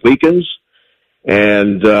Merzlikins,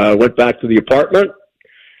 and went back to the apartment,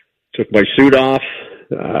 took my suit off,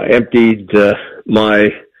 emptied my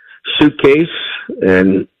suitcase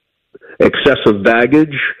and excessive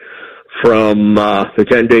baggage from the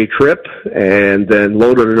 10-day trip, and then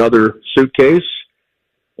loaded another suitcase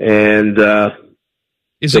and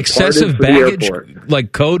is excessive baggage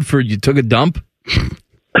like code for you took a dump?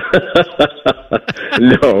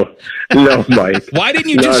 No, Mike. Why didn't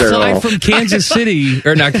you just fly from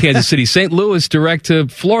St. Louis direct to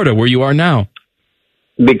Florida where you are now?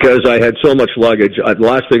 Because I had so much luggage. The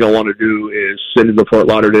last thing I want to do is sit in the Fort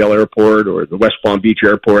Lauderdale airport or the West Palm Beach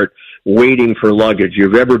airport waiting for luggage.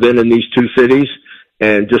 You've ever been in these two cities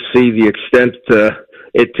and just see the extent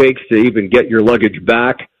it takes to even get your luggage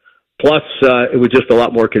back. Plus, it was just a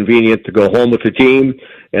lot more convenient to go home with the team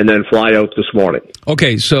and then fly out this morning.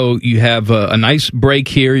 Okay, so you have a nice break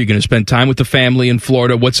here. You're going to spend time with the family in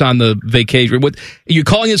Florida. What's on the vacation? What are you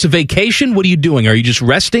calling this a vacation? What are you doing? Are you just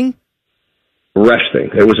resting? Resting.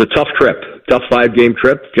 It was a tough trip, tough 5-game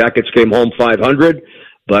trip. Jackets came home 500,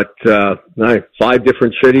 but 5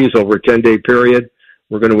 different cities over a 10-day period.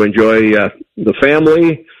 We're going to enjoy the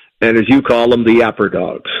family and, as you call them, the Yapper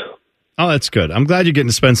Dogs. Oh, that's good. I'm glad you're getting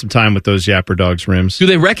to spend some time with those Yapper Dogs, Rims. Do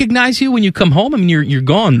they recognize you when you come home? I mean, you're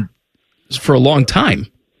gone for a long time.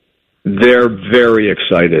 They're very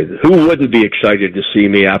excited. Who wouldn't be excited to see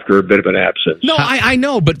me after a bit of an absence? No, I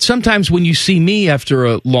know, but sometimes when you see me after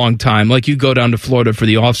a long time, like you go down to Florida for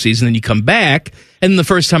the off season, and you come back, and the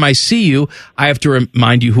first time I see you, I have to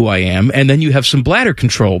remind you who I am, and then you have some bladder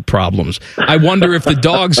control problems. I wonder if the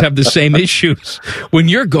dogs have the same issues when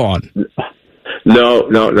you're gone. No.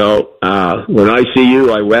 When I see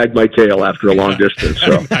you, I wag my tail after a long distance.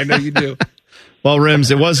 So. I know you do. Well, Rims,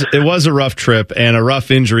 it was a rough trip and a rough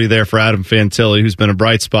injury there for Adam Fantilli, who's been a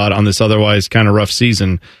bright spot on this otherwise kind of rough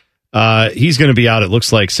season. He's going to be out, it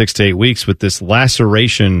looks like, 6 to 8 weeks with this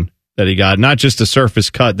laceration that he got, not just a surface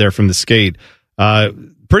cut there from the skate.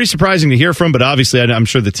 Pretty surprising to hear from, but obviously I'm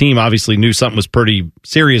sure the team obviously knew something was pretty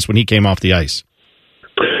serious when he came off the ice.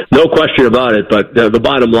 No question about it, but the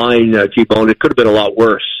bottom line, T-Bone, it could have been a lot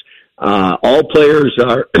worse. All players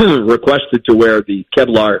are requested to wear the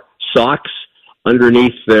Kevlar socks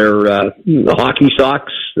underneath their hockey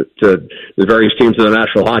socks that the various teams of the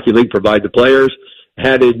National Hockey League provide the players.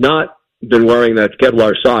 Had it not been wearing that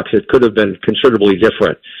Kevlar socks, it could have been considerably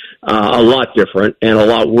different, a lot different, and a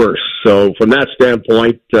lot worse. So from that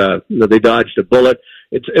standpoint, they dodged a bullet.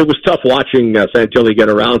 It was tough watching Fantilli get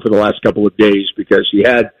around for the last couple of days because he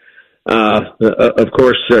had, of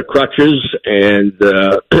course, crutches, and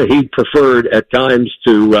he preferred at times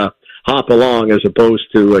to hop along as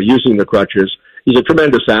opposed to using the crutches. He's a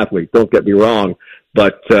tremendous athlete, don't get me wrong,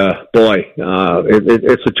 but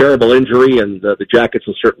it's a terrible injury, and the Jackets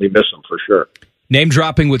will certainly miss him for sure. Name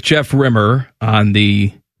dropping with Jeff Rimmer on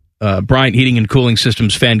the Bryant Heating and Cooling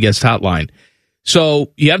Systems fan guest hotline.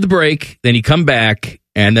 So you have the break, then you come back,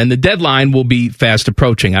 and then the deadline will be fast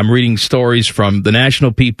approaching. I'm reading stories from the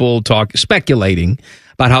national people speculating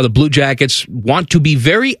about how the Blue Jackets want to be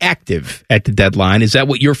very active at the deadline. Is that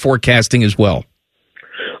what you're forecasting as well?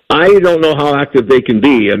 I don't know how active they can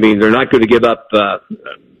be. I mean, they're not going to give up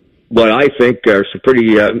what I think are some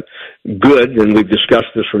pretty good, and we've discussed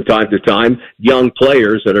this from time to time, young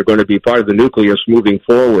players that are going to be part of the nucleus moving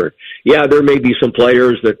forward. Yeah, there may be some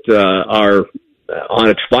players that are on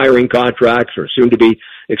expiring contracts or soon to be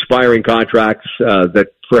expiring contracts that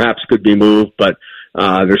perhaps could be moved, but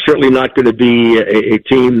there's certainly not going to be a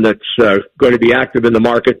team that's going to be active in the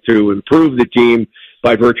market to improve the team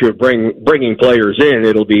by virtue of bringing players in.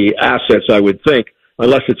 It'll be assets, I would think,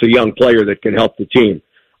 unless it's a young player that can help the team.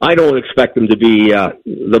 I don't expect them to be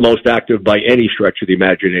the most active by any stretch of the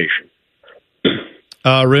imagination.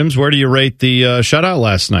 Rims, where do you rate the shutout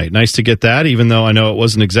last night? Nice to get that, even though I know it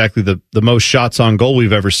wasn't exactly the most shots on goal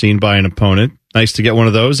we've ever seen by an opponent. Nice to get one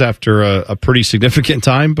of those after a pretty significant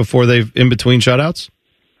time before they've in between shutouts.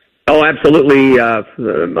 Oh, absolutely.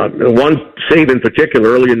 One save in particular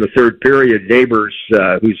early in the third period, Neighbors,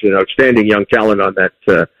 who's an outstanding young talent on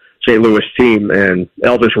that St. Louis team, and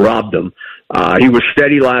Elvis robbed him. He was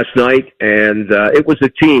steady last night, and it was a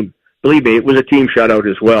team. Believe me, it was a team shutout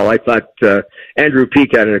as well. I thought Andrew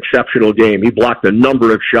Peak had an exceptional game. He blocked a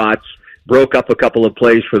number of shots, broke up a couple of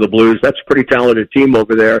plays for the Blues. That's a pretty talented team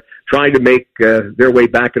over there, trying to make their way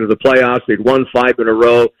back into the playoffs. They'd won 5 in a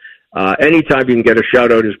row. Anytime you can get a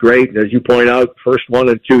shutout is great. And as you point out, first one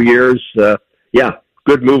in 2 years.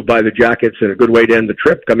 Good move by the Jackets and a good way to end the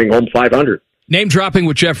trip, coming home 500. Name dropping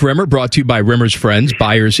with Jeff Rimmer, brought to you by Rimmer's Friends,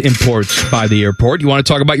 buyers imports by the airport. You want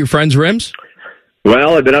to talk about your friends, Rims?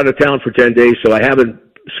 Well, I've been out of town for 10 days, so I haven't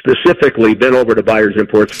specifically been over to Buyers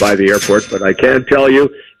Imports by the airport, but I can tell you,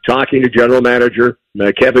 talking to General Manager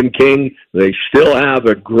Kevin King, they still have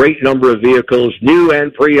a great number of vehicles, new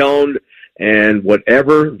and pre-owned, and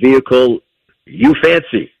whatever vehicle you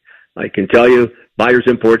fancy, I can tell you, Buyers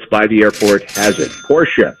Imports by the airport has it.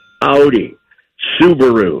 Porsche, Audi,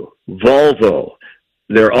 Subaru, Volvo,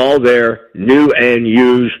 they're all there, new and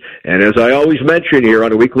used. And as I always mention here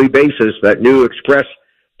on a weekly basis, that new Express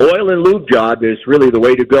oil and lube job is really the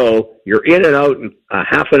way to go. You're in and out in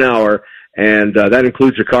half an hour, and that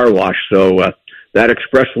includes a car wash. So that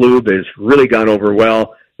Express lube has really gone over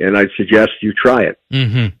well, and I'd suggest you try it.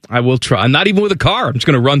 Mm-hmm. I will try. Not even with a car. I'm just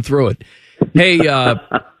going to run through it. Hey,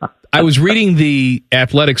 I was reading the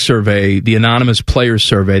athletic survey, the anonymous players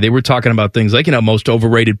survey. They were talking about things like, most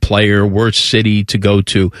overrated player, worst city to go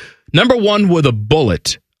to. Number one with a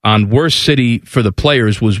bullet on worst city for the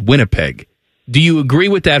players was Winnipeg. Do you agree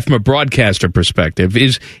with that from a broadcaster perspective?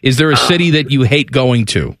 Is there a city that you hate going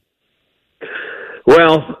to?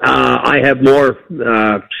 Well, I have more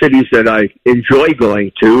cities that I enjoy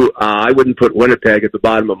going to. I wouldn't put Winnipeg at the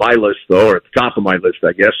bottom of my list, though, or at the top of my list,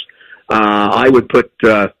 I guess. I would put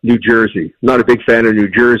New Jersey. Not a big fan of New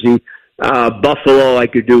Jersey. Buffalo I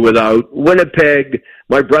could do without. Winnipeg,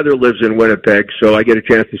 my brother lives in Winnipeg, so I get a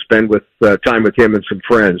chance to spend time with him and some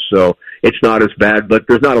friends. So it's not as bad, but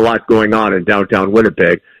there's not a lot going on in downtown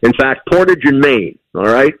Winnipeg. In fact, Portage in Maine, all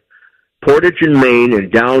right? Portage in Maine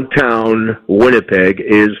in downtown Winnipeg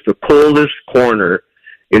is the coldest corner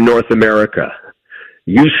in North America.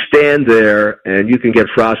 You stand there and you can get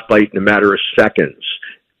frostbite in a matter of seconds.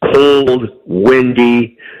 Cold,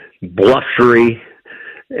 windy, blustery,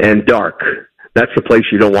 and dark. That's the place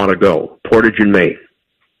you don't want to go. Portage in Maine.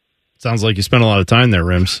 Sounds like you spent a lot of time there,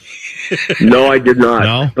 Rims. No, I did not.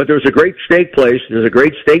 No? But there's a great steak place. There's a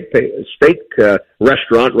great steak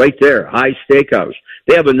restaurant right there, High Steakhouse.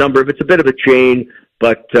 They have a number of, it's a bit of a chain,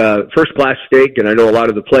 but first-class steak, and I know a lot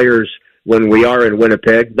of the players, when we are in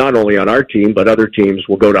Winnipeg, not only on our team, but other teams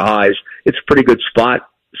will go to High's. It's a pretty good spot.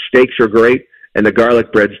 Steaks are great, and the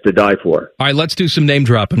garlic bread's to die for. All right, let's do some name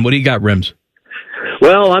dropping. What do you got, Rims?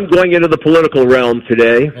 Well, I'm going into the political realm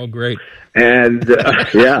today. Oh, great. And,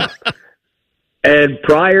 yeah. And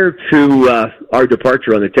prior to our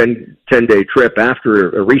departure on the 10-day trip, after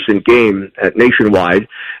a recent game at Nationwide,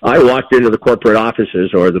 I walked into the corporate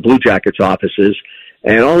offices, or the Blue Jackets offices,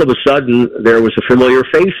 and all of a sudden there was a familiar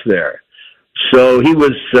face there. So he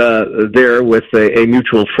was there with a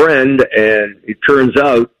mutual friend, and it turns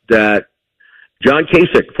out that John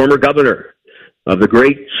Kasich, former governor of the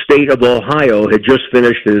great state of Ohio, had just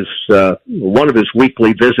finished his one of his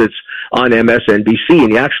weekly visits on MSNBC,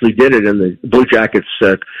 and he actually did it in the Blue Jackets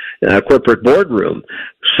corporate boardroom.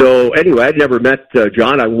 So anyway, I'd never met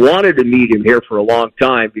John. I wanted to meet him here for a long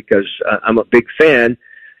time because I'm a big fan.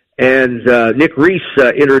 And Nick Reese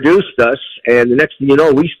introduced us, and the next thing you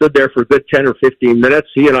know, we stood there for a good 10 or 15 minutes.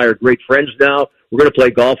 He and I are great friends now. We're going to play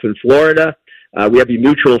golf in Florida. We have a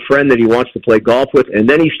mutual friend that he wants to play golf with, and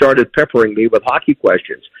then he started peppering me with hockey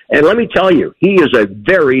questions. And let me tell you, he is a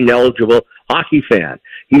very knowledgeable hockey fan.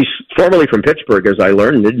 He's formerly from Pittsburgh, as I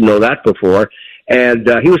learned, didn't know that before. And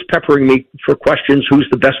he was peppering me for questions. Who's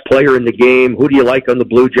the best player in the game? Who do you like on the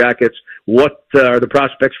Blue Jackets? What are the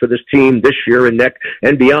prospects for this team this year and next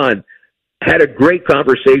and beyond? Had a great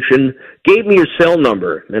conversation, gave me his cell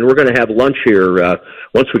number, and we're going to have lunch here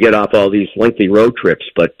once we get off all these lengthy road trips.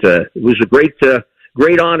 But it was a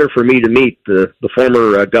great honor for me to meet the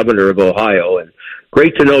former governor of Ohio, and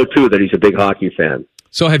great to know, too, that he's a big hockey fan.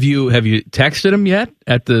 So have you texted him yet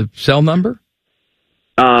at the cell number?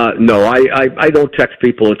 No, I don't text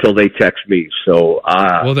people until they text me. So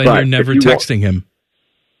well, then you're never texting him.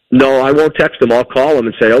 No, I won't text him. I'll call him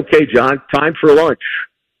and say, "Okay, John, time for lunch."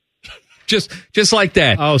 Just like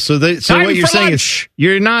that. Oh, so what you're saying is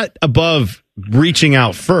you're not above reaching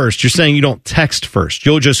out first. You're saying you don't text first.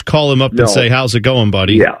 You'll just call him up and say, "How's it going,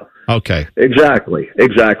 buddy?" Yeah. Okay. Exactly.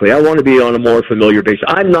 I want to be on a more familiar basis.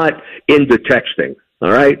 I'm not into texting.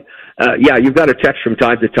 All right. Yeah, you've got to text from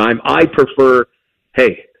time to time. I prefer,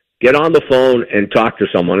 hey, get on the phone and talk to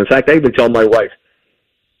someone. In fact, I even tell my wife,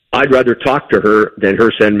 I'd rather talk to her than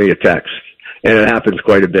her send me a text. And it happens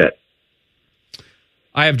quite a bit.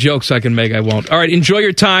 I have jokes I can make. I won't. All right. Enjoy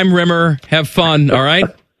your time, Rimmer. Have fun. All right.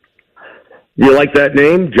 You like that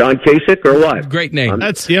name, John Kasich, or what? Great name.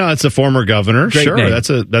 That's a former governor. Great sure, name.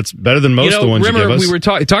 That's better than most of the ones Rimmer, you give us. We were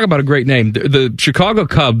talk about a great name. The Chicago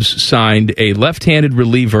Cubs signed a left-handed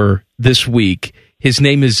reliever this week. His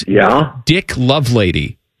name is Dick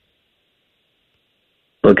Lovelady.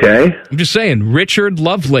 Okay. I'm just saying, Richard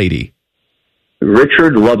Lovelady.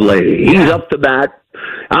 Richard Lovelady. He's up to bat.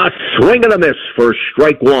 A swing and a miss for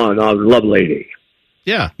strike one on Lovelady.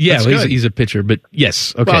 Yeah, he's a pitcher, but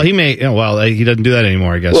yes. Okay. Well, he doesn't do that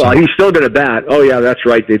anymore, I guess. Well, he's still going to bat. Oh, yeah, that's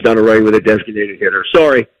right. They've done away with a designated hitter.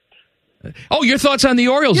 Sorry. Oh, your thoughts on the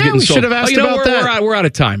Orioles getting sold? should have asked about that. We're out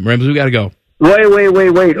of time, Rams. We got to go. Wait.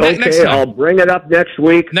 Okay, I'll bring it up next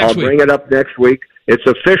week. It's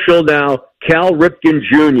official now. Cal Ripken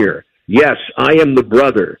Jr. Yes, I am the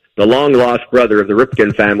brother, the long-lost brother of the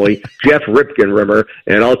Ripken family, Jeff Ripken Rimmer,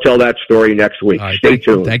 and I'll tell that story next week. Right, Stay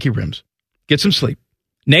tuned. Thank you, Rims. Get some sleep.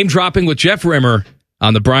 Name dropping with Jeff Rimmer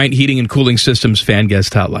on the Bryant Heating and Cooling Systems fan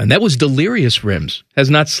guest hotline. That was delirious, Rims.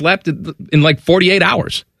 Has not slept in like 48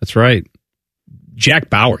 hours. That's right. Jack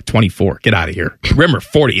Bauer, 24. Get out of here. Rimmer,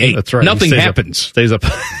 48. That's right. Nothing happens. Stays up.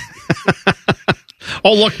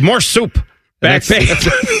 Oh, look, more soup. Back page.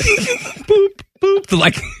 Boop, boop.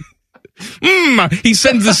 Like, he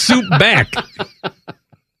sends the soup back.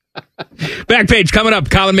 Back page coming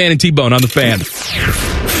up. Colin Man and T-Bone on the Fan.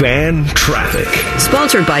 Fan traffic.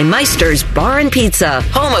 Sponsored by Meister's Bar and Pizza,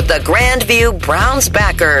 home of the Grandview Browns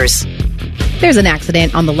backers. There's an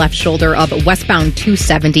accident on the left shoulder of westbound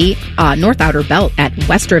 270, North Outer Belt at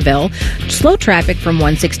Westerville. Slow traffic from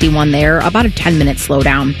 161 there, about a 10-minute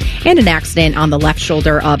slowdown. And an accident on the left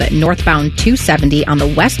shoulder of northbound 270 on the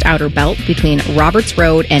West Outer Belt between Roberts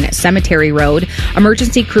Road and Cemetery Road.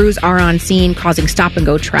 Emergency crews are on scene, causing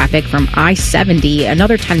stop-and-go traffic from I-70,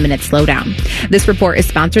 another 10-minute slowdown. This report is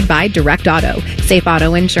sponsored by Direct Auto. Safe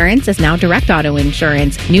Auto Insurance is now Direct Auto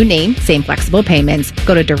Insurance. New name, same flexible payments.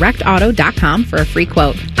 Go to directauto.com for a free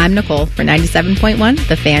quote. I'm Nicole for 97.1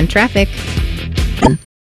 The Fan Traffic.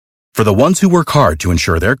 For the ones who work hard to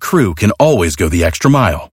ensure their crew can always go the extra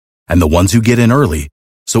mile, and the ones who get in early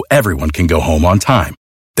so everyone can go home on time,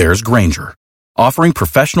 there's Grainger, offering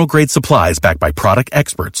professional-grade supplies backed by product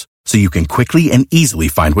experts so you can quickly and easily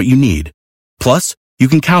find what you need. Plus, you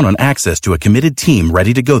can count on access to a committed team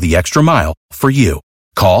ready to go the extra mile for you.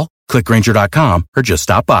 Call, click Grainger.com, or just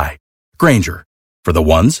stop by. Grainger, for the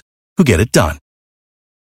ones who get it done.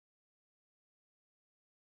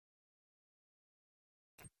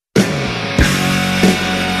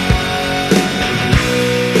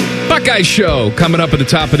 Buckeye Show coming up at the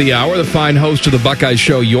top of the hour. The fine host of the Buckeye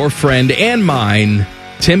Show, your friend and mine,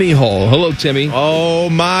 Timmy Hall. Hello, Timmy. Oh,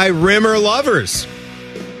 my Rimmer lovers.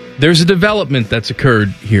 There's a development that's occurred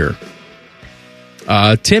here.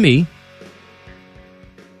 Timmy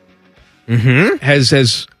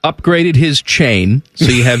has upgraded his chain, so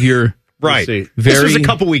you have your right. This was a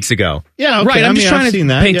couple weeks ago. Yeah, okay. Right. I'm just trying to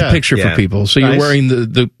paint the picture for people. So you're wearing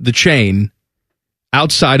the chain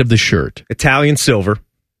outside of the shirt. Italian silver.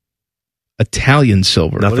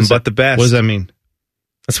 Nothing but the best. What does that mean?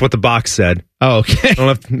 That's what the box said. Oh, okay. I don't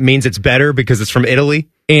know if it means it's better because it's from Italy.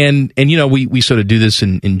 And you know, we sort of do this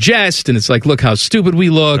in jest, and it's like, look how stupid we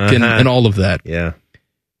look, and all of that. Yeah.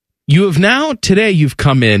 You have now, today you've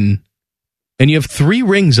come in, and you have 3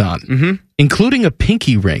 rings on, including a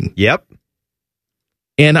pinky ring. Yep.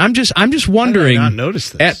 And I'm just wondering, I did not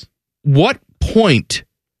notice this. At what point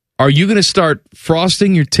are you going to start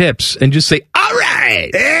frosting your tips and just say, all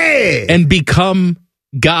right, hey, and become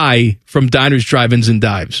Guy from Diners, Drive-Ins, and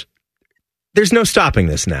Dives? There's no stopping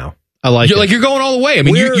this now. I like it. Like you're going all the way. I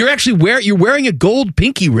mean, you're actually wearing a gold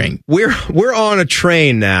pinky ring. We're on a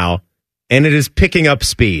train now, and it is picking up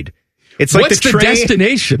speed. It's like what's the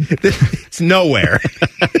destination? It's nowhere.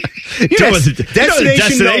 You know what the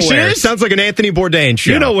destination nowhere. is? Sounds like an Anthony Bourdain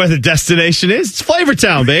show. You know where the destination is? It's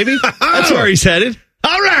Flavortown, baby. That's where he's headed.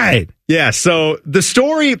 All right. Yeah, so the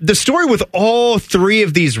story with all 3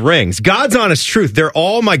 of these rings, God's honest truth, they're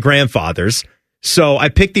all my grandfather's. So I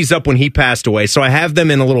picked these up when he passed away. So I have them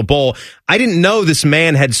in a little bowl. I didn't know this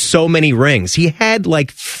man had so many rings. He had like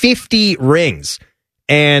 50 rings.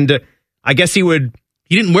 And I guess he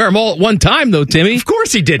didn't wear them all at one time, though, Timmy. Of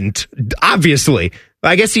course he didn't. Obviously.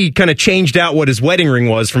 I guess he kind of changed out what his wedding ring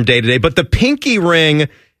was from day to day. But the pinky ring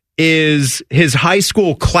is his high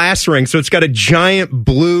school class ring. So it's got a giant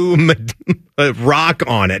blue rock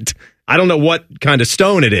on it. I don't know what kind of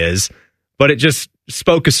stone it is, but it just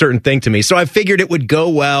spoke a certain thing to me. So I figured it would go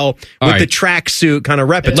well with the tracksuit kind of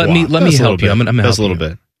repertoire. Let me help you. I'm going to help you a little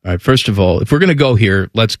bit. All right. First of all, if we're going to go here,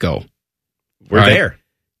 let's go. We're there.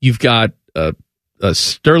 You've got a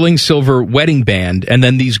sterling silver wedding band and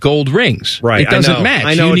then these gold rings. Right. It doesn't match.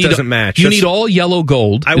 I know it doesn't match. You need all yellow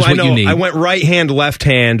gold. I know. You need. I went right hand, left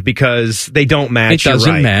hand because they don't match. It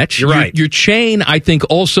doesn't match. You're right. Your chain, I think,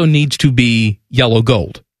 also needs to be yellow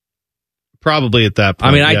gold. Probably at that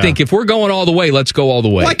point. I mean, I think if we're going all the way, let's go all the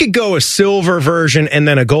way. Well, I could go a silver version and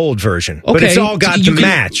then a gold version. Okay. But it's all got to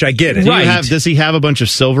match. I get it. Right. Does he have a bunch of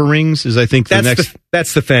silver rings? Is I think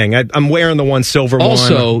that's the thing. I'm wearing the one silver one.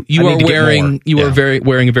 Also, you are wearing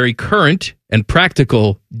a very current and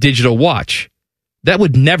practical digital watch. That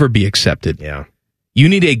would never be accepted. Yeah. You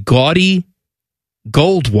need a gaudy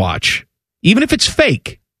gold watch, even if it's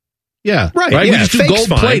fake. Yeah. Right. We Yeah, just do gold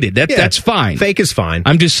plated. That's fine. Fake is fine.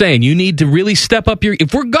 I'm just saying you need to really step up your.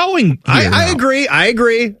 If we're going, I agree.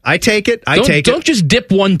 I take it. Don't just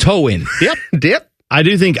dip one toe in. Yep. Dip. I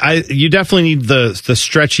do think you definitely need the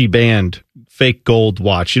stretchy band fake gold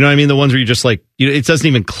watch. You know what I mean? The ones where you just like, it doesn't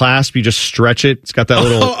even clasp. You just stretch it. It's got that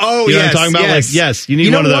little. You know what I'm talking about? Yes. Like, yes, you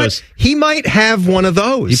need one of those. He might have one of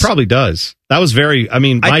those. He probably does. That was my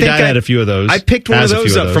dad had a few of those. I picked one of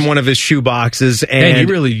those up from one of his shoe boxes, and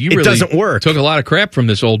it doesn't work. Took a lot of crap from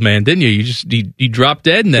this old man, didn't you? You dropped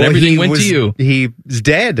dead, and then everything went to you. He's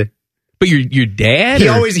dead. But your dad?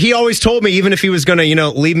 He always told me, even if he was going to,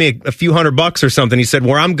 leave me a few $100 or something, he said,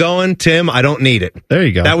 "Where I'm going, Tim, I don't need it." There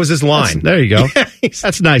you go. That was his line. There you go.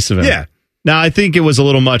 That's nice of him. Yeah. Now, I think it was a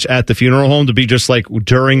little much at the funeral home to be just like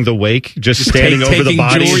during the wake, just standing over the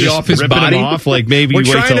body, jewelry off his body. Him off. Like maybe we're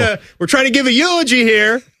trying to give a eulogy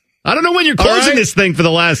here. I don't know when you're closing this thing for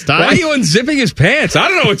the last time. Why are you unzipping his pants? I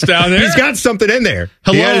don't know what's down there. He's got something in there.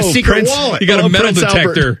 Hello, he had a secret wallet. You got a metal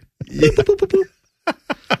detector.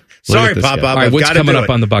 Sorry, Pop-Up. All right, what's coming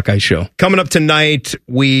up on the Buckeye Show? Coming up tonight,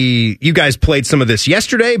 you guys played some of this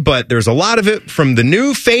yesterday, but there's a lot of it from the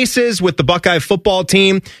new faces with the Buckeye football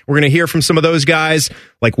team. We're going to hear from some of those guys,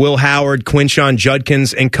 like Will Howard, Quinshon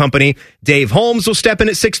Judkins, and company. Dave Holmes will step in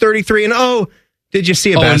at 6:33. And did you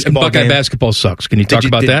see a basketball Buckeye game? Basketball sucks. Can you talk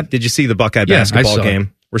about that? Did you see the Buckeye basketball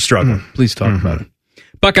game? We're struggling. Please talk about it.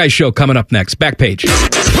 Buckeye Show coming up next. Back page.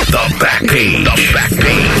 The Back Page. The Back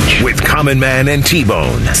Page with Common Man and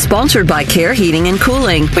T-Bone. Sponsored by Care Heating and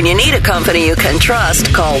Cooling. When you need a company you can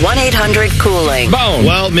trust, call 1-800-COOLING. Boom.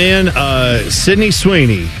 Well, man, Sydney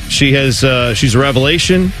Sweeney. She's a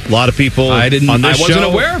revelation. A lot of people I wasn't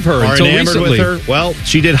aware of her until recently. With her. Well,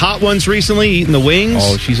 she did Hot Ones recently, eating the wings.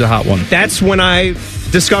 Oh, she's a hot one. That's when I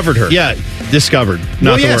discovered her. Yeah, discovered.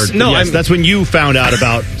 Not the word. No, yes, that's when you found out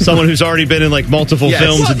about someone who's already been in like multiple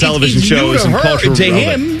films and television shows and cultural. To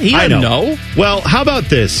him, he didn't know. Well, how about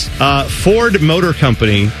this? Ford Motor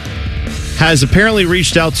Company has apparently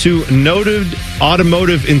reached out to noted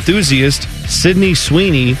automotive enthusiast Sydney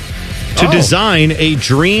Sweeney to design a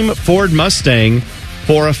dream Ford Mustang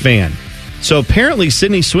for a fan. So apparently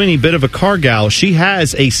Sydney Sweeney, bit of a car gal, she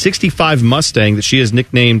has a 65 Mustang that she has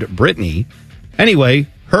nicknamed Brittany. Anyway,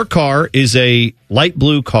 her car is a light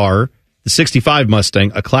blue car, the 65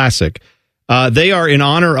 Mustang, a classic. They are in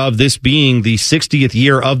honor of this being the 60th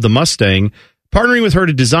year of the Mustang, partnering with her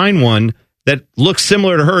to design one that looks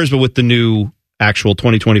similar to hers, but with the new actual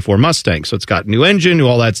 2024 Mustang. So it's got new engine, new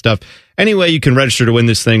all that stuff. Anyway, you can register to win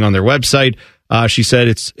this thing on their website. She said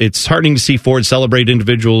it's heartening to see Ford celebrate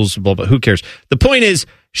individuals, blah, blah, who cares? The point is,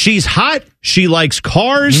 she's hot. She likes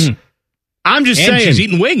cars. I'm just saying. She's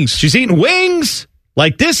eating wings. She's eating wings.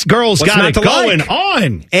 Like, this girl's got it going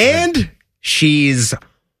on. And she's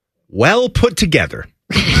well put together.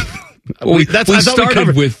 We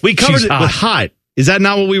covered it with hot. Is that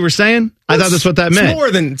not what we were saying? I thought that's what that meant.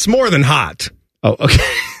 It's more than hot. Oh, okay.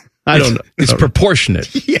 I don't know. It's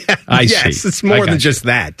proportionate. Yeah. I see. Yes, it's more than just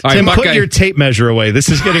that. All right, Tim, put your tape measure away. This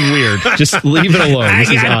is getting weird. Just leave it alone. I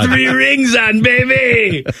got 3 rings on,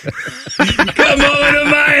 baby. Come over to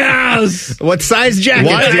my house. What size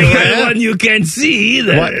jacket do you have? One you can't see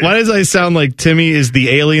either. Why does I sound like Timmy is the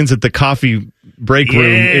aliens at the coffee break room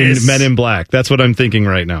in Men in Black? That's what I'm thinking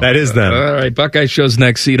right now. That is them. All right, Buckeye Show's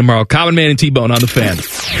next. See you tomorrow. Common Man and T-Bone on the Fan.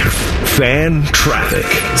 Fan Traffic.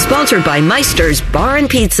 Sponsored by Meister's Bar and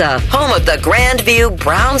Pizza, home of the Grandview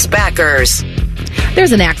Browns backers.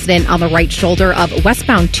 There's an accident on the right shoulder of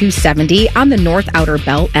westbound 270 on the north outer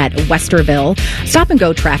belt at Westerville. Stop and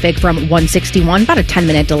go traffic from 161, about a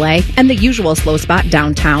 10-minute delay, and the usual slow spot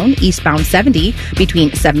downtown, eastbound 70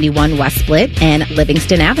 between 71 West Split and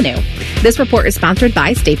Livingston Avenue. This report is sponsored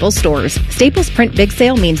by Staples Stores. Staples Print Big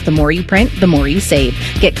Sale means the more you print, the more you save.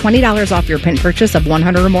 Get $20 off your print purchase of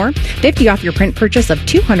 $100 or more, $50 off your print purchase of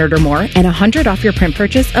 $200 or more, and $100 off your print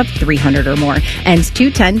purchase of $300 or more. Ends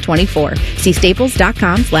 2/10/24. See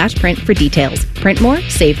staples.com/print for details. Print more,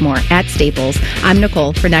 save more at Staples. I'm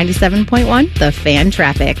Nicole for 97.1 The Fan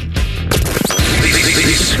Traffic.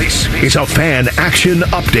 This is a Fan Action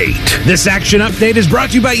Update. This action update is brought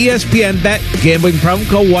to you by ESPN Bet. Gambling problem?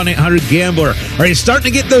 Call 1-800-GAMBLER. Are you starting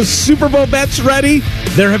to get those Super Bowl bets ready?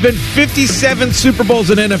 There have been 57 Super Bowls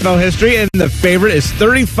in NFL history, and the favorite is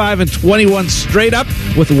 35-21 straight up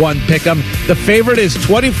with one pick'em. The favorite is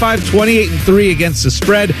 25, 28, and 3 against the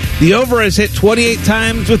spread. The over has hit 28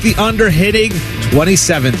 times with the under hitting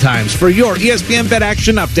 27 times. For your ESPN Bet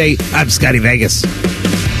action update, I'm Scotty Vegas.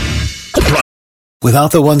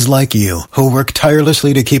 Without the ones like you, who work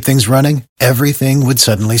tirelessly to keep things running, everything would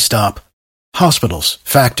suddenly stop. Hospitals,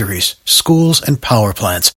 factories, schools, and power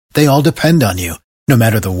plants, they all depend on you. No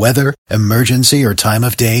matter the weather, emergency, or time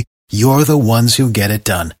of day, you're the ones who get it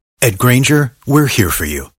done. At Grainger, we're here for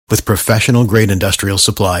you with professional-grade industrial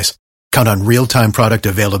supplies. Count on real-time product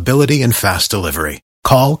availability and fast delivery.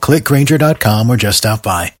 Call, click Grainger.com, or just stop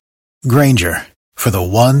by. Grainger, for the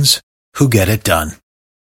ones who get it done.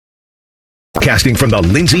 Casting from the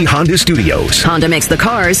Lindsay Honda Studios. Honda makes the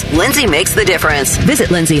cars, Lindsay makes the difference. Visit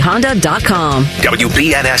lindsayhonda.com.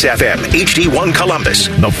 WBNS-FM, HD1 Columbus.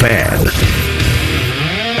 The Fan.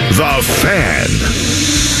 The Fan.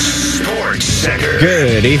 Sports Center.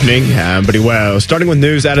 Good evening. I'm Buddy Wells. Starting with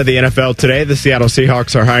news out of the NFL today, the Seattle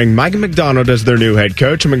Seahawks are hiring Mike McDonald as their new head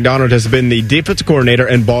coach. McDonald has been the defensive coordinator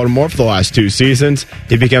in Baltimore for the last 2 seasons.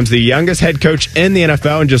 He becomes the youngest head coach in the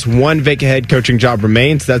NFL, and just one vacant head coaching job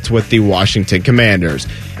remains. That's with the Washington Commanders.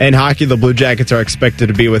 In hockey, the Blue Jackets are expected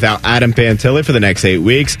to be without Adam Fantilli for the next 8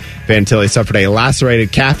 weeks. Fantilli suffered a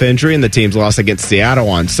lacerated calf injury in the team's loss against Seattle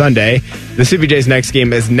on Sunday. The CBJ's next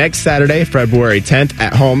game is next Saturday, February 10th,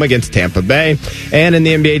 at home against Tampa Bay. And in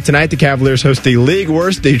the NBA tonight, the Cavaliers host the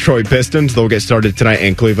league-worst Detroit Pistons. They'll get started tonight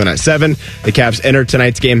in Cleveland at 7. The Cavs enter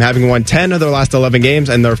tonight's game having won 10 of their last 11 games,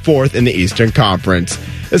 and they're 4th in the Eastern Conference.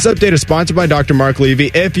 This update is sponsored by Dr. Mark Levy.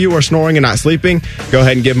 If you are snoring and not sleeping, go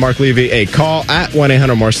ahead and give Mark Levy a call at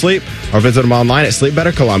 1-800-MORE-SLEEP or visit him online at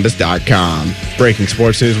sleepbettercolumbus.com. Breaking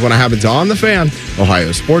sports news when it happens on The Fan,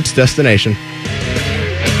 Ohio's sports destination.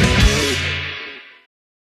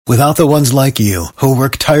 Without the ones like you, who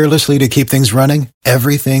work tirelessly to keep things running,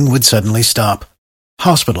 everything would suddenly stop.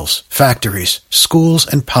 Hospitals, factories, schools,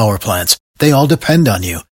 and power plants, they all depend on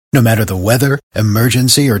you. No matter the weather,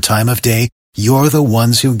 emergency, or time of day, you're the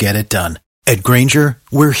ones who get it done. At Grainger,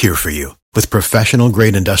 we're here for you with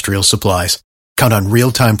professional-grade industrial supplies. Count on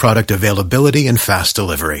real-time product availability and fast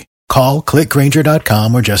delivery. Call, click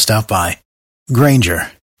Grainger.com, or just stop by.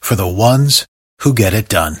 Grainger, for the ones who get it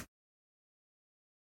done.